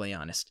perfectly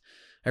honest.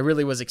 I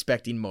really was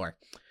expecting more.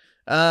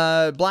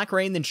 Black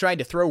Rain then tried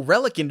to throw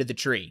Relic into the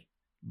tree,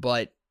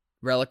 but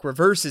Relic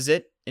reverses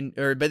it.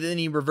 But then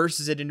he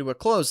reverses it into a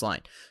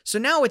clothesline. So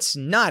now it's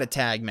not a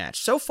tag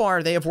match. So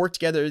far, they have worked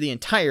together the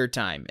entire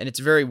time, and it's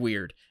very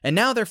weird. And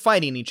now they're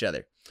fighting each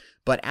other.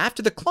 But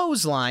after the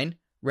clothesline,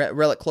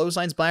 Relic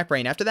clotheslines Black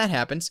Rain. After that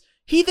happens,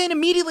 he then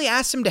immediately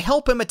asks him to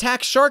help him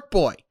attack Shark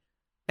Boy.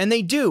 And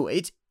they do.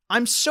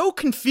 I'm so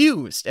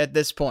confused at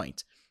this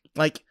point.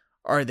 Like,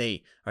 are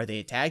they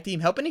a tag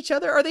team helping each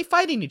other? Or are they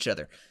fighting each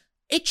other?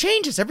 It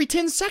changes every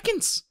 10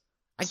 seconds.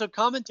 So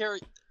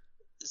commentary's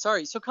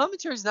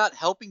not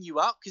helping you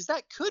out, because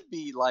that could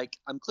be like,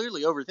 I'm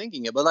clearly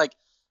overthinking it, but like,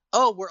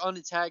 oh, we're on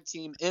a tag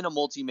team in a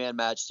multi-man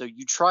match, so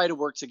you try to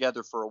work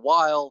together for a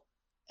while,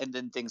 and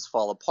then things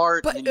fall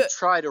apart, and then you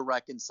try to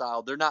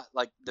reconcile. They're not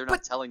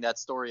telling that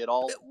story at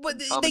all. But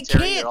they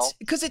can't,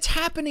 because it's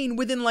happening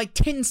within like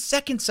 10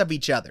 seconds of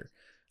each other.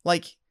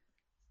 Like,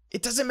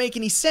 It doesn't make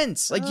any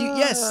sense. Like,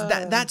 yes,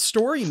 that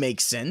story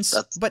makes sense,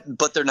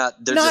 but they're not.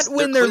 They're not just,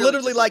 when they're they're clearly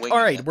literally just like, winging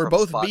all right, it we're from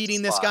both spot to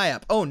beating this spot. guy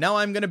up. Oh, now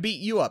I'm going to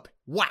beat you up.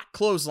 Whack,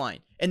 clothesline.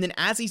 And then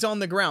as he's on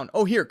the ground,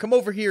 oh, here, come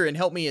over here and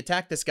help me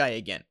attack this guy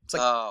again. It's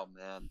like, Oh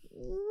man,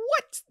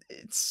 what?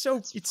 It's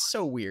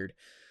so weird.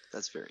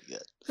 that's very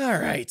good. All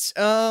right.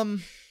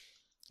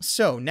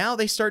 So now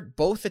they start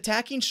both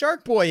attacking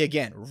Shark Boy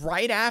again,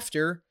 right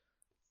after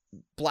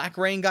Black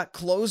Rain got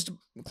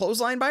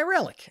clotheslined by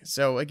Relic.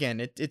 So again,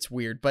 it's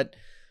weird, but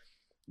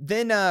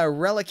then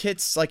Relic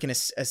hits like an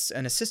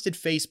assisted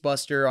face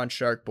buster on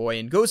Shark Boy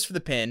and goes for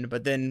the pin,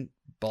 but then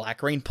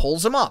Black Rain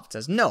pulls him up,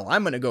 says, no,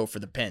 I'm going to go for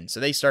the pin. So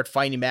they start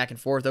fighting back and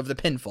forth over the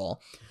pinfall.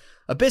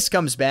 Abyss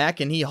comes back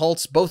and he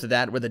halts both of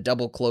that with a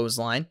double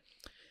clothesline.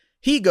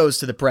 He goes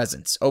to the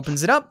presence,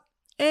 opens it up,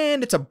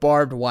 and it's a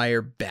barbed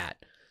wire bat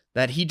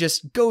that he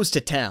just goes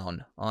to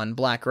town on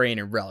Black Rain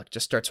and Relic,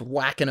 just starts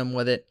whacking him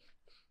with it.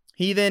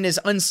 He then is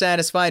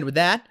unsatisfied with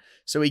that,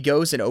 so he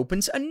goes and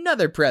opens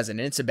another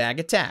present, and it's a bag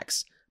of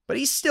tacks. But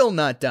he's still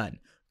not done.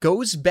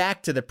 Goes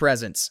back to the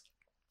presence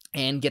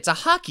and gets a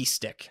hockey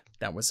stick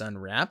that was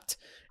unwrapped,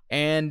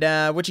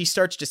 and which he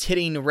starts just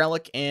hitting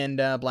Relic and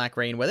Black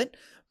Rain with it.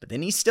 But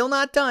then he's still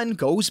not done,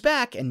 goes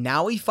back, and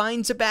now he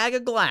finds a bag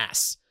of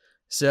glass.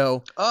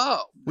 So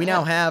we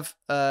now have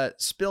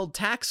spilled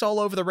tacks all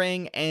over the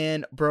ring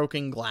and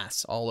broken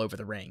glass all over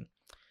the ring.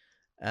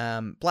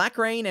 Black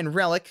Rain and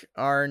Relic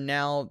are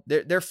now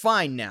they're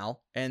fine now,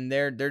 and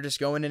they're just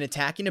going and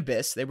attacking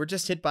Abyss. They were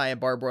just hit by a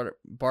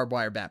barbed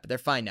wire bat, but they're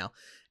fine now.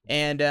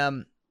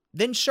 And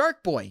then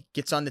Shark Boy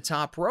gets on the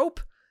top rope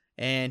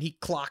and he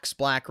clocks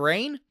Black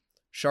Rain.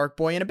 Shark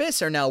Boy and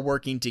Abyss are now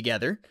working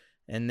together,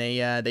 and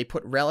they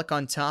put Relic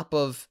on top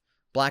of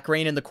Black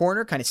Rain in the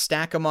corner, kind of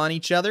stack them on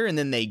each other, and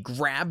then they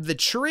grab the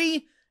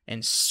tree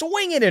and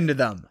swing it into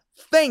them.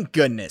 Thank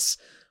goodness.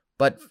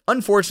 But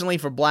unfortunately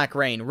for Black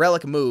Rain,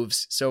 Relic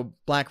moves, so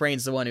Black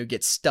Rain's the one who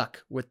gets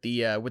stuck with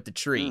the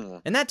tree.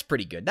 And that's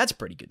pretty good. That's a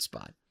pretty good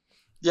spot.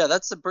 Yeah,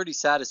 that's a pretty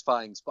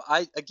satisfying spot.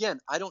 I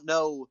don't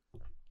know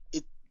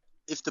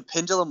if the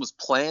pendulum was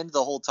planned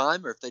the whole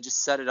time or if they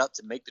just set it up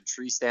to make the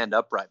tree stand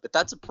upright. But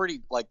that's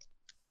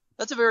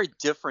a very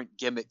different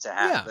gimmick to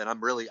have, and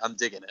I'm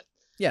digging it.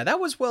 Yeah,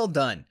 that was well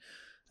done.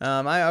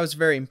 I was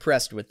very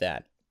impressed with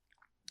that.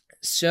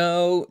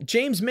 So,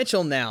 James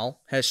Mitchell now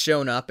has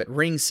shown up at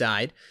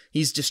ringside.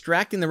 He's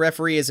distracting the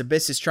referee as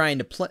Abyss is trying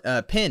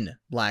to pin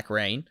Black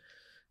Rain.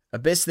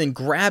 Abyss then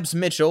grabs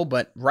Mitchell,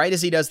 but right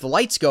as he does, the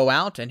lights go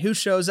out, and who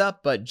shows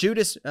up but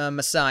Judas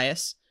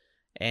Messias,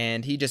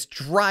 and he just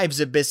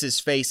drives Abyss's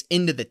face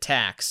into the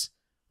tacks,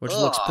 which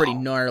looks pretty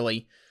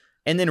gnarly.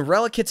 And then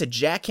Relic hits a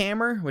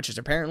jackhammer, which is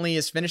apparently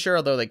his finisher,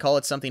 although they call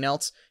it something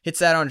else, hits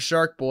that on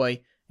Shark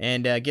Boy,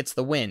 and gets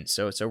the win.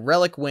 So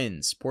Relic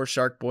wins. Poor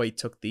Shark Boy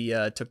took the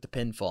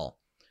pinfall.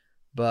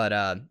 But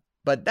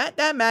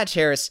that match,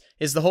 Harris,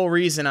 is the whole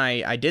reason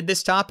I did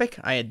this topic.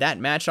 I had that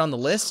match on the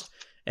list,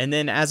 and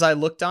then as I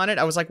looked on it,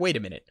 I was like, wait a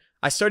minute.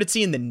 I started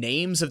seeing the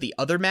names of the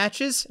other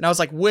matches, and I was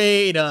like,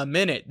 wait a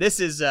minute. This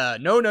is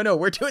no,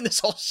 we're doing this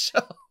whole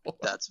show.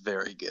 That's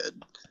very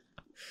good.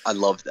 I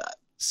love that.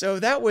 So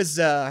that was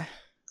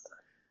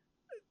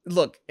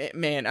look,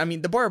 man, I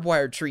mean, the barbed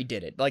wire tree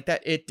did it. Like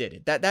that, it did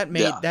it. That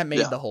made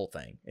the whole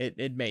thing.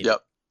 It made it.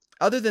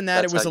 Other than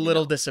that, it was a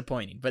little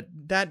disappointing, but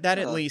that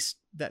at least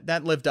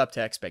that lived up to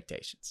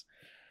expectations.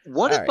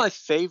 One of my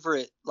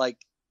favorite, like,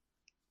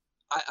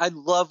 I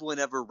love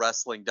whenever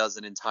wrestling does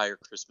an entire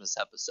Christmas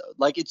episode.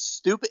 Like, it's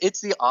stupid.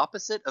 It's the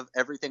opposite of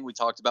everything we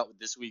talked about with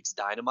this week's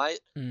Dynamite.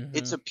 Mm-hmm.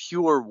 It's a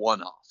pure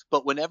one-off.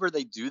 But whenever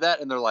they do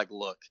that and they're like,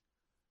 look,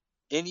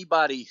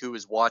 anybody who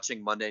is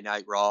watching Monday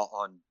Night Raw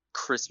on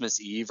Christmas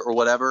Eve or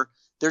whatever,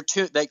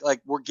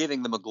 we're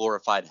giving them a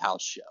glorified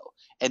house show,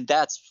 and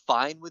that's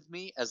fine with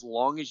me as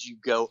long as you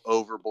go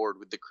overboard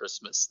with the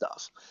Christmas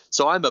stuff.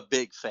 So I'm a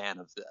big fan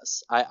of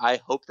this.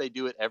 I hope they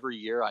do it every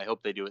year. I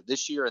hope they do it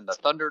this year in the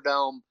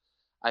Thunderdome.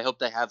 I hope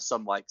they have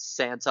some like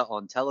Santa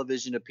on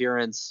television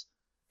appearance.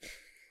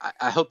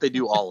 I hope they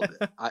do all of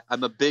it.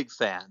 I'm a big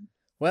fan.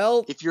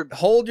 Well, if you're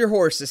hold your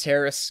horses,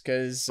 Harris,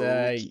 because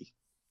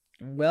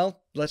well,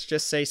 let's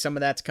just say some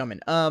of that's coming.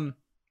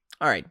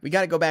 All right, we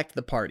got to go back to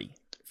the party,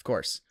 of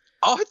course.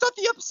 Oh, I thought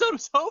the episode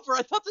was over.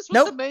 I thought this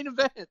was the main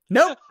event.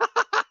 Nope,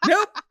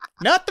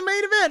 not the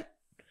main event.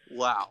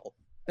 Wow.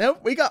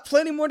 Nope, we got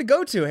plenty more to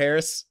go to,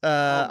 Harris.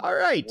 All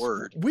right,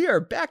 word. We are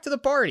back to the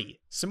party.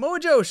 Samoa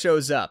Joe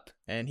shows up,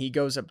 and he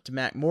goes up to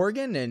Matt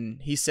Morgan,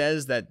 and he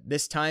says that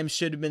this time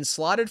should have been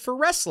slotted for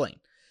wrestling.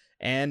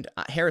 And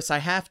Harris, I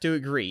have to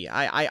agree.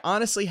 I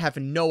honestly have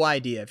no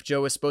idea if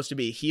Joe is supposed to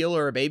be a heel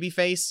or a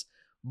babyface,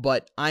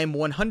 but I'm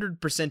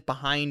 100%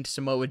 behind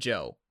Samoa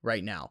Joe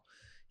right now.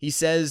 He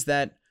says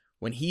that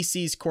when he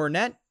sees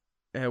Cornette,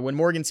 when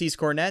Morgan sees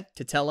Cornette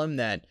to tell him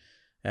that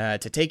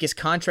to take his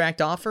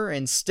contract offer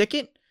and stick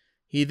it,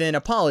 he then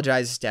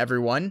apologizes to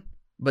everyone,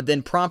 but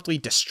then promptly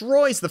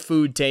destroys the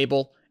food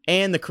table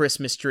and the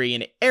Christmas tree,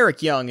 and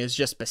Eric Young is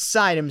just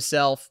beside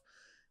himself.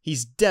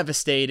 He's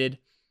devastated.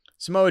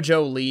 Samoa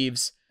Joe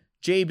leaves.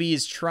 JB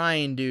is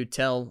trying to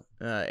tell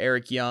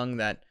Eric Young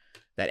that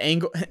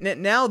Angle.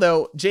 Now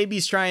though,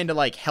 JB's trying to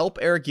like help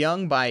Eric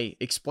Young by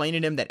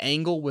explaining to him that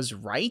Angle was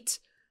right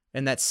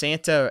and that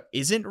Santa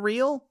isn't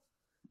real.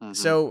 Mhm.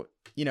 So,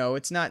 you know,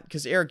 it's not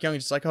because Eric Young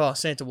is just like, oh,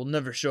 Santa will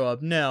never show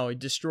up. No, he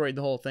destroyed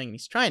the whole thing. And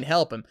he's trying to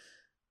help him.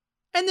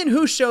 And then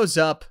who shows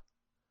up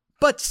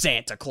but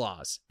Santa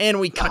Claus? And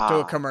we cut to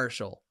a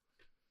commercial.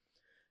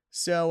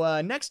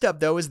 So next up,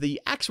 though, is the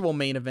actual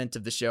main event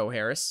of the show,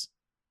 Harris.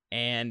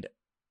 And,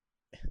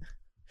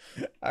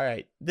 all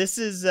right, this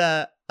is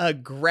a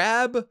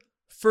grab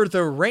for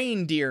the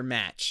reindeer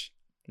match.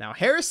 Now,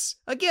 Harris,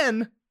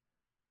 again,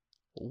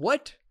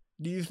 what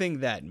do you think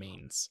that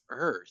means?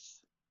 Earth.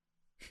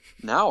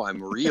 Now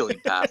I'm really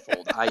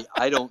baffled.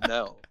 I don't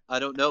know. I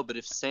don't know, but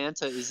if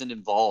Santa isn't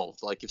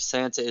involved, like if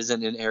Santa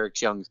isn't in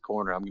Eric Young's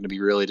corner, I'm going to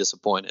be really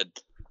disappointed.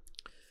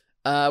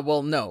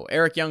 Well, no,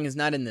 Eric Young is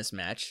not in this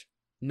match.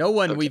 No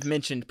one we've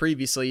mentioned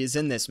previously is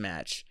in this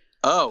match.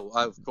 Oh,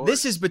 of course.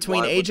 This is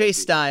between Why would AJ it be?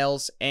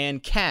 Styles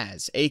and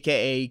Kaz,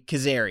 aka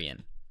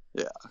Kazarian.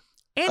 Yeah.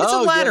 And it's a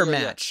Oh, ladder yeah.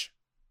 match.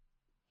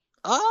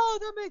 Oh,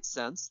 that makes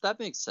sense. That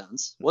makes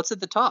sense. What's at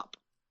the top?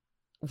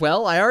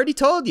 Well, I already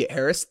told you,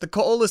 Harris. The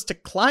goal is to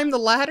climb the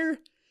ladder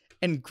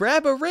and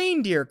grab a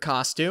reindeer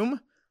costume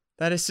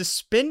that is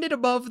suspended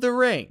above the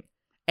ring,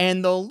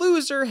 and the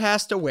loser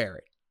has to wear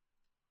it.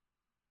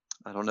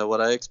 I don't know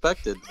what I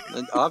expected.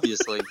 And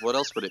obviously, what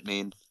else would it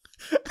mean?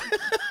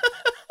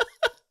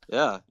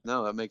 Yeah,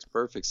 no, that makes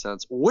perfect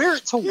sense. Wear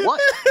it to what?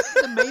 This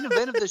is the main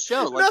event of the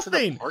show. Like to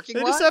Nothing. the parking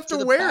They lot? just have to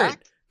the wear back?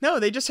 it. No,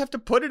 they just have to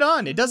put it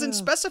on. It doesn't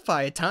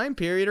specify a time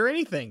period or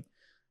anything.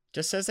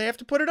 Just says they have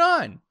to put it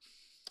on.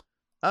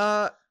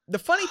 The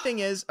funny thing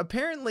is,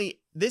 apparently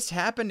this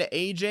happened to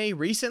AJ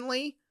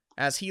recently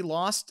as he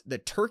lost the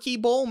Turkey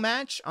Bowl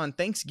match on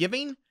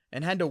Thanksgiving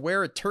and had to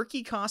wear a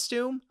turkey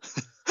costume.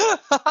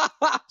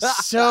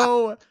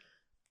 So,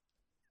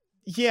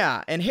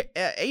 yeah, and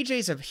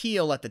AJ's a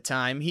heel at the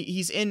time.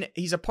 He's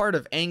a part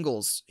of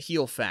Angle's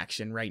heel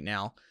faction right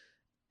now.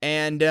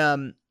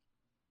 And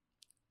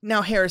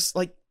now Harris,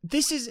 like,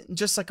 this isn't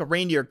just like a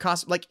reindeer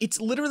costume. Like, it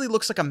literally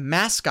looks like a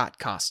mascot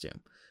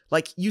costume.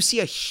 Like, you see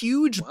a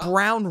huge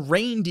brown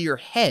reindeer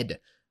head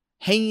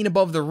hanging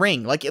above the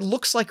ring. Like, it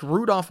looks like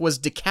Rudolph was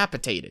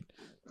decapitated.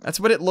 That's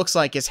what it looks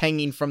like, is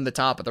hanging from the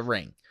top of the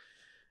ring.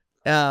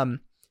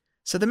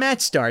 So the match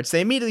starts.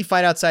 They immediately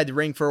fight outside the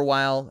ring for a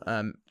while.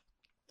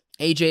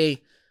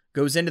 AJ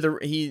goes into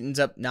he ends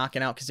up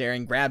knocking out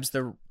Kazarian, grabs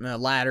the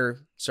ladder,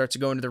 starts to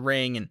go into the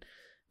ring, and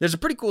there's a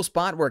pretty cool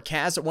spot where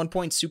Kaz at one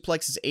point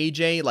suplexes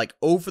AJ like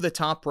over the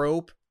top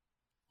rope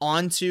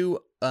onto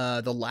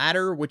the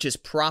ladder, which is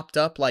propped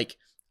up like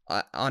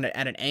at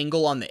an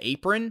angle on the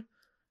apron.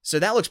 So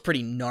that looks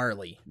pretty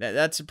gnarly.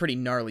 That's a pretty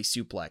gnarly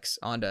suplex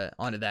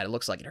onto that. It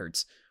looks like it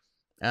hurts.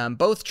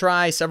 Both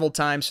try several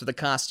times for the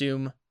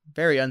costume,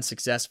 very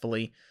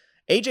unsuccessfully.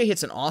 AJ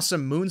hits an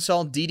awesome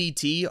moonsault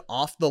DDT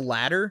off the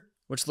ladder,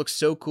 which looks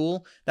so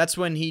cool. That's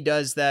when he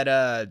does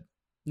that.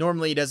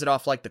 Normally he does it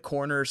off like the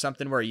corner or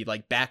something where he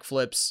like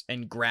backflips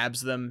and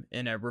grabs them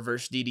in a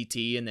reverse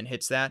DDT and then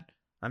hits that.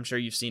 I'm sure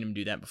you've seen him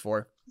do that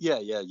before. Yeah.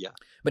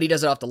 But he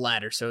does it off the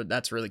ladder, so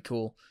that's really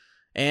cool.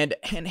 And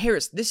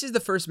Harris, this is the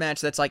first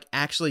match that's like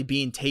actually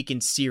being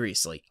taken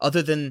seriously,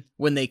 other than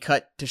when they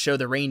cut to show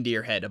the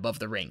reindeer head above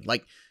the ring.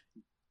 Like,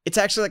 it's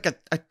actually like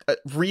a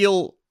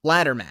real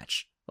ladder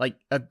match, like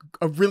a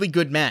really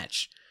good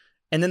match.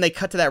 And then they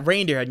cut to that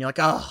reindeer head, and you're like,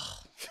 oh.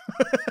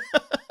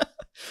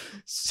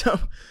 So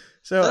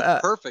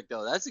that's perfect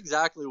though. That's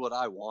exactly what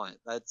I want.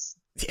 That's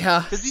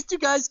yeah, because these two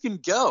guys can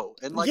go,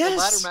 and like Yes. a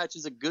ladder match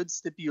is a good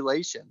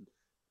stipulation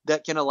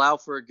that can allow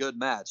for a good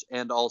match.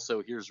 And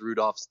also, here's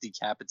Rudolph's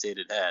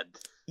decapitated head.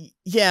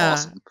 yeah.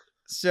 Awesome.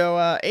 So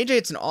AJ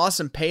hits an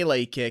awesome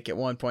Pele kick at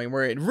one point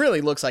where it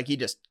really looks like he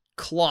just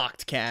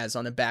clocked Kaz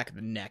on the back of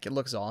the neck. It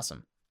looks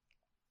awesome.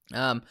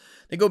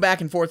 They go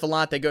back and forth a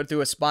lot. They go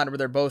through a spot where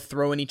they're both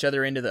throwing each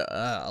other into the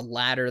a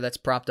ladder that's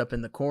propped up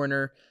in the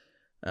corner.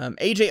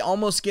 AJ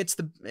almost gets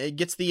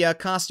the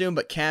costume,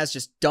 but Kaz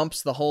just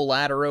dumps the whole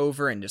ladder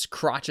over and just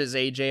crotches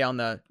AJ on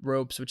the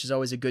ropes, which is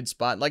always a good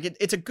spot. Like,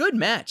 it's a good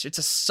match. It's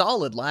a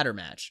solid ladder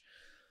match.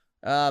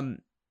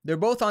 They're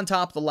both on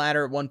top of the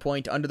ladder at one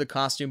point under the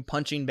costume,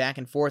 punching back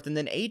and forth, and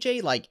then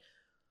AJ like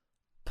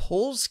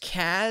pulls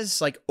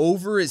Kaz like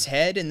over his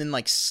head and then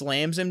like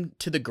slams him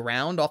to the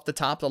ground off the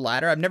top of the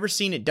ladder. I've never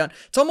seen it done.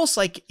 It's almost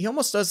like he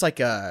almost does like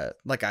a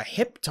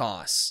hip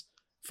toss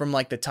from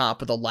like the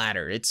top of the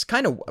ladder. It's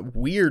kind of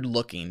weird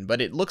looking,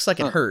 but it looks like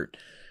it hurt.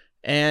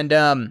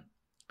 And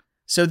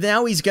so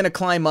now he's going to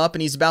climb up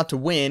and he's about to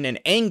win, and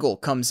Angle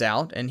comes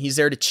out and he's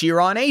there to cheer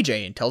on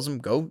AJ and tells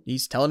him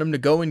he's telling him to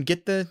go and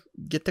get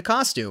the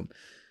costume.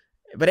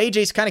 But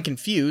AJ's kind of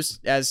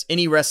confused, as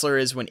any wrestler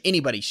is when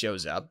anybody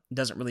shows up. It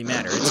doesn't really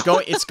matter.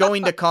 It's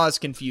going to cause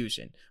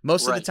confusion.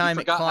 Most of the time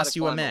it costs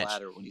you a match.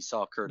 When he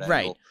saw Kurt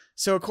Right. Angle.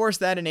 So of course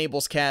that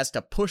enables Kaz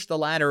to push the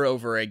ladder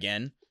over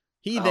again.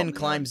 He then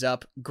climbs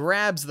up,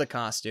 grabs the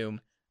costume.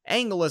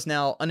 Angle has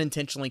now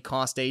unintentionally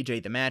cost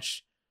AJ the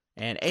match,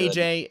 and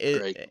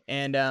AJ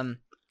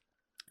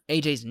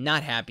AJ's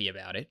not happy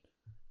about it.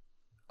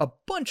 A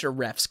bunch of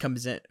refs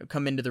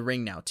come into the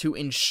ring now to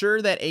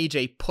ensure that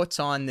AJ puts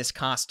on this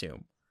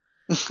costume.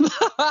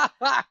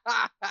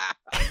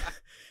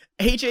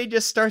 AJ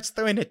just starts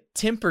throwing a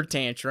temper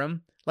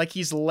tantrum, like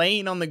he's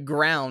laying on the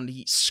ground,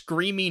 he's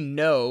screaming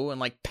no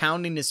and like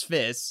pounding his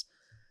fists.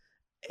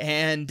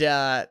 And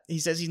he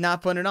says he's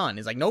not putting it on.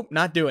 He's like, nope,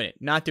 not doing it.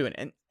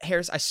 And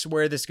Harris, I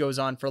swear this goes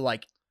on for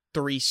like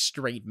 3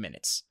 straight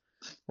minutes.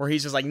 Where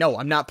he's just like, no,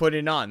 I'm not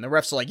putting it on. The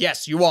refs are like,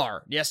 yes, you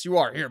are. Yes, you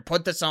are. Here,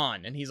 put this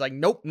on. And he's like,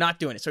 nope, not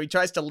doing it. So he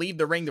tries to leave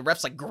the ring. The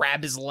refs like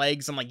grab his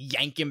legs and like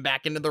yank him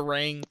back into the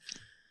ring.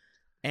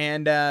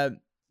 And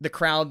the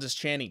crowd is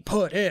chanting,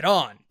 put it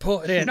on,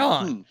 put it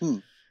on.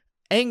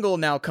 Angle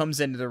now comes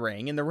into the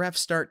ring and the refs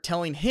start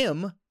telling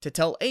him to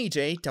tell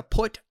AJ to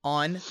put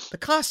on the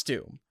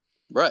costume.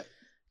 Right.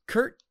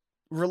 Kurt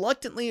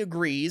reluctantly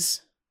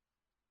agrees,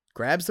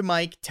 grabs the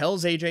mic,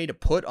 tells AJ to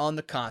put on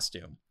the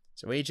costume.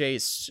 So AJ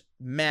is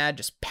mad,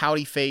 just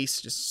pouty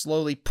face, just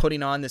slowly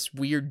putting on this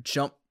weird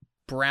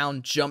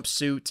brown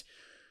jumpsuit.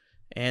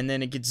 And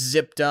then it gets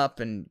zipped up,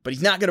 but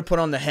he's not going to put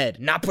on the head.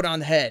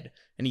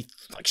 And he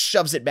like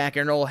shoves it back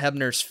in Earl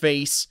Hebner's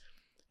face.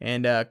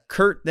 And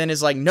Kurt then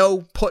is like,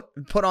 no, put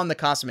on the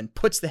costume, and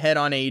puts the head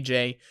on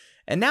AJ.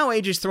 And now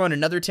AJ's throwing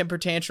another temper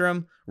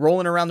tantrum,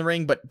 rolling around the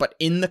ring, but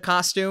in the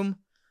costume.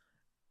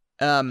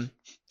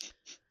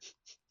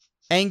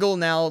 Angle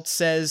now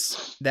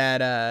says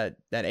that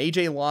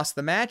AJ lost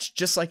the match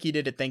just like he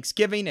did at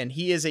Thanksgiving, and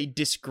he is a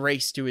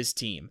disgrace to his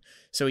team.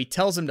 So he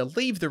tells him to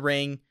leave the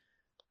ring,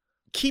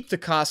 keep the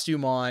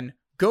costume on,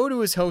 go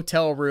to his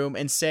hotel room,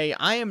 and say,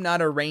 I am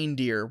not a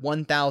reindeer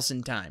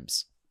 1,000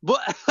 times.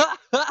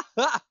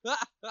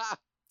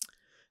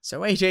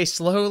 So AJ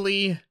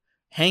slowly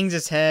hangs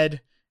his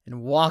head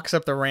and walks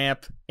up the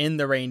ramp in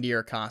the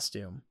reindeer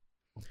costume.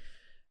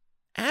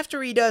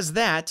 After he does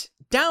that,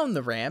 down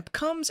the ramp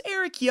comes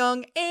Eric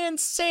Young and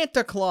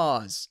Santa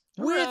Claus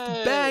with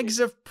bags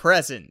of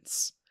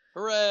presents.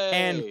 Hooray!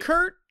 And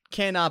Kurt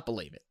cannot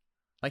believe it.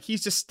 Like,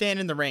 he's just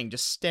standing in the ring,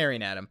 just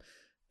staring at him.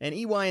 And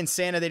EY and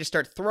Santa, they just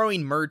start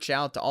throwing merch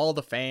out to all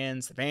the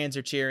fans. The fans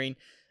are cheering.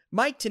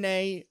 Mike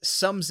Tenay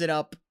sums it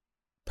up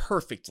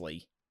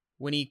perfectly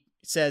when he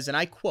says, and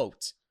I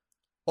quote,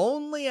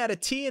 only at a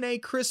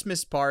TNA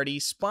Christmas party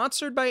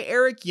sponsored by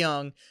Eric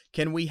Young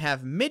can we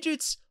have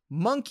midgets,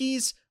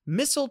 monkeys,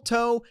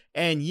 mistletoe,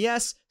 and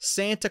yes,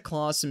 Santa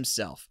Claus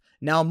himself.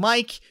 Now,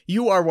 Mike,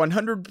 you are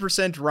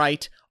 100%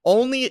 right.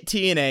 Only at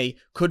TNA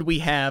could we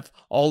have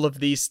all of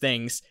these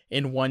things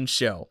in one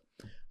show.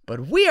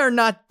 But we are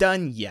not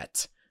done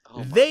yet.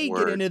 They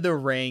get into the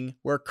ring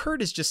where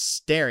Kurt is just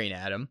staring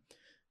at him.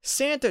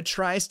 Santa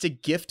tries to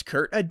gift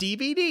Kurt a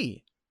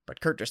DVD,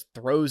 but Kurt just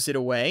throws it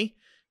away.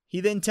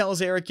 He then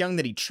tells Eric Young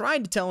that he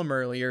tried to tell him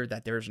earlier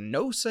that there's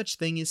no such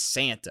thing as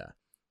Santa.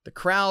 The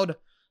crowd,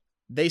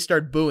 they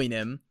start booing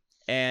him,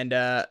 and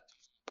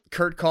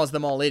Kurt calls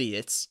them all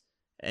idiots.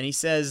 And he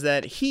says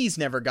that he's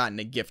never gotten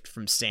a gift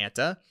from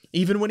Santa.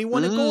 Even when he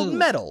won a gold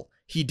medal,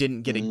 he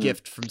didn't get a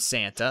gift from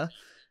Santa.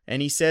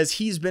 And he says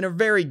he's been a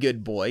very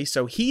good boy,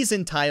 so he's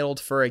entitled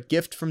for a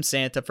gift from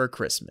Santa for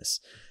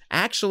Christmas.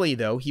 Actually,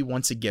 though, he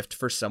wants a gift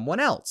for someone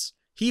else.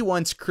 He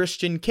wants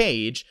Christian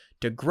Cage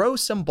to grow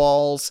some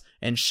balls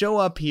and show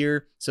up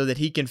here so that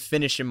he can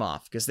finish him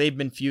off, because they've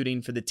been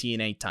feuding for the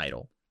TNA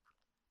title.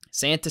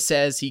 Santa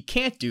says he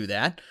can't do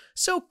that,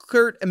 so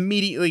Kurt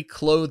immediately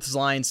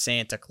clotheslines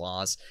Santa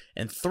Claus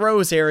and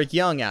throws Eric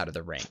Young out of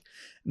the ring.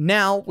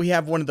 Now we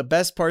have one of the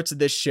best parts of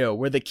this show,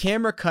 where the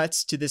camera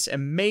cuts to this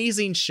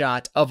amazing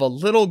shot of a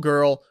little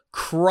girl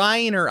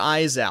crying her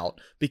eyes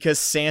out because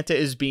Santa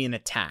is being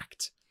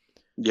attacked.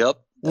 Yep.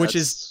 Which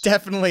is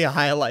definitely a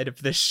highlight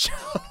of this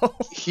show.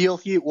 Heel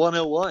Heat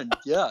 101.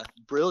 Yeah,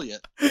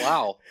 brilliant.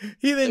 Wow.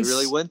 They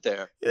really went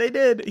there. They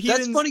did.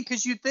 That's funny,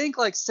 because you think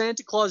like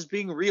Santa Claus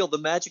being real, the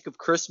magic of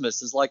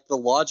Christmas is like the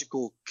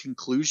logical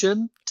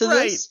conclusion to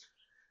this.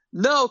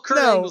 No, Kurt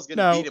Angle's going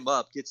to beat him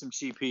up, get some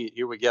cheap heat.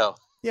 Here we go.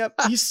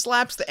 Yep, he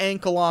slaps the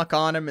ankle lock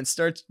on him and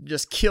starts to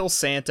just kill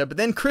Santa, but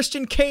then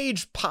Christian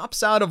Cage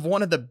pops out of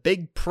one of the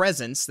big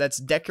presents that's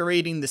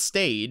decorating the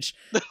stage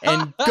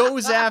and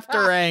goes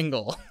after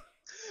Angle.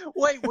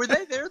 Wait, were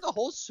they there the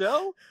whole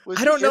show?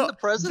 I don't know. In the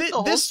present the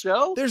whole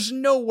show? There's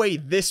no way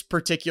this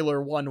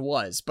particular one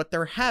was, but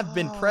there have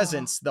been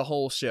presents the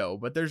whole show,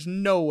 but there's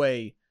no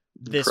way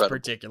this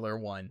particular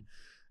one.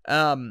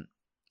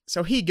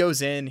 So he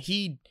goes in,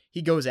 he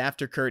goes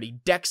after Kurt, he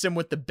decks him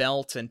with the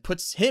belt and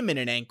puts him in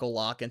an ankle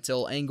lock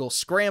until Angle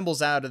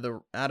scrambles out of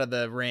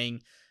the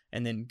ring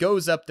and then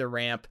goes up the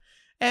ramp,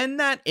 and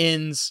that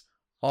ends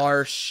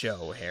our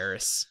show,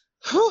 Harris.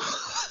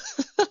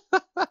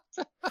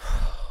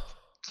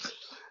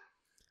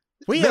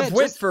 We have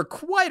went for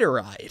quite a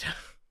ride.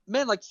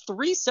 Man, like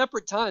 3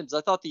 separate times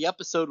I thought the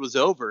episode was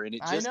over, and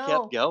it just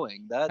kept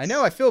going. I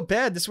know, I feel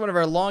bad. This is one of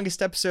our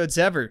longest episodes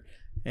ever.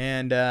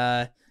 And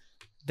but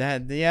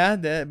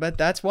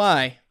that's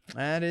why.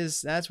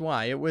 That's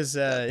why. It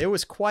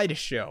was quite a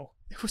show.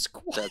 It was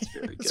quite, That's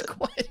very it was good.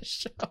 quite a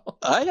show.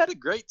 I had a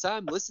great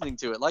time listening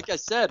to it. Like I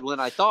said, when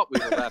I thought we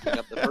were wrapping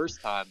up the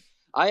first time,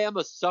 I am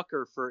a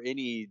sucker for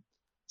any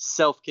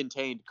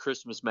self-contained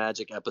Christmas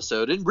magic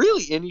episode, and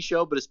really any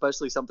show, but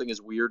especially something as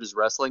weird as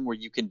wrestling where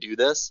you can do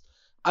this.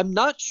 I'm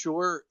not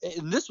sure,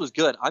 and this was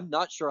good, I'm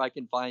not sure I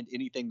can find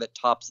anything that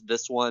tops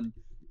this one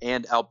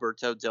and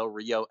Alberto Del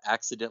Rio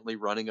accidentally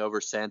running over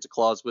Santa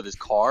Claus with his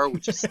car,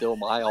 which is still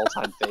my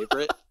all-time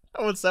favorite.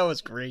 That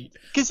was great.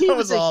 Because he That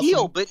was was a heel,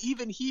 awesome. but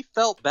even he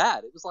felt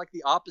bad. It was like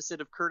the opposite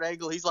of Kurt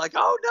Angle. He's like,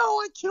 oh no,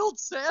 I killed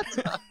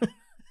Santa.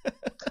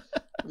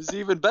 It was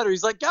even better.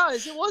 He's like,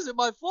 guys, it wasn't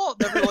my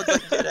fault. And everyone's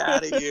like, get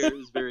out of here. It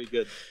was very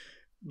good.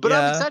 But I'm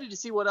Yeah. excited to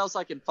see what else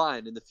I can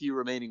find in the few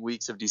remaining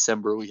weeks of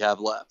December we have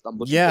left. I'm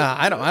looking Yeah,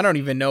 forward to it. I don't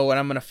even know what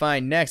I'm gonna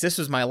find next. This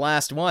was my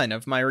last one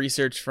of my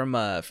research from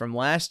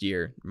last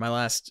year, my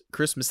last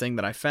Christmas thing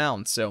that I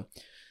found. So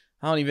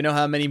I don't even know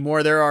how many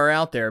more there are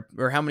out there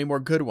or how many more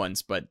good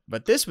ones. But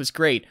this was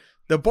great.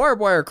 The barbed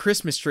wire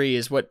Christmas tree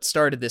is what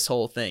started this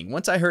whole thing.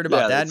 Once I heard about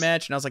Yeah, that that's-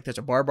 match, and I was like, "There's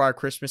a barbed wire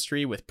Christmas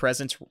tree with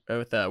presents,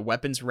 with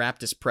weapons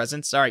wrapped as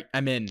presents." All right,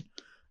 I'm in.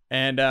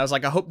 And I was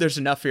like, "I hope there's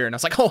enough here." And I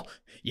was like, "Oh,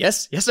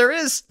 yes, there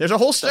is. There's a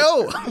whole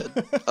show."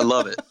 I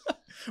love it.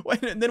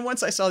 And then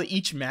once I saw that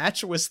each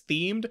match was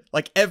themed,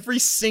 like every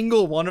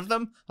single one of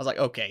them, I was like,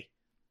 okay,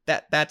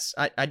 that's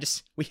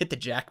we hit the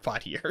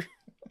jackpot here.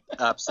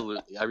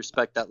 Absolutely. I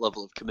respect that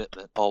level of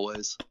commitment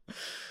always.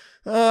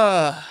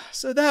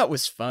 So that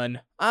was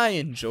fun. I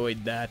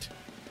enjoyed that.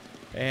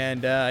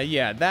 And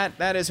yeah,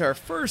 that is our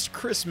first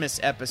Christmas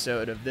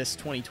episode of this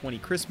 2020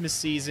 Christmas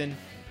season.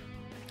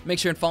 Make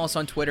sure and follow us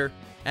on Twitter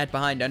at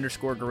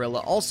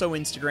 @behind_gorilla. Also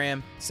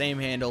Instagram, same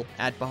handle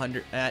at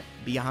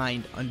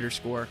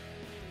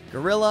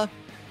behind_gorilla.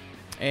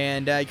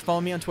 And you can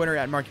follow me on Twitter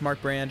at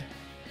MarkyMarkBrand.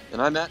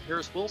 And I'm at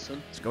Harris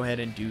Wilson. Let's go ahead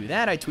and do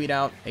that. I tweet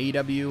out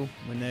AEW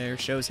when their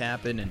shows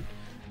happen and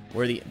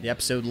where the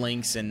episode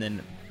links and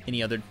then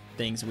any other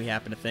things we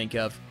happen to think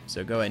of.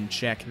 So go ahead and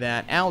check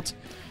that out.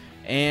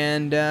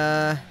 And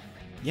yeah,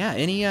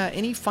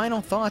 any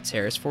final thoughts,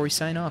 Harris, before we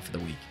sign off for the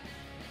week?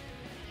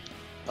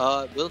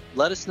 Well,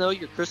 let us know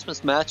your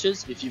Christmas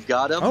matches if you've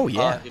got them. Oh,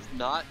 yeah. If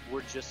not,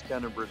 we're just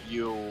going to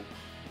review.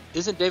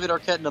 Isn't David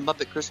Arquette in a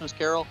Muppet Christmas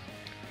Carol?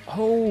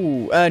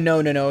 Oh,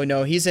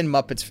 no. He's in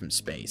Muppets from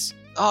Space.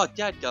 Oh,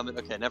 dadgummit.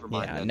 Okay, never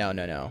mind. Yeah,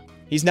 then. no.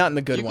 He's not in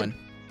the good You can- one.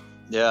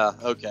 Yeah,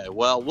 okay.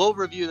 Well, we'll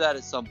review that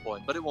at some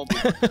point, but it won't be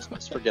for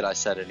Christmas. Forget I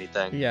said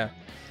anything. Yeah.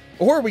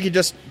 Or we could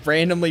just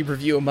randomly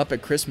review a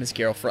Muppet Christmas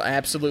Carol for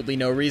absolutely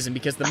no reason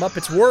because the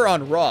Muppets were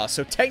on Raw,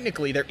 so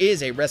technically there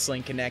is a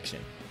wrestling connection.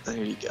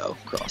 There you go.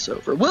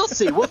 Crossover. We'll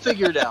see. We'll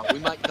figure it out. We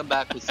might come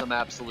back with some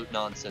absolute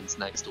nonsense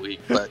next week,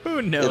 but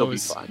Who knows? it'll be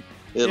fine.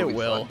 It'll be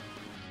will. fun.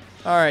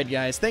 All right,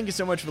 guys. Thank you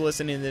so much for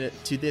listening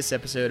to this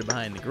episode of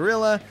Behind the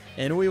Gorilla,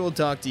 and we will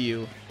talk to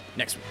you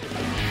next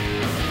week.